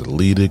it was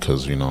deleted,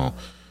 because you know,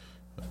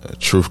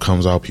 truth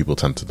comes out. People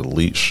tend to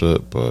delete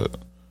shit, but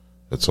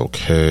it's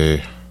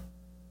okay.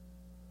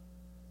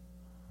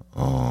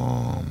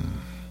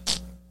 Damn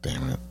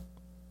it.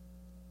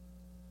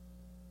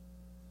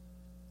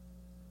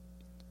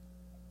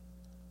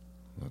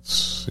 Let's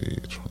see.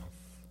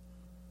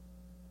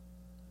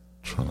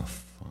 Trying to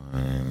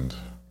find.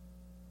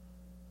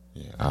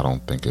 Yeah, I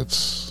don't think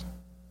it's.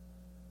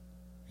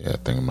 Yeah, I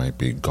think it might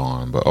be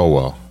gone, but oh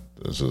well.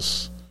 There's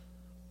just.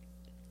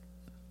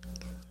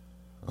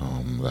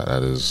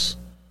 That is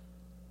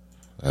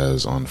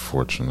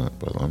unfortunate,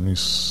 but let me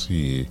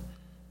see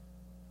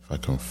if I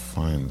can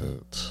find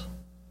it.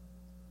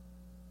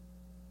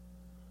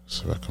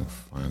 See if I can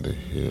find it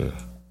here.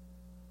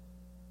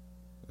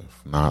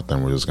 If not,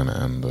 then we're just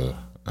gonna end the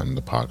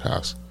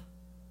podcast.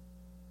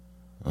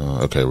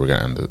 Okay, we're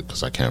gonna end it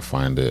because I can't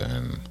find it,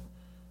 and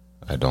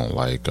I don't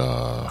like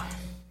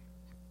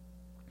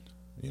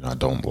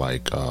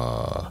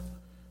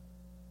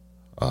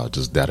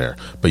just dead air.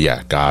 But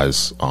yeah,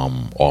 guys,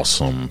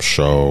 awesome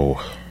show.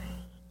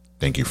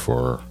 Thank you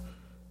for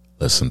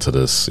listening to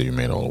this. You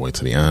made it all the way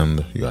to the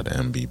end. You got the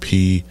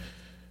MVP.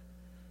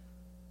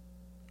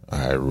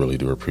 I really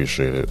do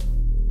appreciate it.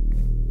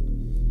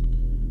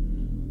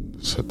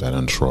 Just hit that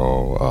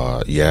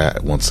intro. Yeah,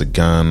 once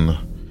again,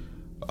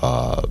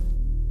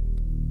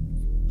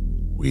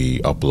 we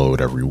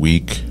upload every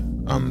week.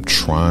 I'm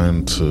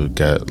trying to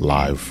get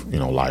live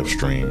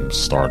streams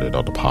started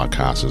of the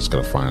podcast. Just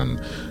gotta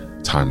find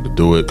time to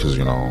do it, because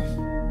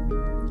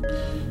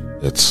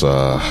it's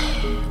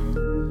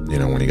when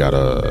you got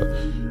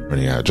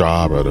a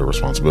job or other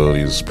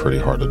responsibilities, it's pretty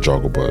hard to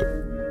juggle, but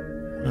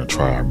we're gonna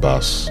try our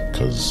best,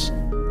 because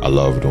I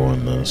love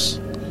doing this,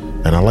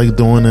 and I like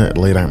doing it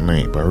late at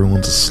night, but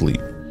everyone's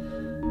asleep.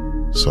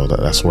 So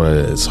that's why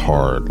it's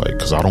hard. Like,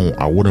 cause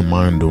I wouldn't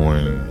mind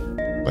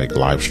doing like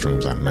live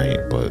streams at night,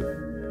 but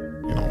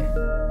you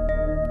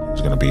know,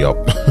 who's gonna be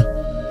up?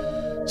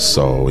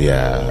 So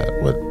yeah.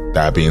 With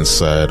that being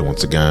said,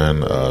 once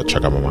again,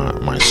 check out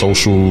my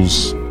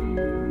socials.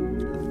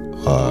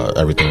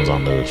 Everything will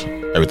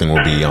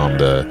be on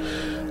the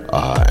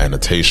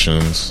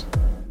annotations.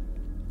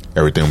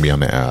 Everything will be on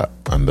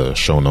the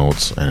show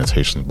notes,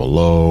 annotations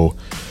below.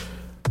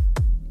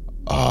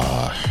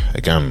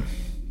 Again,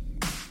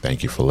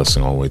 thank you for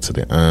listening all the way to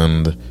the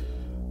end.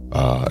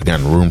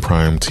 Again,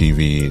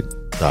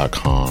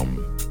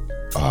 RubenPrimeTV.com,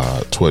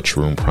 Twitch,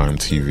 RubenPrime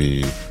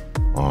TV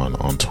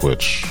on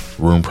Twitch,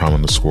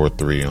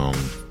 RubenPrime_3 on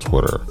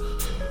Twitter.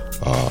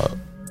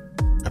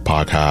 A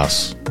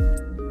podcast,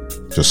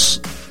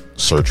 just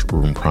search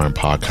RubenPrime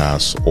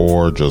Podcast,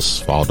 or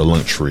just follow the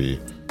link tree,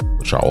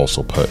 which I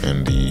also put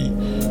in the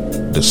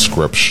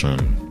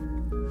description.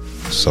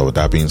 So with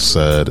that being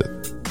said,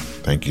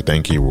 thank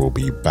you. We'll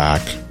be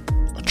back.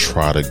 I'll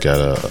try to get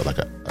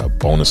a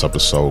bonus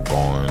episode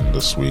going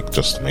this week,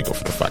 just to make up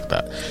for the fact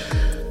that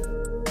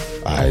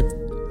I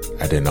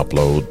didn't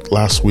upload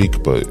last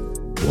week, but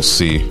we'll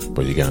see.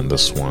 But you're getting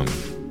this one,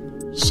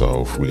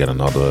 so if we get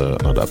another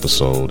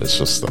episode, it's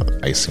just the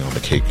icing on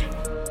the cake.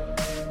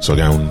 So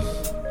again,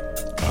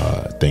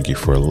 thank you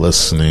for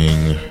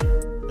listening,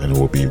 and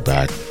we'll be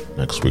back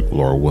next week,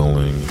 Lord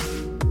willing.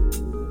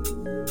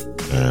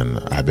 And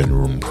I've been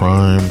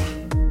RubenPrime,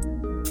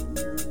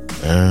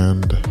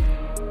 and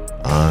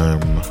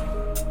I'm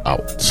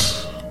out.